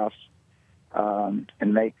their stuff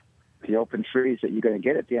and make the open threes that you're going to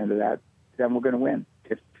get at the end of that, then we're going to win.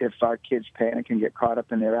 If our kids panic and get caught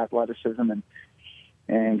up in their athleticism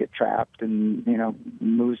and get trapped and, you know,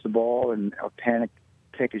 lose the ball and panic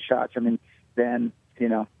taking shots, I mean, then, you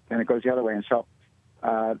know, then it goes the other way. And so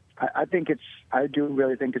I do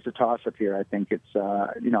really think it's a toss-up here. I think it's,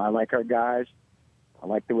 you know, I like our guys. I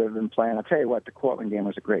like the way they've been playing. I'll tell you what, the Cortland game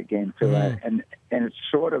was a great game, too. And it's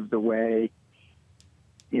sort of the way,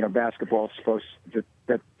 you know, basketball is supposed to,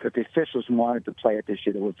 that the officials wanted to play it this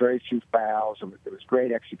year. There were very few fouls. And there was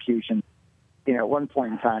great execution. You know, at one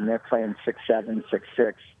point in time, they're playing 6'7",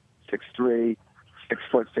 6'6", 6'3", 6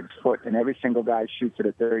 foot, and every single guy shoots it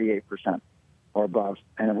at 38% or above.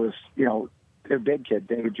 And it was, you know, their big kid,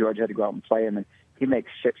 David George, had to go out and play him, and he makes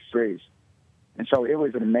 6 threes. And so it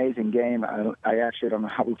was an amazing game. I actually don't know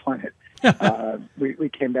how we won it. We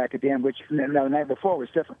came back at the end, which the night before was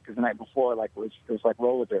different because the night before, like, it was like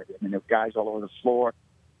roller derby. I mean, there were guys all over the floor,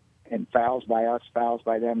 and fouls by us, fouls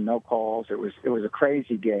by them, no calls. It was a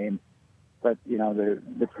crazy game. But, you know,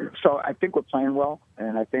 so I think we're playing well,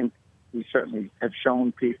 and I think we certainly have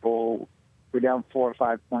shown people we're down 4 or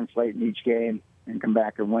 5 points late in each game and come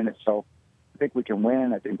back and win it. So I think we can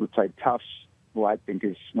win. I think we played tough. Well, I think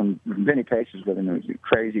is when Vinny Pace was with them, it was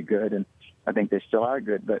crazy good, and I think they still are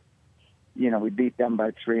good. But, you know, we beat them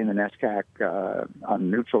by 3 in the NESCAC on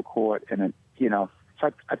neutral court, and, it, you know, so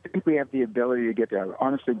I think we have the ability to get there. I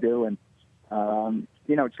honestly do, and,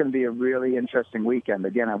 you know, it's going to be a really interesting weekend.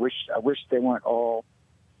 Again, I wish they weren't all,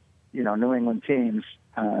 you know, New England teams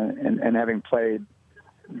and having played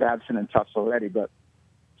Babson and Tufts already, but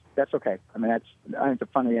that's okay. I mean, I think the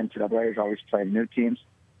fun of the NCAA is always playing new teams.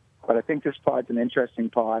 But I think this pod's an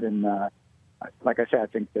interesting pod, and like I said, I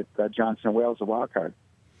think that Johnson Wales is a wild card.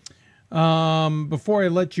 Before I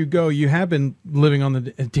let you go, you have been living on the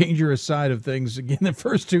dangerous side of things. Again, the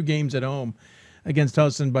first 2 games at home against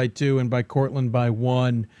Hudson by 2 and by Cortland by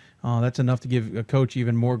 1. That's enough to give a coach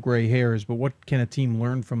even more gray hairs. But what can a team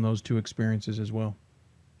learn from those 2 experiences as well?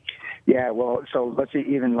 Yeah, well, so let's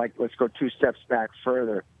go 2 steps back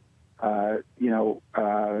further. You know,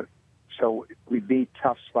 so we beat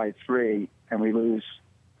Tufts by 3, and we lose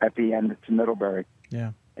at the end to Middlebury.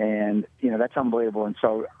 Yeah. And, you know, that's unbelievable. And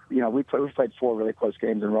so, you know, we've played 4 really close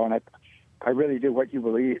games in a row, and I really do. What you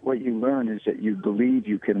learn is that you believe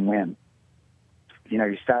you can win. You know,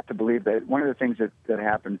 you start to believe that. One of the things that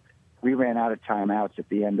happened, we ran out of timeouts at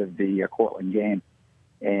the end of the Cortland game,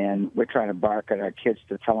 and we're trying to bark at our kids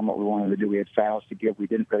to tell them what we wanted to do. We had fouls to give. We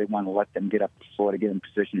didn't really want to let them get up the floor to get in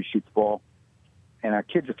position to shoot the ball. And our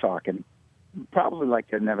kids are talking, probably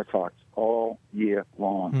like they've never talked all year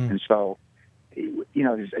long. And so, you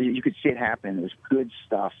know, you could see it happen. It was good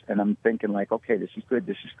stuff. And I'm thinking, like, okay, this is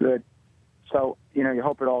good. So, you know, you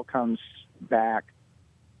hope it all comes back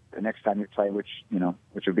the next time you play, which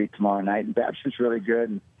will be tomorrow night. And Babson's really good,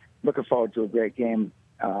 and looking forward to a great game.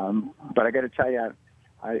 But I got to tell you,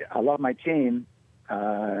 I love my team.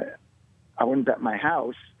 I wouldn't bet my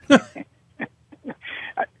house.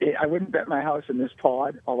 I wouldn't bet my house in this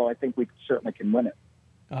pod, although I think we certainly can win it.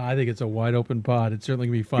 I think it's a wide open pod. It's certainly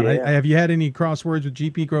going to be fun. Yeah. Have you had any crosswords with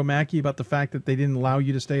GP Gromacki about the fact that they didn't allow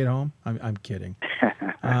you to stay at home? I'm kidding.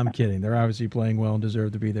 I'm kidding. They're obviously playing well and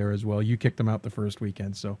deserve to be there as well. You kicked them out the first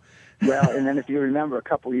weekend, so. Well, and then if you remember, a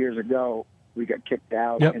couple of years ago, we got kicked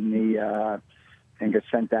out in the and got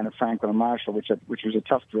sent down to Franklin and Marshall, which was a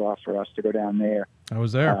tough draw for us to go down there. I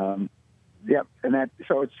was there. Yep, and that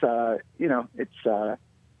so it's you know, it's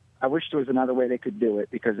I wish there was another way they could do it,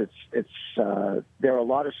 because it's there are a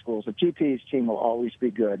lot of schools. The GP's team will always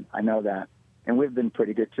be good. I know that, and we've been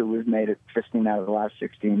pretty good too. We've made it 15 out of the last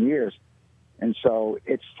 16 years, and so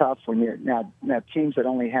it's tough when you're now teams that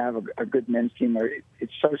only have a good men's team.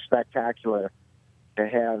 It's so spectacular to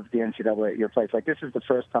have the NCAA at your place. Like, this is the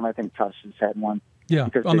first time I think Tufts has had one. Yeah,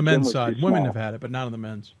 on the men's side, women small. have had it, but not on the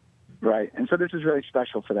men's. Right, and so this is really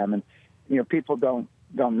special for them, and you know, people don't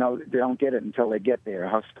know, they don't get it until they get there,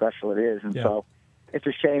 how special it is. And so it's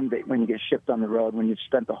a shame that when you get shipped on the road, when you've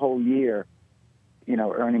spent the whole year, you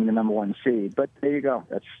know, earning the number 1 seed. But there you go.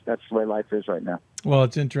 That's the way life is right now. Well,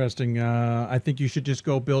 it's interesting. I think you should just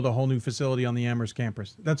go build a whole new facility on the Amherst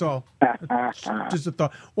campus. That's all. Just a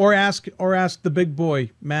thought. Or ask the big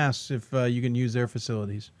boy, Mass, if you can use their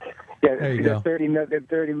facilities. Yeah, There you the go.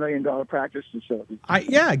 $30 million practice facility.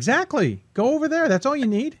 Yeah, exactly. Go over there. That's all you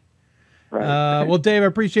need. Right. Well, Dave, I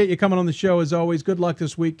appreciate you coming on the show as always. Good luck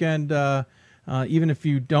this weekend. Even if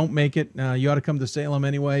you don't make it, you ought to come to Salem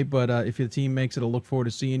anyway. But if your team makes it, I'll look forward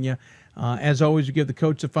to seeing you. As always, you give the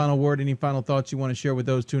coach the final word. Any final thoughts you want to share with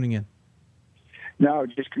those tuning in? No,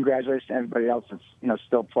 just congratulations to everybody else that's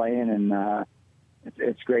still playing, and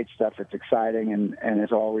it's great stuff. It's exciting, and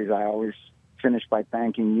as always, I always finish by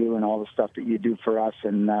thanking you and all the stuff that you do for us.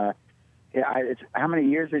 And how many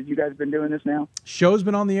years have you guys been doing this now? Show's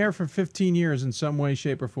been on the air for 15 years in some way,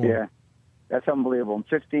 shape, or form. Yeah, that's unbelievable. In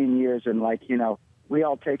 15 years, and we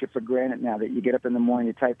all take it for granted now that you get up in the morning,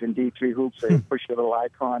 you type in D3 Hoops, or you push your little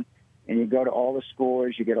icon, and you go to all the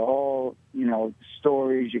scores, you get all,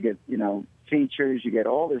 stories, you get, features, you get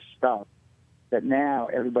all this stuff that now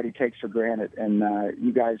everybody takes for granted. And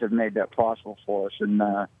you guys have made that possible for us. And,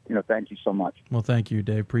 thank you so much. Well, thank you,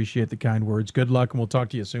 Dave. Appreciate the kind words. Good luck, and we'll talk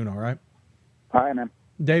to you soon, all right? All right, man.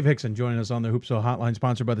 Dave Hickson joining us on the Hoopsville Hotline,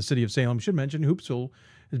 sponsored by the City of Salem. Should mention Hoopsville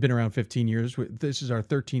has been around 15 years. This is our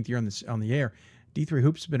 13th year on the air. D3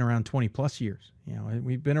 Hoops has been around 20-plus years.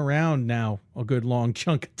 We've been around now a good long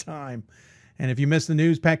chunk of time. And if you missed the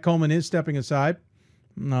news, Pat Coleman is stepping aside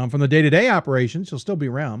from the day-to-day operations. He'll still be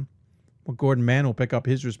around. Well, Gordon Mann will pick up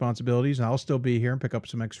his responsibilities, and I'll still be here and pick up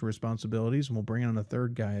some extra responsibilities, and we'll bring in a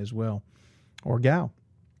third guy as well, or gal,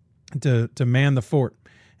 to man the fort,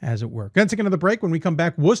 as it were. Going to take another break. When we come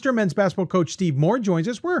back, Worcester men's basketball coach Steve Moore joins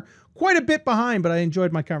us. We're quite a bit behind, but I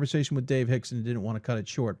enjoyed my conversation with Dave Hickson and didn't want to cut it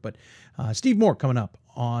short. But Steve Moore coming up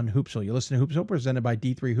on Hoopsville. You listen to Hoopsville, presented by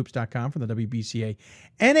D3Hoops.com from the WBCA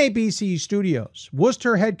NABC studios.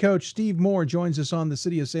 Worcester head coach Steve Moore joins us on the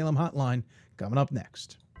City of Salem hotline coming up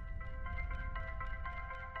next.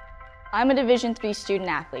 I'm a Division III student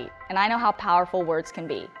athlete, and I know how powerful words can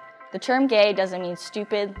be. The term gay doesn't mean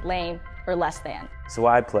stupid, lame, or less than. So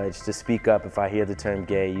I pledge to speak up if I hear the term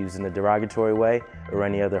gay used in a derogatory way or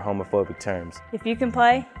any other homophobic terms. If you can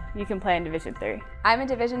play in Division III. I'm a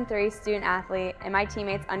Division III student athlete, and my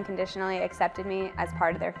teammates unconditionally accepted me as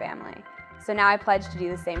part of their family. So now I pledge to do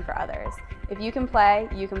the same for others. If you can play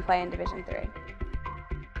in Division III.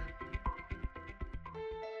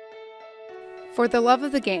 For the love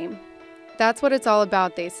of the game. That's what it's all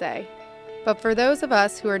about, they say. But for those of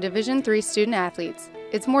us who are Division III student athletes,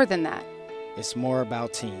 it's more than that. It's more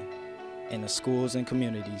about team and the schools and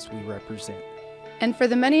communities we represent. And for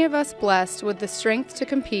the many of us blessed with the strength to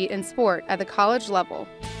compete in sport at the college level,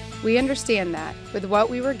 we understand that with what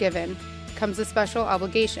we were given comes a special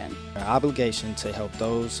obligation. Our obligation to help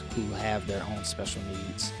those who have their own special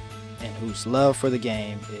needs and whose love for the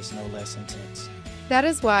game is no less intense. That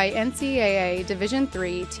is why NCAA Division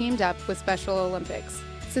III teamed up with Special Olympics.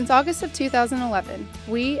 Since August of 2011,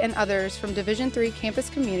 we and others from Division III campus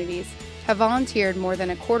communities have volunteered more than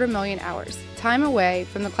 250,000 hours, time away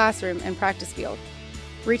from the classroom and practice field,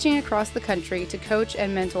 reaching across the country to coach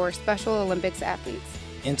and mentor Special Olympics athletes.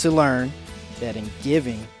 And to learn that in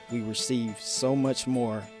giving, we receive so much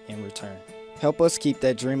more in return. Help us keep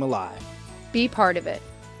that dream alive. Be part of it.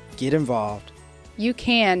 Get involved. You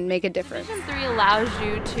can make a difference. Division III allows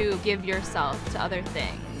you to give yourself to other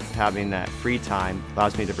things. Having that free time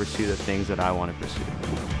allows me to pursue the things that I want to pursue.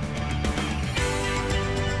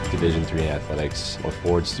 Division III athletics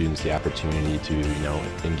affords students the opportunity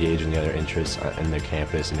to, engage in the other interests in their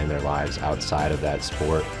campus and in their lives outside of that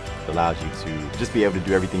sport. It allows you to just be able to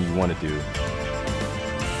do everything you want to do.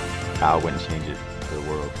 I wouldn't change it for the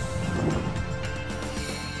world.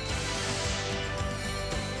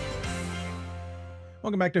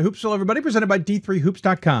 Welcome back to Hoopsville, everybody, presented by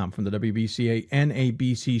D3Hoops.com from the WBCA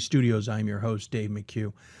NABC studios. I'm your host, Dave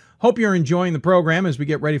McHugh. Hope you're enjoying the program as we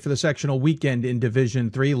get ready for the sectional weekend in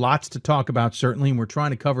Division III. Lots to talk about, certainly, and we're trying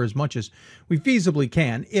to cover as much as we feasibly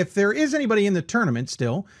can. If there is anybody in the tournament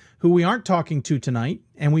still who we aren't talking to tonight,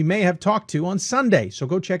 and we may have talked to on Sunday, so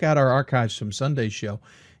go check out our archives from Sunday's show,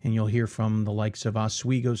 and you'll hear from the likes of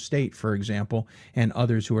Oswego State, for example, and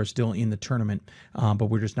others who are still in the tournament, but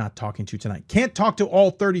we're just not talking to tonight. Can't talk to all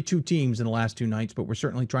 32 teams in the last two nights, but we're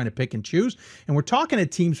certainly trying to pick and choose, and we're talking to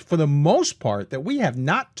teams, for the most part, that we have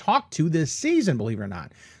not talked to this season, believe it or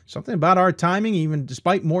not. Something about our timing, even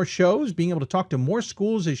despite more shows, being able to talk to more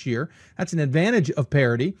schools this year, that's an advantage of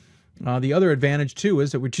parity. The other advantage, too,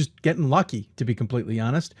 is that we're just getting lucky, to be completely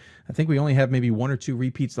honest. I think we only have maybe one or two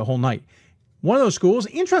repeats the whole night. One of those schools,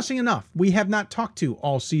 interesting enough, we have not talked to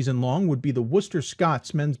all season long, would be the Worcester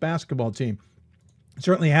Scots men's basketball team.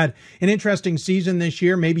 Certainly had an interesting season this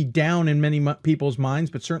year, maybe down in many people's minds,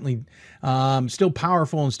 but certainly still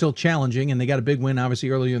powerful and still challenging. And they got a big win, obviously,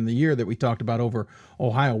 earlier in the year that we talked about over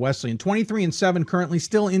Ohio Wesleyan. 23-7 currently,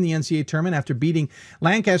 still in the NCAA tournament after beating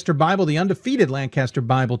Lancaster Bible, the undefeated Lancaster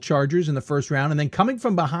Bible Chargers in the first round, and then coming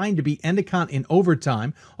from behind to beat Endicott in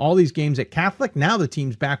overtime. All these games at Catholic. Now the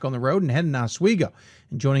team's back on the road and heading to Oswego.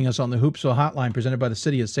 And joining us on the Hoopsville Hotline, presented by the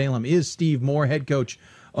City of Salem, is Steve Moore, head coach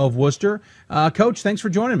of Worcester. Coach, thanks for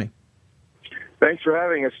joining me. Thanks for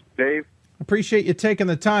having us, Dave. Appreciate you taking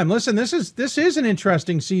the time. Listen, this is an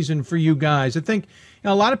interesting season for you guys. I think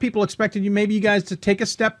a lot of people expected you guys to take a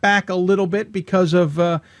step back a little bit because of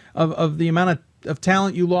the amount of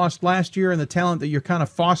talent you lost last year and the talent that you're kind of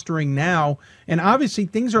fostering now. And obviously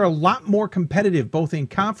things are a lot more competitive, both in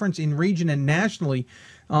conference, in region, and nationally.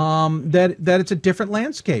 That it's a different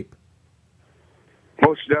landscape.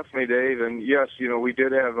 Most definitely, Dave. And yes, we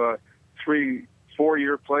did have 3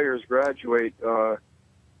 4-year players graduate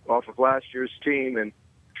off of last year's team, and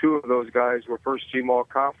 2 of those guys were first-team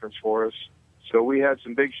all-conference for us. So we had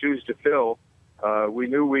some big shoes to fill. We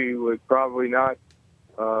knew we would probably not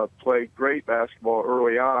play great basketball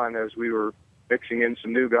early on as we were mixing in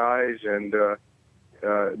some new guys and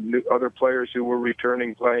new other players who were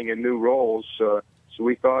returning, playing in new roles. So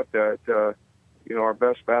we thought that our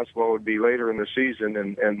best basketball would be later in the season,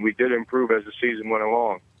 and we did improve as the season went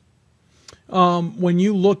along. When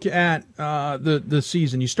you look at the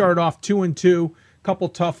season, you started off 2-2, couple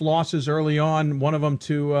tough losses early on, one of them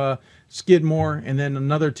to Skidmore and then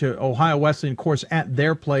another to Ohio Wesleyan, of course, at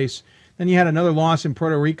their place. Then you had another loss in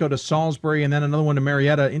Puerto Rico to Salisbury and then another one to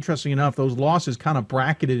Marietta. Interesting enough, those losses kind of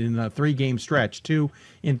bracketed in a 3-game stretch, 2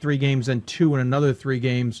 in 3 games, then 2 in another 3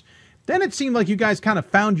 games. Then it seemed like you guys kind of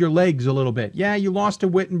found your legs a little bit. Yeah, you lost to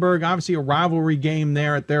Wittenberg, obviously a rivalry game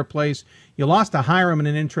there at their place. You lost to Hiram in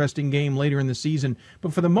an interesting game later in the season.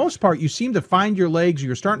 But for the most part, you seemed to find your legs.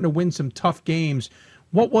 You're starting to win some tough games.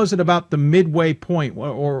 What was it about the midway point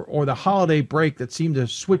or the holiday break that seemed to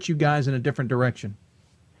switch you guys in a different direction?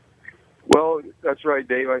 Well, that's right,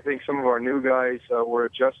 Dave. I think some of our new guys were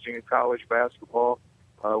adjusting to college basketball.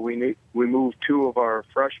 We moved 2 of our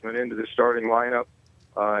freshmen into the starting lineup.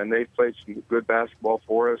 And they played some good basketball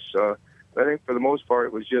for us. I think for the most part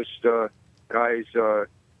it was just guys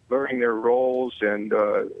learning their roles and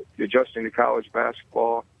adjusting to college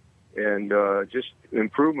basketball, and just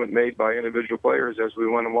improvement made by individual players as we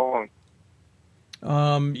went along.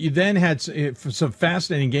 You then had some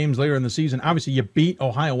fascinating games later in the season. Obviously, you beat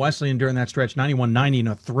Ohio Wesleyan during that stretch, 91-90 in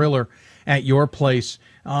a thriller at your place.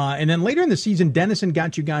 And then later in the season, Denison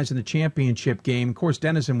got you guys in the championship game. Of course,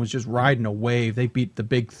 Denison was just riding a wave. They beat the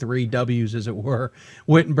big 3 W's, as it were,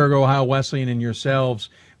 Wittenberg, Ohio Wesleyan, and yourselves.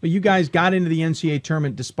 But you guys got into the NCAA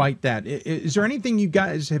tournament despite that. Is there anything you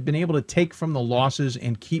guys have been able to take from the losses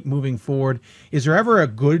and keep moving forward? Is there ever a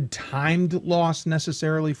good timed loss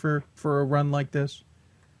necessarily for a run like this?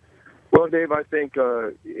 Well, Dave, I think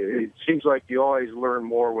it seems like you always learn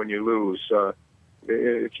more when you lose.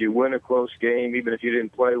 If you win a close game, even if you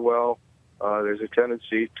didn't play well, there's a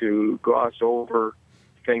tendency to gloss over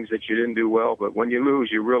things that you didn't do well. But when you lose,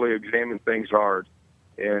 you really examine things hard.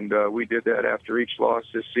 And we did that after each loss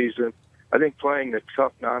this season. I think playing the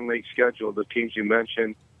tough non-league schedule, the teams you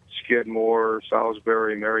mentioned, Skidmore,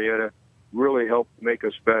 Salisbury, Marietta, really helped make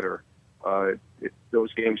us better.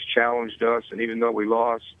 Those games challenged us, and even though we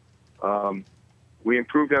lost, we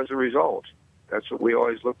improved as a result. That's what we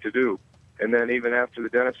always look to do. And then even after the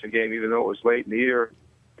Denison game, even though it was late in the year,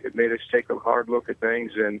 it made us take a hard look at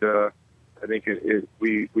things, and I think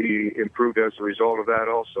we improved as a result of that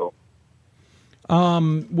also.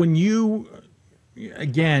 When you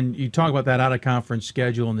talk about that out-of-conference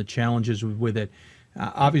schedule and the challenges with it,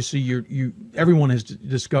 obviously everyone has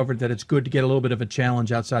discovered that it's good to get a little bit of a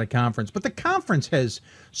challenge outside of conference, but the conference has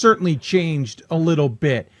certainly changed a little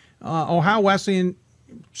bit. Ohio Wesleyan,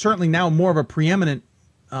 certainly now more of a preeminent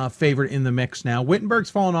favorite in the mix now. Wittenberg's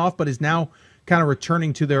fallen off, but is now kind of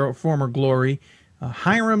returning to their former glory.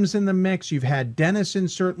 Hiram's in the mix. You've had Denison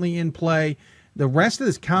certainly in play. The rest of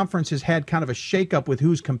this conference has had kind of a shakeup with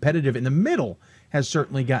who's competitive. In the middle has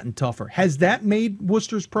certainly gotten tougher. Has that made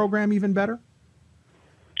Worcester's program even better?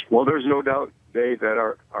 Well, there's no doubt, Dave, that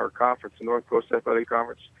our conference, the North Coast Athletic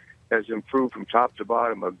Conference, has improved from top to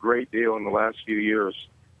bottom a great deal in the last few years.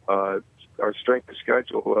 Our strength of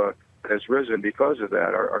schedule has risen because of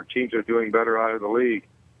that. Our teams are doing better out of the league.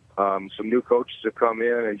 Some new coaches have come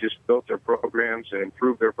in and just built their programs and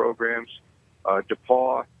improved their programs.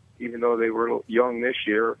 DePaul, even though they were young this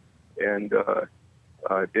year and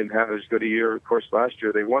didn't have as good a year, of course, last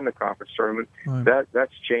year they won the conference tournament. Right.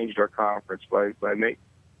 That's changed our conference by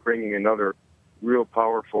bringing another real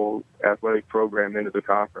powerful athletic program into the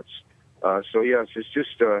conference. So yes, it's just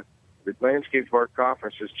the landscape of our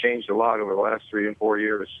conference has changed a lot over the last 3 and 4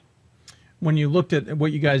 years. When you looked at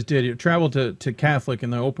what you guys did, you traveled to Catholic in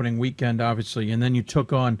the opening weekend, obviously, and then you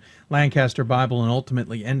took on Lancaster Bible and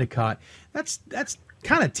ultimately Endicott. That's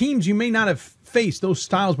kind of teams you may not have faced those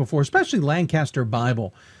styles before, especially Lancaster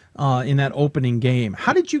Bible in that opening game.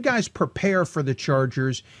 How did you guys prepare for the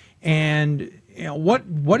Chargers, and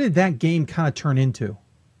what did that game kind of turn into?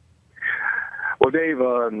 Well, Dave,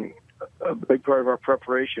 a big part of our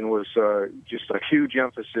preparation was just a huge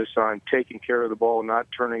emphasis on taking care of the ball, not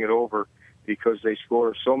turning it over, because they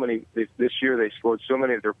scored so many this year. They scored so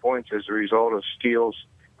many of their points as a result of steals,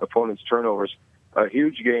 opponents' turnovers. A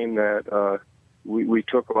huge game that we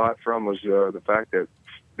took a lot from was the fact that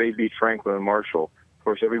they beat Franklin and Marshall. Of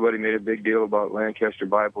course, everybody made a big deal about Lancaster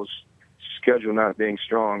Bible's schedule not being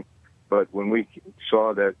strong, but when we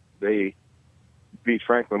saw that they beat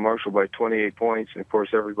Franklin Marshall by 28 points, and of course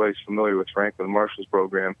everybody's familiar with Franklin Marshall's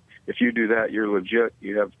program. If you do that, you're legit.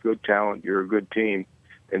 You have good talent. You're a good team.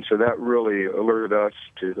 And so that really alerted us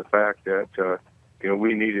to the fact that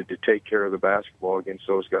we needed to take care of the basketball against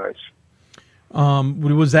those guys.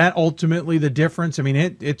 Was that ultimately the difference? I mean,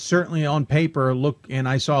 it certainly on paper and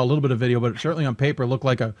I saw a little bit of video, but it certainly on paper looked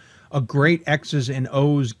like a great X's and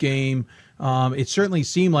O's game. It certainly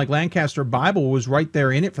seemed like Lancaster Bible was right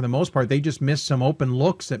there in it for the most part. They just missed some open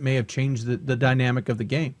looks that may have changed the dynamic of the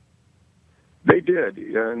game. They did,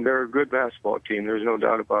 and they're a good basketball team. There's no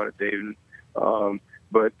doubt about it, David.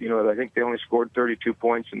 But, I think they only scored 32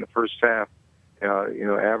 points in the first half,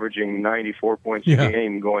 averaging 94 points a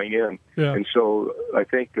game going in. Yeah. And so I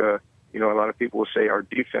think, a lot of people will say our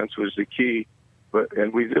defense was the key,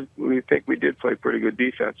 and we think we did play pretty good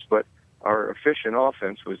defense, but our efficient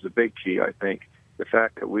offense was the big key, I think. The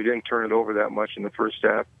fact that we didn't turn it over that much in the first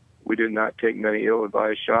half, we did not take many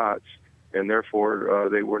ill-advised shots, and therefore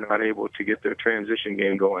they were not able to get their transition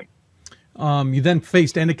game going. You then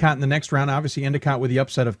faced Endicott in the next round. Obviously, Endicott with the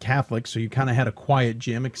upset of Catholic, so you kind of had a quiet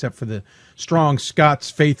gym, except for the strong Scots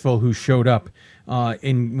faithful who showed up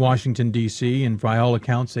in Washington, D.C., and by all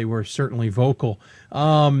accounts, they were certainly vocal.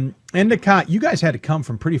 Endicott, you guys had to come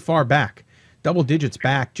from pretty far back, double digits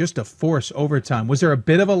back, just to force overtime. Was there a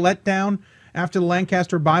bit of a letdown after the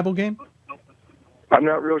Lancaster Bible game? I'm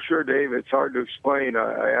not real sure, Dave. It's hard to explain.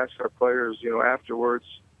 I asked our players, afterwards,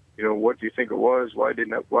 what do you think it was? Why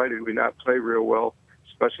did we not play real well,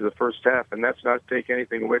 especially the first half? And that's not to take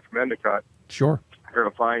anything away from Endicott. Sure. They're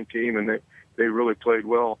a fine team, and they really played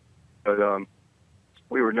well. But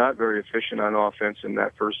we were not very efficient on offense in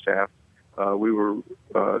that first half. We were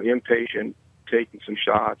impatient, taking some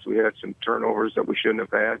shots. We had some turnovers that we shouldn't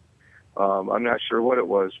have had. I'm not sure what it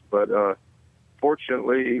was, but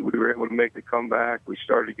fortunately, we were able to make the comeback. We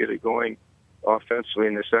started to get it going offensively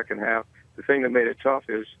in the second half. The thing that made it tough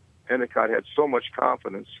is Endicott had so much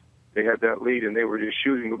confidence. They had that lead, and they were just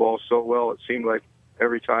shooting the ball so well. It seemed like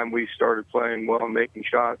every time we started playing well and making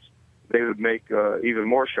shots, they would make even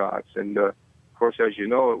more shots. And, of course, as you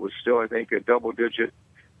know, it was still, I think, a double-digit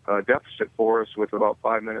deficit for us with about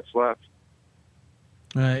 5 minutes left.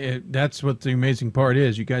 That's what the amazing part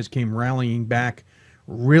is. You guys came rallying back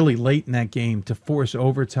really late in that game to force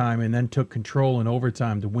overtime and then took control in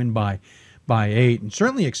overtime to win by 8. And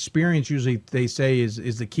certainly experience, usually they say,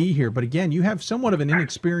 is the key here. But again, you have somewhat of an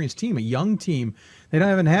inexperienced team, a young team. They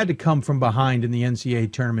haven't had to come from behind in the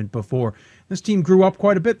NCAA tournament before. This team grew up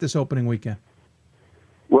quite a bit this opening weekend.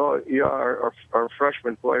 Well, yeah, our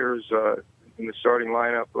freshman players in the starting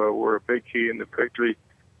lineup were a big key in the victory.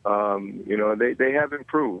 They have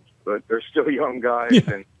improved, but they're still young guys,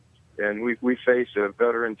 and we face a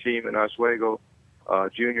veteran team in Oswego,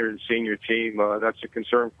 junior and senior team. That's a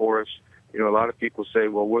concern for us. A lot of people say,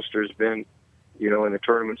 well, Worcester's been, in the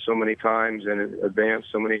tournament so many times and advanced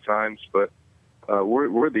so many times, but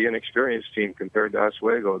we're the inexperienced team compared to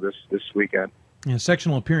Oswego this weekend. Yeah,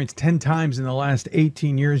 sectional appearance 10 times in the last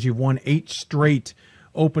 18 years. You've won 8 straight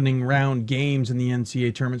opening round games in the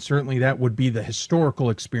NCAA tournament. Certainly that would be the historical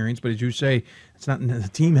experience, but as you say, the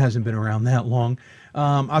team hasn't been around that long.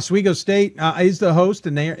 Oswego State is the host,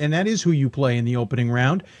 and that is who you play in the opening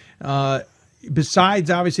round. Besides,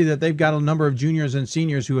 obviously, that they've got a number of juniors and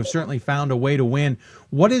seniors who have certainly found a way to win.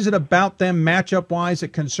 What is it about them matchup-wise that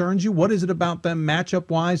concerns you? What is it about them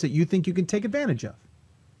matchup-wise that you think you can take advantage of?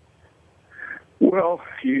 Well,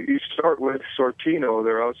 you start with Sortino,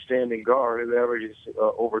 their outstanding guard, who averages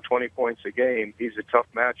over 20 points a game. He's a tough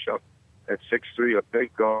matchup at 6'3", a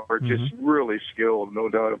big guard, just really skilled, no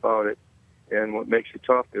doubt about it. And what makes it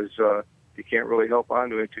tough is you can't really help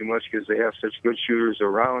onto him too much because they have such good shooters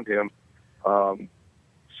around him.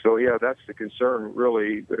 So yeah, that's the concern.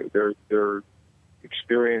 Really, they're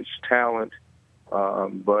experienced talent,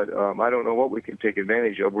 but I don't know what we can take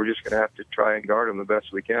advantage of. We're just going to have to try and guard them the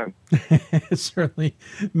best we can. It certainly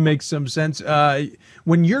makes some sense.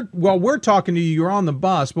 While we're talking to you, you're on the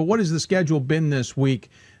bus. But what has the schedule been this week?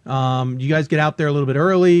 You guys get out there a little bit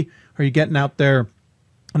early? Are you getting out there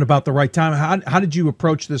at about the right time? How did you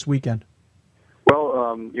approach this weekend?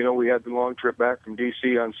 Well, we had the long trip back from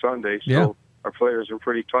D.C. on Sunday, so our players were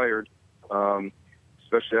pretty tired,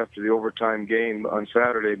 especially after the overtime game on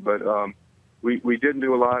Saturday. But we didn't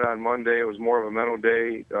do a lot on Monday. It was more of a mental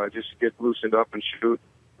day, just to get loosened up and shoot.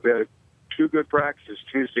 We had 2 good practices,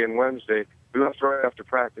 Tuesday and Wednesday. We left right after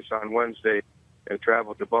practice on Wednesday and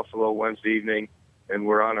traveled to Buffalo Wednesday evening, and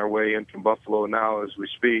we're on our way into Buffalo now as we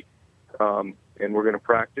speak. And we're going to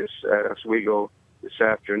practice at Oswego this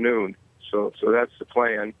afternoon. So that's the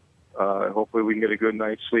plan. Hopefully we can get a good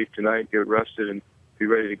night's sleep tonight, get rested, and be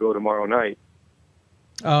ready to go tomorrow night.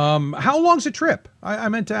 How long's the trip? I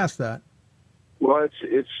meant to ask that. Well,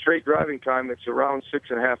 it's straight driving time. It's around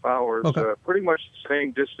 6.5 hours. Okay. Pretty much the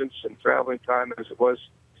same distance and traveling time as it was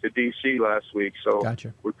to D.C. last week. So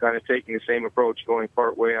Gotcha. We're kind of taking the same approach, going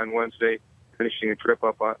part way on Wednesday, finishing the trip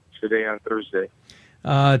up today on Thursday.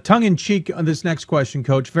 Tongue-in-cheek on this next question,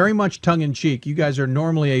 Coach. Very much tongue-in-cheek. You guys are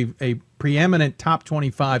normally a preeminent top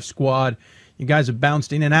 25 squad. You guys have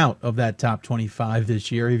bounced in and out of that top 25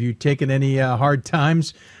 this year. Have you taken any hard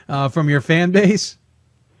times from your fan base?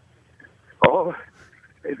 Oh,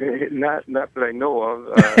 not that I know of.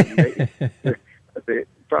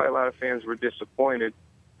 Probably a lot of fans were disappointed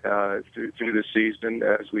through the season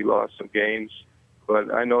as we lost some games.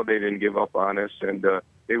 But I know they didn't give up on us, and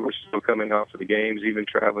they were still coming out for the games, even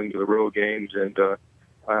traveling to the road games. And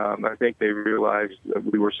I think they realized that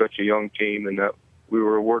we were such a young team and that we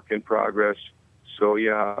were a work in progress. So,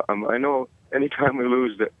 yeah, I know anytime we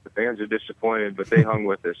lose, the fans are disappointed, but they hung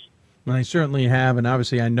with us. Well, they certainly have, and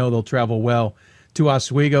obviously I know they'll travel well to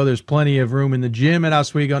Oswego. There's plenty of room in the gym at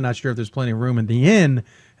Oswego. Not sure if there's plenty of room in the inn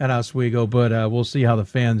at Oswego, but we'll see how the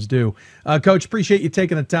fans do. Coach, appreciate you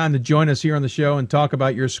taking the time to join us here on the show and talk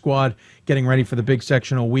about your squad getting ready for the big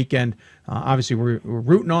sectional weekend. Obviously, we're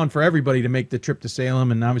rooting on for everybody to make the trip to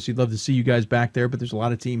Salem, and obviously love to see you guys back there, but there's a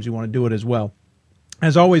lot of teams who want to do it as well.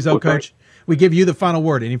 As always, though, Coach, we give you the final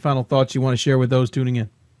word. Any final thoughts you want to share with those tuning in?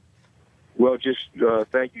 Well, just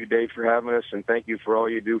thank you, Dave, for having us, and thank you for all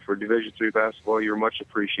you do for Division III basketball. You're much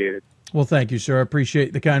appreciated. Well, thank you, sir. I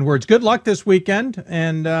appreciate the kind words. Good luck this weekend,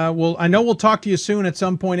 and I know we'll talk to you soon at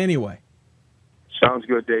some point anyway. Sounds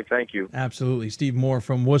good, Dave. Thank you. Absolutely. Steve Moore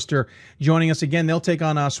from Worcester joining us again. They'll take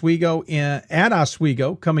on Oswego at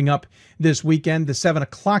Oswego coming up this weekend. The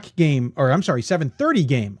 7:30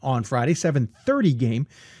 game on Friday, 7:30 game.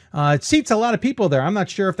 It seats a lot of people there. I'm not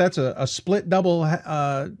sure if that's a split double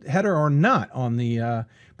header or not on the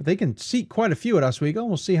but they can seat quite a few at Oswego.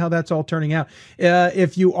 We'll see how that's all turning out.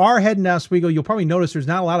 If you are heading to Oswego, you'll probably notice there's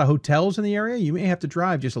not a lot of hotels in the area. You may have to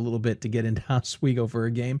drive just a little bit to get into Oswego for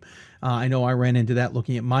a game. I know I ran into that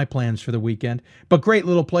looking at my plans for the weekend. But great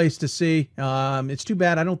little place to see. It's too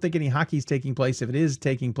bad I don't think any hockey's taking place. If it is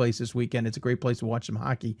taking place this weekend, it's a great place to watch some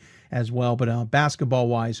hockey as well. But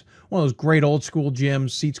basketball-wise, one of those great old-school gyms,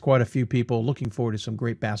 seats quite a few people. Looking forward to some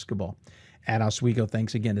great basketball at Oswego.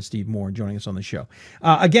 Thanks again to Steve Moore joining us on the show.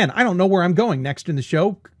 Again, I don't know where I'm going next in the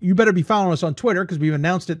show. You better be following us on Twitter because we've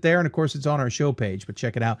announced it there, and of course it's on our show page, but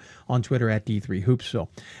check it out on Twitter at D3Hoopsville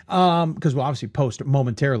because we'll obviously post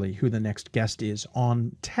momentarily who the next guest is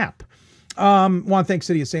on tap. Want to thank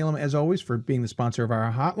City of Salem, as always, for being the sponsor of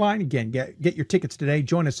our hotline. Again, get your tickets today.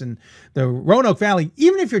 Join us in the Roanoke Valley,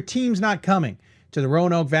 even if your team's not coming to the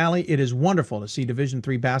Roanoke Valley. It is wonderful to see Division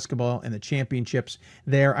III basketball and the championships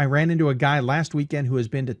there. I ran into a guy last weekend who has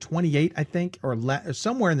been to 28, I think, or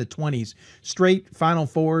somewhere in the 20s, straight Final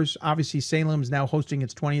Fours. Obviously, Salem's now hosting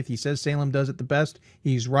its 20th. He says Salem does it the best.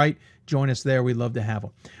 He's right. Join us there. We'd love to have him.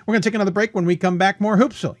 We're going to take another break. When we come back, more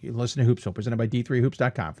Hoopsville. You listen to Hoopsville, presented by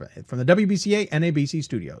D3Hoops.com from the WBCA and ABC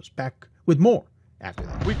studios. Back with more after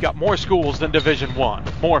that. We've got more schools than Division I,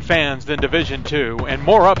 more fans than Division II, and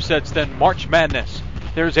more upsets than March Madness.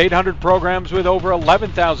 There's 800 programs with over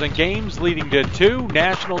 11,000 games leading to 2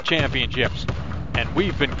 national championships. And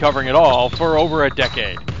we've been covering it all for over a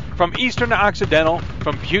decade. From Eastern to Occidental,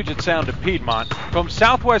 from Puget Sound to Piedmont, from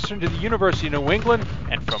Southwestern to the University of New England,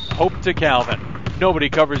 and from Hope to Calvin. Nobody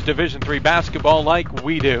covers Division III basketball like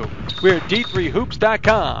we do. We're at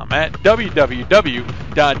D3Hoops.com at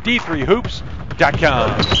www.d3hoops.com.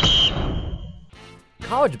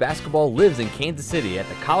 College basketball lives in Kansas City at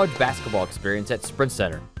the College Basketball Experience at Sprint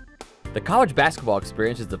Center. The College Basketball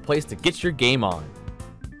Experience is the place to get your game on.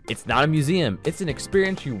 It's not a museum, it's an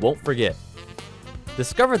experience you won't forget.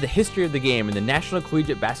 Discover the history of the game in the National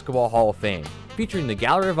Collegiate Basketball Hall of Fame, featuring the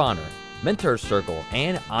Gallery of Honor, Mentor's Circle,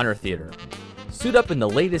 and Honor Theater. Suit up in the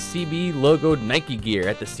latest CBE logoed Nike gear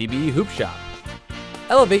at the CBE Hoop Shop.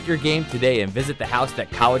 Elevate your game today and visit the house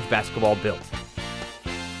that college basketball built.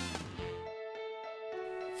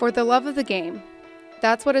 For the love of the game.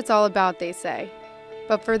 That's what it's all about, they say.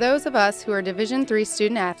 But for those of us who are Division III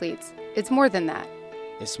student athletes, it's more than that.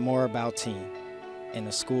 It's more about team and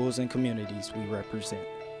the schools and communities we represent.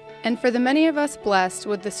 And for the many of us blessed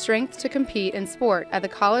with the strength to compete in sport at the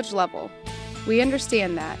college level, we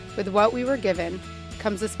understand that with what we were given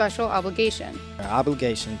comes a special obligation. Our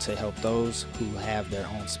obligation to help those who have their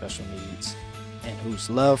own special needs and whose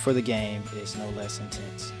love for the game is no less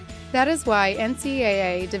intense. That is why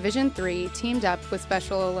NCAA Division III teamed up with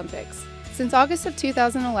Special Olympics. Since August of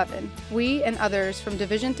 2011, we and others from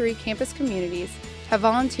Division III campus communities have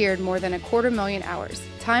volunteered more than 250,000 hours,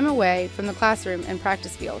 time away from the classroom and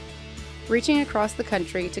practice field, reaching across the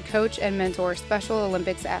country to coach and mentor Special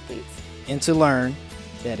Olympics athletes. And to learn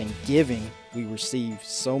that in giving, we receive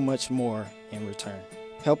so much more in return.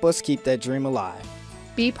 Help us keep that dream alive.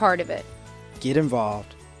 Be part of it. Get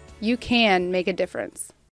involved. You can make a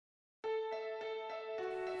difference.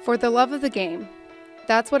 For the love of the game.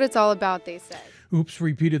 That's what it's all about, they say. Oops,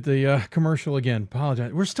 repeated the commercial again.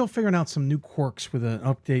 Apologize. We're still figuring out some new quirks with an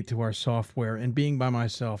update to our software, and being by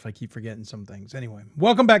myself, I keep forgetting some things. Anyway,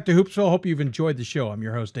 welcome back to Hoopsville. Hope you've enjoyed the show. I'm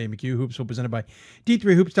your host, Dave McHugh. Hoopsville presented by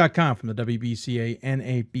D3Hoops.com from the WBCA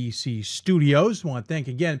NABC studios. I want to thank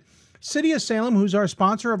again City of Salem, who's our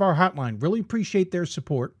sponsor of our hotline. Really appreciate their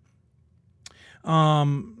support.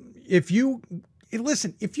 If you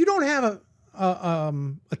don't have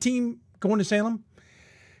a team going to Salem,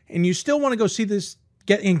 and you still want to go see this,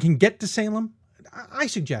 can get to Salem, I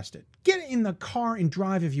suggest it. Get in the car and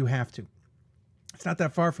drive if you have to. It's not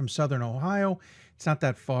that far from Southern Ohio. It's not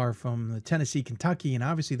that far from Tennessee, Kentucky, and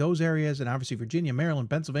obviously those areas, and obviously Virginia, Maryland,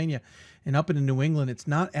 Pennsylvania, and up into New England. It's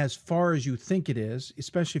not as far as you think it is,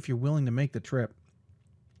 especially if you're willing to make the trip.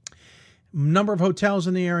 Number of hotels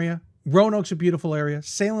in the area. Roanoke's a beautiful area.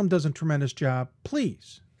 Salem does a tremendous job.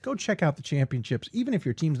 Please go check out the championships, even if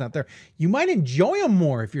your team's not there. You might enjoy them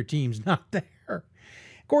more if your team's not there.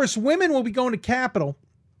 Of course, women will be going to Capital,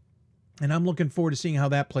 and I'm looking forward to seeing how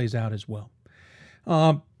that plays out as well.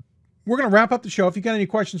 We're going to wrap up the show. If you got any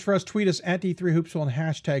questions for us, tweet us at D3Hoopsville and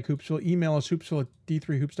hashtag Hoopsville. Email us,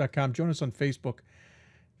 hoopsville@d3hoops.com. Join us on Facebook,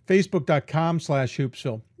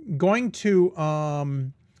 facebook.com/Hoopsville. Going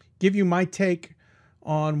to give you my take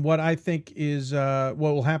on what I think is what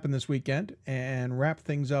will happen this weekend and wrap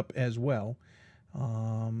things up as well.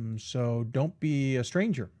 So don't be a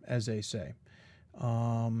stranger, as they say.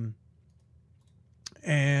 And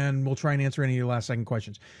we'll try and answer any of your last second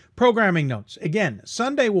questions. Programming notes. Again,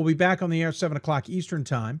 Sunday we'll be back on the air 7 o'clock Eastern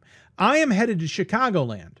time. I am headed to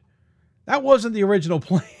Chicagoland. That wasn't the original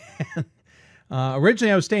plan.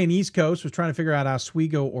 Originally I was staying East Coast, was trying to figure out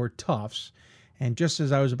Oswego or Tufts. And just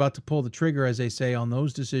as I was about to pull the trigger, as they say, on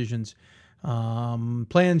those decisions,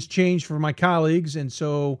 plans changed for my colleagues, and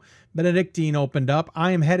so Benedictine opened up. I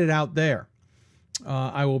am headed out there.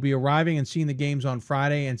 I will be arriving and seeing the games on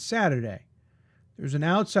Friday and Saturday. There's an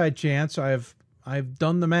outside chance, I've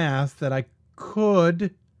done the math, that I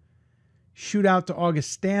could shoot out to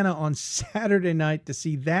Augustana on Saturday night to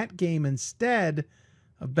see that game instead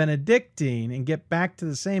of Benedictine and get back to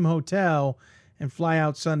the same hotel and fly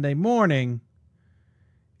out Sunday morning.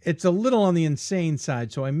 It's a little on the insane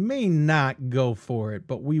side, so I may not go for it,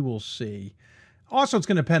 but we will see. Also, it's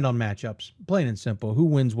going to depend on matchups, plain and simple, who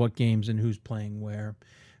wins what games and who's playing where.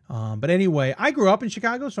 But anyway, I grew up in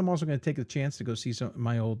Chicago, so I'm also going to take the chance to go see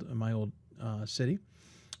my old city.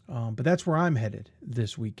 But that's where I'm headed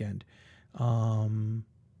this weekend. Then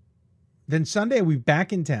Sunday, we'll be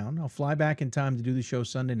back in town. I'll fly back in time to do the show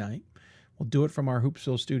Sunday night. We'll do it from our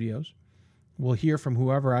Hoopsville studios. We'll hear from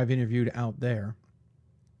whoever I've interviewed out there.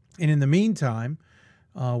 And in the meantime,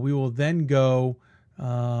 we will then go,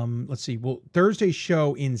 Thursday's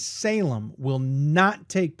show in Salem will not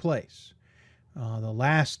take place. The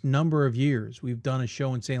last number of years we've done a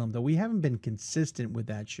show in Salem, though we haven't been consistent with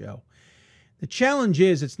that show. The challenge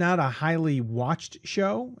is it's not a highly watched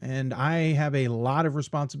show, and I have a lot of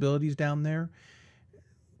responsibilities down there.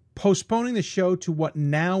 Postponing the show to what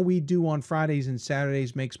now we do on Fridays and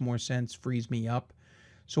Saturdays makes more sense, frees me up.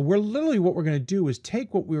 So what we're going to do is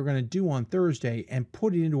take what we were going to do on Thursday and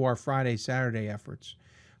put it into our Friday, Saturday efforts,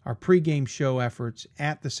 our pregame show efforts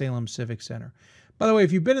at the Salem Civic Center. By the way,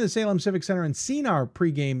 if you've been to the Salem Civic Center and seen our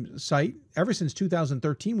pregame site, ever since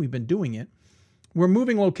 2013 we've been doing it. We're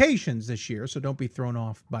moving locations this year, so don't be thrown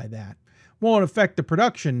off by that. Won't affect the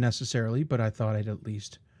production necessarily, but I thought I'd at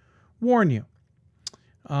least warn you.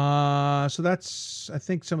 So that's, I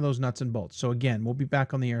think, some of those nuts and bolts. So again, we'll be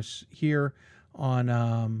back on the air here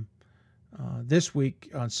on this week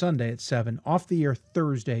on Sunday at 7, off the air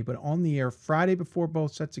Thursday, but on the air Friday before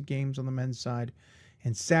both sets of games on the men's side,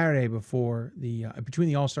 and Saturday before the between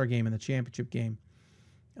the All-Star game and the championship game.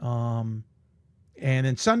 And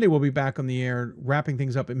then Sunday we'll be back on the air wrapping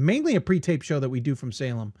things up. Mainly a pre-tape show that we do from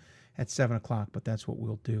Salem at 7 o'clock, but that's what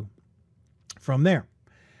we'll do from there.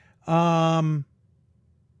 I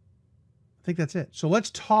think that's it. So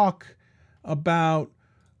let's talk about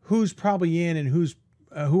who's probably in and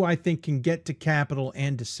who I think can get to Capital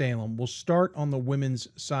and to Salem. We'll start on the women's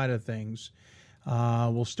side of things.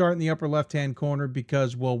 We'll start in the upper left-hand corner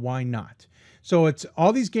because, well, why not? So it's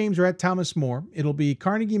all these games are at Thomas More. It'll be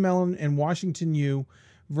Carnegie Mellon and Washington U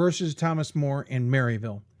versus Thomas More and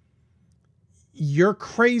Maryville. You're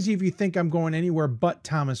crazy if you think I'm going anywhere but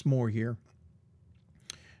Thomas More here.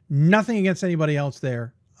 Nothing against anybody else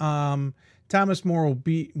there. Thomas More will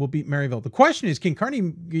beat Maryville. The question is, can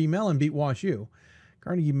Carnegie Mellon beat Wash U?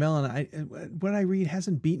 Carnegie Mellon, what I read,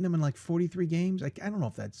 hasn't beaten them in like 43 games. I don't know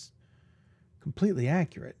if that's completely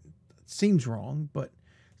accurate. It seems wrong, but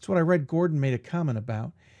it's what I read Gordon made a comment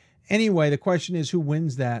about. Anyway, the question is who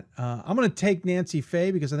wins that. I'm going to take Nancy Fay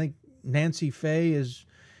because I think Nancy Fay is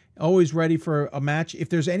always ready for a match. If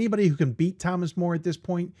there's anybody who can beat Thomas More at this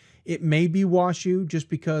point, it may be Wash U just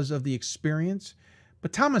because of the experience.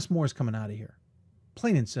 But Thomas More is coming out of here.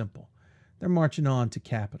 Plain and simple. They're marching on to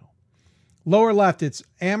Capital. Lower left, it's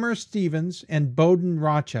Amherst Stevens and Bowdoin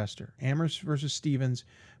Rochester. Amherst versus Stevens,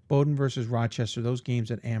 Bowdoin versus Rochester. Those games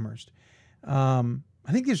at Amherst.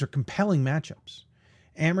 I think these are compelling matchups.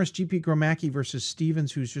 Amherst, GP Gromacki versus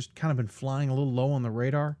Stevens, who's just kind of been flying a little low on the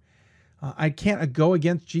radar. I can't go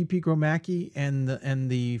against GP Gromacki and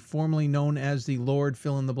the formerly known as the Lord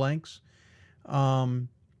fill in the blanks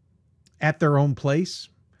at their own place.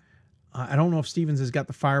 I don't know if Stevens has got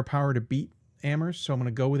the firepower to beat Amherst, so I'm going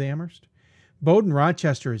to go with Amherst. Bowdoin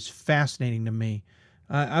Rochester is fascinating to me.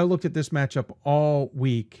 I looked at this matchup all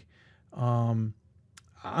week. I'm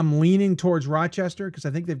leaning towards Rochester because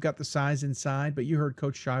I think they've got the size inside, but you heard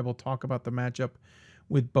Coach Scheibel talk about the matchup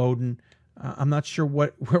with Bowdoin. I'm not sure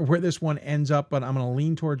where this one ends up, but I'm going to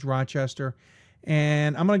lean towards Rochester,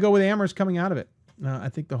 and I'm going to go with Amherst coming out of it. I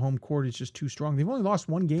think the home court is just too strong. They've only lost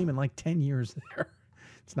one game in like 10 years there.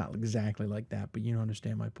 It's not exactly like that, but you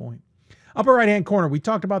understand my point. Upper right-hand corner, we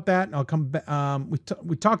talked about that, and I'll come back.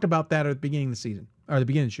 We talked about that at the beginning of the season, or the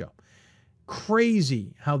beginning of the show.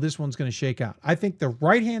 Crazy how this one's going to shake out. I think the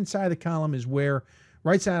right-hand side of the column is where,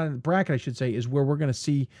 right side of the bracket, I should say, is where we're going to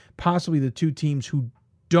see possibly the two teams who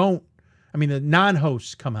the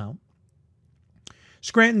non-hosts come out.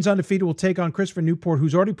 Scranton's undefeated will take on Christopher Newport,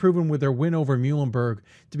 who's already proven with their win over Muhlenberg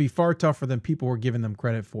to be far tougher than people were giving them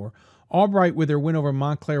credit for. Albright, with their win over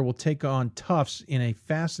Montclair, will take on Tufts in a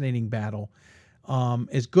fascinating battle.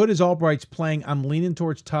 As good as Albright's playing, I'm leaning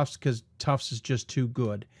towards Tufts because Tufts is just too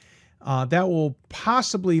good. That will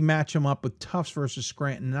possibly match them up with Tufts versus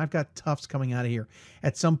Scranton, and I've got Tufts coming out of here.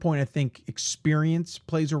 At some point, I think experience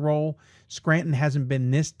plays a role. Scranton hasn't been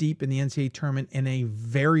this deep in the NCAA tournament in a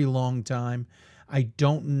very long time. I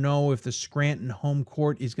don't know if the Scranton home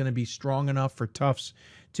court is going to be strong enough for Tufts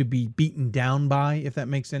to be beaten down by, if that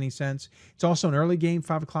makes any sense. It's also an early game,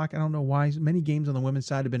 5 o'clock. I don't know why. Many games on the women's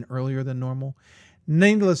side have been earlier than normal.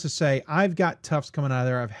 Needless to say, I've got Tufts coming out of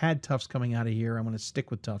there. I've had Tufts coming out of here. I'm going to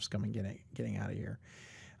stick with Tufts getting out of here.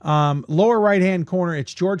 Lower right-hand corner,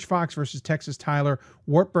 it's George Fox versus Texas Tyler,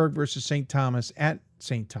 Wartburg versus St. Thomas at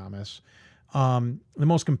St. Thomas. The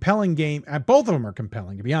most compelling game, both of them are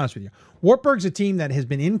compelling, to be honest with you. Wartburg's a team that has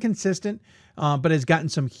been inconsistent, but has gotten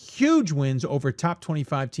some huge wins over top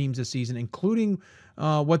 25 teams this season, including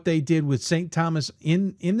what they did with St. Thomas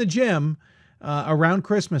in the gym around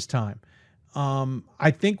Christmas time.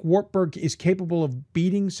 I think Wartburg is capable of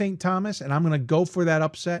beating St. Thomas, and I'm going to go for that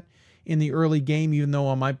upset in the early game, even though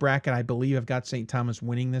on my bracket, I believe I've got St. Thomas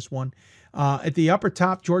winning this one. At the upper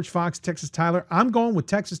top, George Fox, Texas Tyler. I'm going with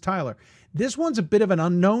Texas Tyler. This one's a bit of an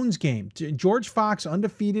unknowns game. George Fox,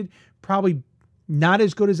 undefeated, probably not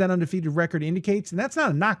as good as that undefeated record indicates, and that's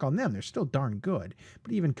not a knock on them. They're still darn good.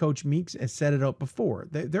 But even Coach Meeks has set it up before.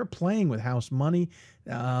 They're playing with house money.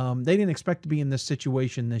 They didn't expect to be in this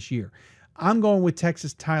situation this year. I'm going with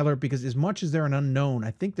Texas Tyler because as much as they're an unknown,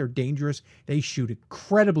 I think they're dangerous. They shoot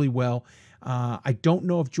incredibly well. I don't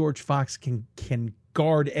know if George Fox can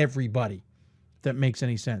guard everybody, if that makes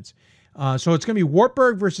any sense. So it's going to be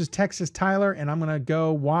Wartburg versus Texas Tyler, and I'm going to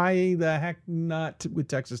go, why the heck not with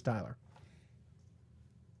Texas Tyler?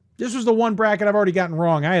 This was the one bracket I've already gotten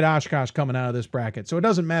wrong. I had Oshkosh coming out of this bracket, so it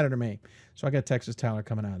doesn't matter to me. So I got Texas Tyler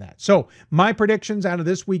coming out of that. So my predictions out of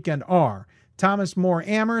this weekend are Thomas More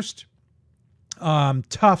Amherst,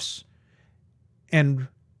 Tufts, and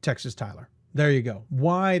Texas Tyler. There you go.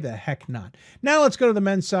 Why the heck not? Now let's go to the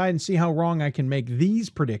men's side and see how wrong I can make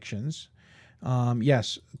these predictions.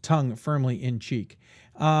 Yes, tongue firmly in cheek.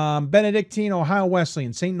 Benedictine, Ohio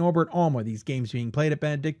Wesleyan, St. Norbert, Alma. These games being played at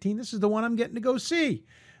Benedictine. This is the one I'm getting to go see.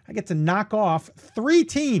 I get to knock off 3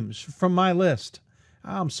 teams from my list.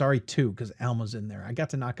 I'm sorry, 2, because Alma's in there. I got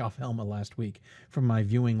to knock off Alma last week from my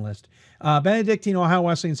viewing list. Benedictine, Ohio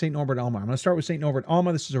Wesleyan, St. Norbert, Alma. I'm going to start with St. Norbert,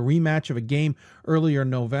 Alma. This is a rematch of a game earlier in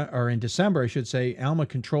November, or in December, I should say. Alma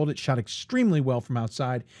controlled it, shot extremely well from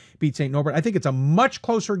outside, beat St. Norbert. I think it's a much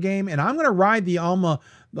closer game, and I'm going to ride the Alma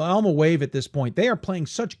wave at this point. They are playing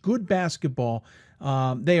such good basketball.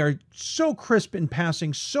 They are so crisp in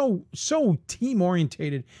passing, so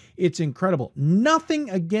team-orientated. It's incredible.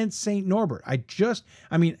 Nothing against St. Norbert.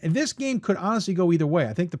 This game could honestly go either way.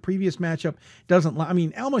 I think the previous matchup doesn't...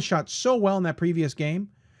 Alma shot so well in that previous game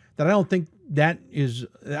that I don't think that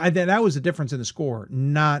was the difference in the score,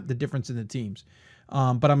 not the difference in the teams.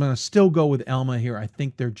 But I'm going to still go with Alma here. I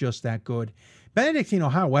think they're just that good. Benedictine,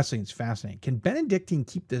 Ohio Wesleyan is fascinating. Can Benedictine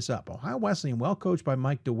keep this up? Ohio Wesleyan, well coached by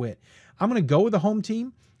Mike DeWitt. I'm going to go with the home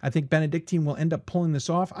team. I think Benedictine will end up pulling this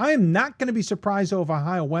off. I am not going to be surprised, though, if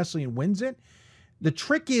Ohio Wesleyan wins it. The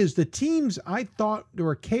trick is the teams I thought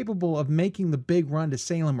were capable of making the big run to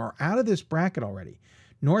Salem are out of this bracket already.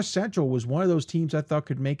 North Central was one of those teams I thought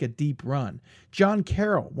could make a deep run. John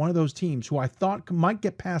Carroll, one of those teams who I thought might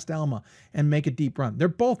get past Alma and make a deep run. They're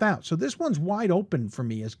both out. So this one's wide open for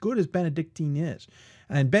me, as good as Benedictine is.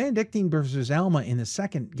 And Benedictine versus Alma in the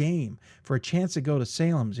second game for a chance to go to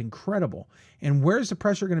Salem is incredible. And where's the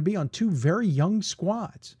pressure going to be on 2 very young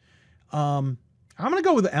squads? I'm going to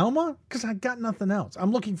go with Alma because I got nothing else.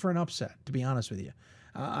 I'm looking for an upset, to be honest with you.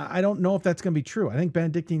 I don't know if that's going to be true. I think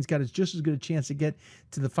Benedictine's got just as good a chance to get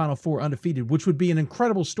to the Final Four undefeated, which would be an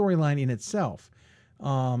incredible storyline in itself.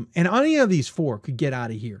 And any of these 4 could get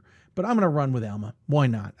out of here. But I'm going to run with Alma. Why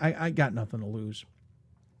not? I got nothing to lose.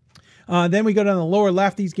 Then we go down the lower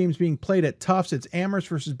left. These games being played at Tufts. It's Amherst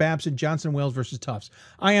versus Babson, Johnson Wales versus Tufts.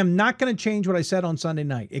 I am not going to change what I said on Sunday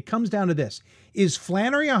night. It comes down to this. Is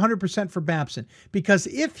Flannery 100% for Babson? Because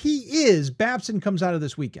if he is, Babson comes out of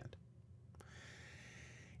this weekend.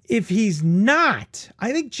 If he's not,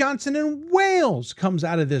 I think Johnson and Wales comes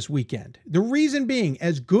out of this weekend. The reason being,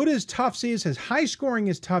 as good as Tufts is, as high scoring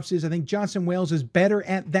as Tufts is, I think Johnson Wales is better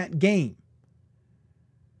at that game.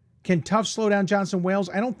 Can Tufts slow down Johnson Wales?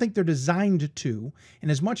 I don't think they're designed to.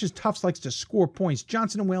 And as much as Tufts likes to score points,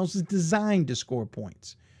 Johnson and Wales is designed to score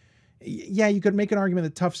points. Yeah, you could make an argument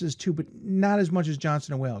that Tufts is too, but not as much as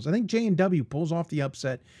Johnson and Wales. I think J&W pulls off the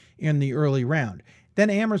upset in the early round. Then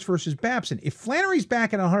Amherst versus Babson. If Flannery's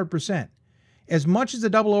back at 100%, as much as the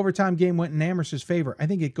double overtime game went in Amherst's favor, I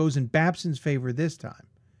think it goes in Babson's favor this time.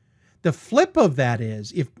 The flip of that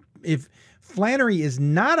is, if Flannery is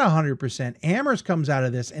not 100%, Amherst comes out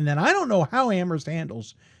of this, and then I don't know how Amherst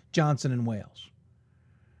handles Johnson and Wales.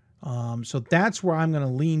 So that's where I'm going to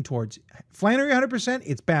lean towards. Flannery 100%,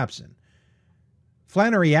 it's Babson.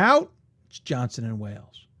 Flannery out, it's Johnson and Wales.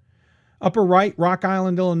 Upper right, Rock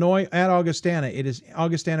Island, Illinois, at Augustana. It is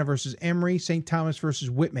Augustana versus Emory, St. Thomas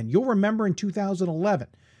versus Whitman. You'll remember in 2011,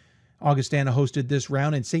 Augustana hosted this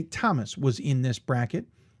round, and St. Thomas was in this bracket.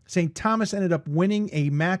 St. Thomas ended up winning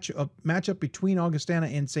a matchup between Augustana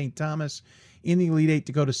and St. Thomas in the Elite Eight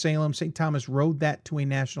to go to Salem. St. Thomas rode that to a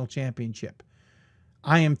national championship.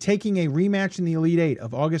 I am taking a rematch in the Elite Eight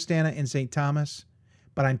of Augustana and St. Thomas,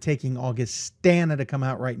 but I'm taking Augustana to come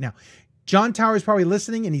out right now. John Tower is probably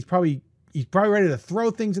listening, and he's probably ready to throw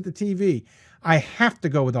things at the TV. I have to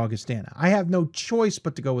go with Augustana. I have no choice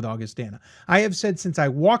but to go with Augustana. I have said since I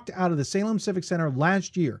walked out of the Salem Civic Center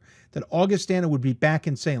last year that Augustana would be back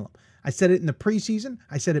in Salem. I said it in the preseason.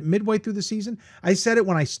 I said it midway through the season. I said it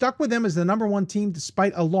when I stuck with them as the number 1 team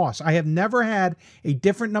despite a loss. I have never had a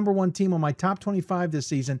different number 1 team on my top 25 this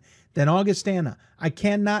season than Augustana. I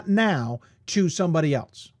cannot now choose somebody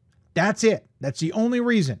else. That's it. That's the only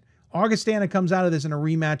reason. Augustana comes out of this in a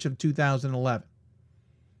rematch of 2011.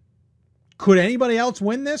 Could anybody else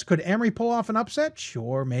win this? Could Emory pull off an upset?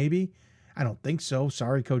 Sure, maybe. I don't think so.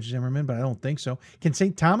 Sorry, Coach Zimmerman, but I don't think so. Can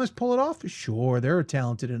St. Thomas pull it off? Sure, they're a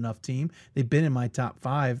talented enough team. They've been in my top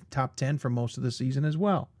 5, top 10 for most of the season as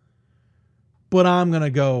well. But I'm going to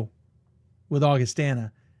go with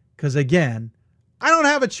Augustana because, again, I don't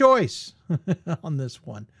have a choice on this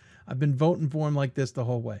one. I've been voting for him like this the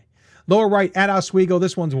whole way. Lower right, at Oswego.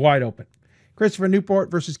 This one's wide open. Christopher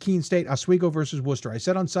Newport versus Keene State, Oswego versus Worcester. I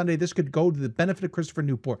said on Sunday this could go to the benefit of Christopher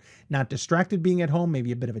Newport. Not distracted being at home,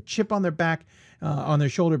 maybe a bit of a chip on their back, on their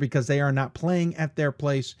shoulder because they are not playing at their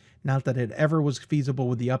place. Not that it ever was feasible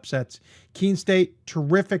with the upsets. Keene State,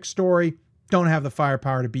 terrific story. Don't have the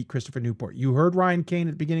firepower to beat Christopher Newport. You heard Ryan Kane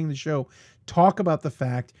at the beginning of the show talk about the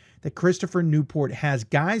fact that Christopher Newport has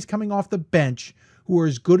guys coming off the bench who are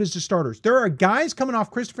as good as the starters. There are guys coming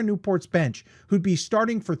off Christopher Newport's bench who'd be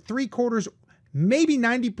starting for 3/4, maybe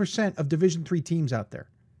 90% of Division III teams out there.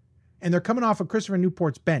 And they're coming off of Christopher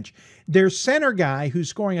Newport's bench. Their center guy who's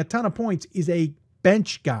scoring a ton of points is a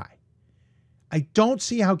bench guy. I don't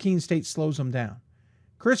see how Keene State slows them down.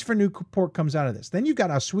 Christopher Newport comes out of this. Then you've got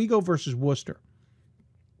Oswego versus Worcester.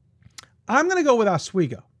 I'm going to go with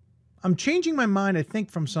Oswego. I'm changing my mind, I think,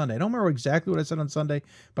 from Sunday. I don't remember exactly what I said on Sunday,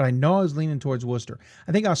 but I know I was leaning towards Worcester.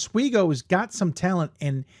 I think Oswego has got some talent,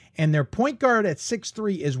 and their point guard at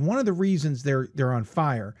 6'3" is one of the reasons they're on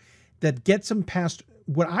fire, that gets them past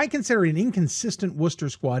what I consider an inconsistent Worcester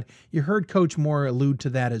squad. You heard Coach Moore allude to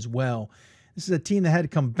that as well. This is a team that had to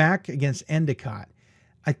come back against Endicott.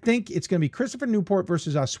 I think it's going to be Christopher Newport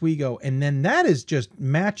versus Oswego, and then that is just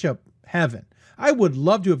matchup heaven. I would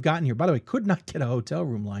love to have gotten here. By the way, could not get a hotel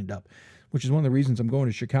room lined up, which is one of the reasons I'm going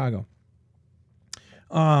to Chicago.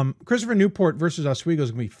 Christopher Newport versus Oswego is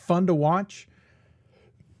going to be fun to watch.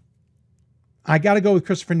 I got to go with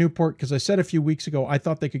Christopher Newport because I said a few weeks ago I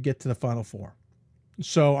thought they could get to the Final Four.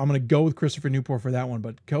 So I'm going to go with Christopher Newport for that one.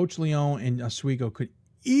 But Coach Leon and Oswego could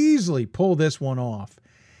easily pull this one off.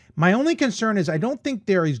 My only concern is I don't think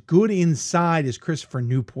they're as good inside as Christopher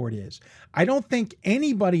Newport is. I don't think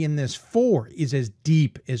anybody in this 4 is as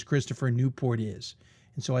deep as Christopher Newport is.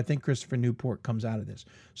 And so I think Christopher Newport comes out of this.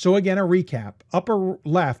 So again, a recap. Upper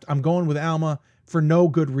left, I'm going with Alma for no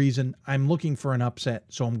good reason. I'm looking for an upset,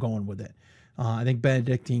 so I'm going with it. I think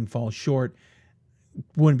Benedictine falls short.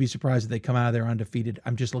 Wouldn't be surprised if they come out of there undefeated.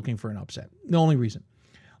 I'm just looking for an upset. The only reason.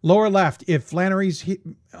 Lower left, if Flannery's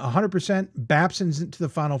 100%, Babson's into the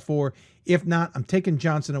Final Four. If not, I'm taking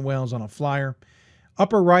Johnson and Wales on a flyer.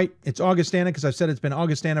 Upper right, it's Augustana because I've said it's been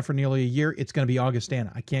Augustana for nearly a year. It's going to be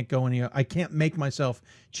Augustana. I can't make myself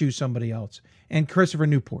choose somebody else. And Christopher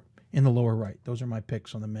Newport in the lower right. Those are my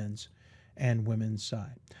picks on the men's and women's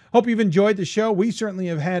side. Hope you've enjoyed the show. We certainly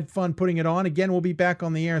have had fun putting it on. Again, we'll be back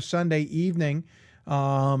on the air Sunday evening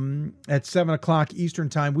at 7 o'clock Eastern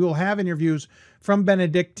time. We will have interviews from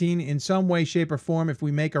Benedictine in some way, shape, or form. If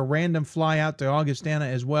we make a random fly out to Augustana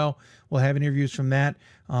as well, we'll have interviews from that.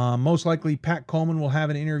 Most likely, Pat Coleman will have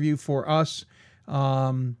an interview for us.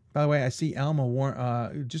 By the way, I see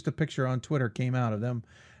Alma, just a picture on Twitter came out of them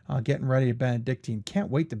getting ready at Benedictine. Can't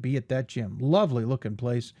wait to be at that gym. Lovely looking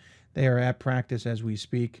place. They are at practice as we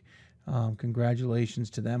speak. Congratulations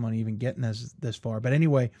to them on even getting this far. But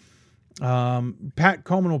anyway, Pat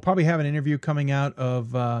Coleman will probably have an interview coming out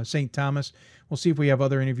of St. Thomas. We'll see if we have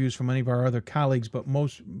other interviews from any of our other colleagues, but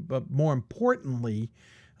more importantly,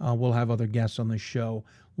 we'll have other guests on the show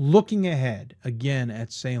looking ahead again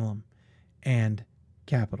at Salem and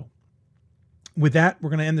Capital. With that, we're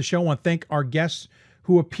going to end the show. I want to thank our guests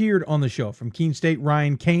who appeared on the show. From Keene State,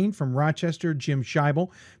 Ryan Kane. From Rochester, Jim Scheibel.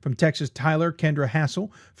 From Texas, Tyler, Kendra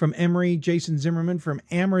Hassel. From Emory, Jason Zimmerman. From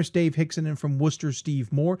Amherst, Dave Hickson. And from Worcester,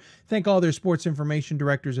 Steve Moore. Thank all their sports information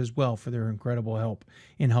directors as well for their incredible help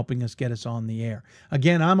in helping us get us on the air.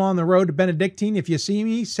 Again, I'm on the road to Benedictine. If you see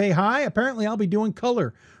me, say hi. Apparently, I'll be doing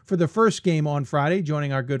color for the first game on Friday,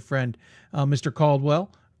 joining our good friend, Mr.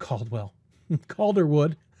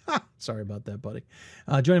 Calderwood. Sorry about that, buddy.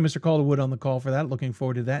 Joining Mr. Calderwood on the call for that. Looking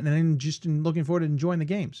forward to that. And then just looking forward to enjoying the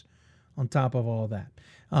games on top of all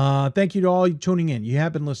that. Thank you to all you tuning in. You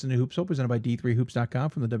have been listening to Hoops Hope, presented by D3Hoops.com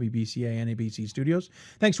from the WBCA and ABC studios.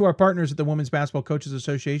 Thanks to our partners at the Women's Basketball Coaches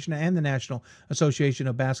Association and the National Association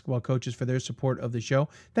of Basketball Coaches for their support of the show.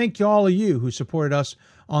 Thank you all of you who supported us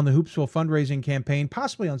on the Hoopsville fundraising campaign.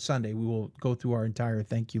 Possibly on Sunday, we will go through our entire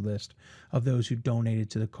thank you list of those who donated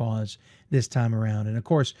to the cause this time around. And of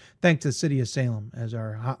course, thanks to the City of Salem as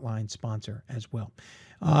our hotline sponsor as well.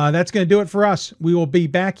 That's going to do it for us. We will be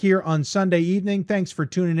back here on Sunday evening. Thanks for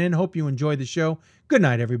tuning in. Hope you enjoyed the show. Good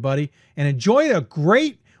night, everybody. And enjoy a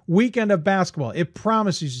great weekend of basketball. It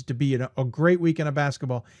promises to be a great weekend of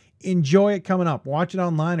basketball. Enjoy it coming up. Watch it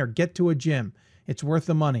online or get to a gym. It's worth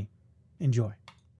the money. Enjoy.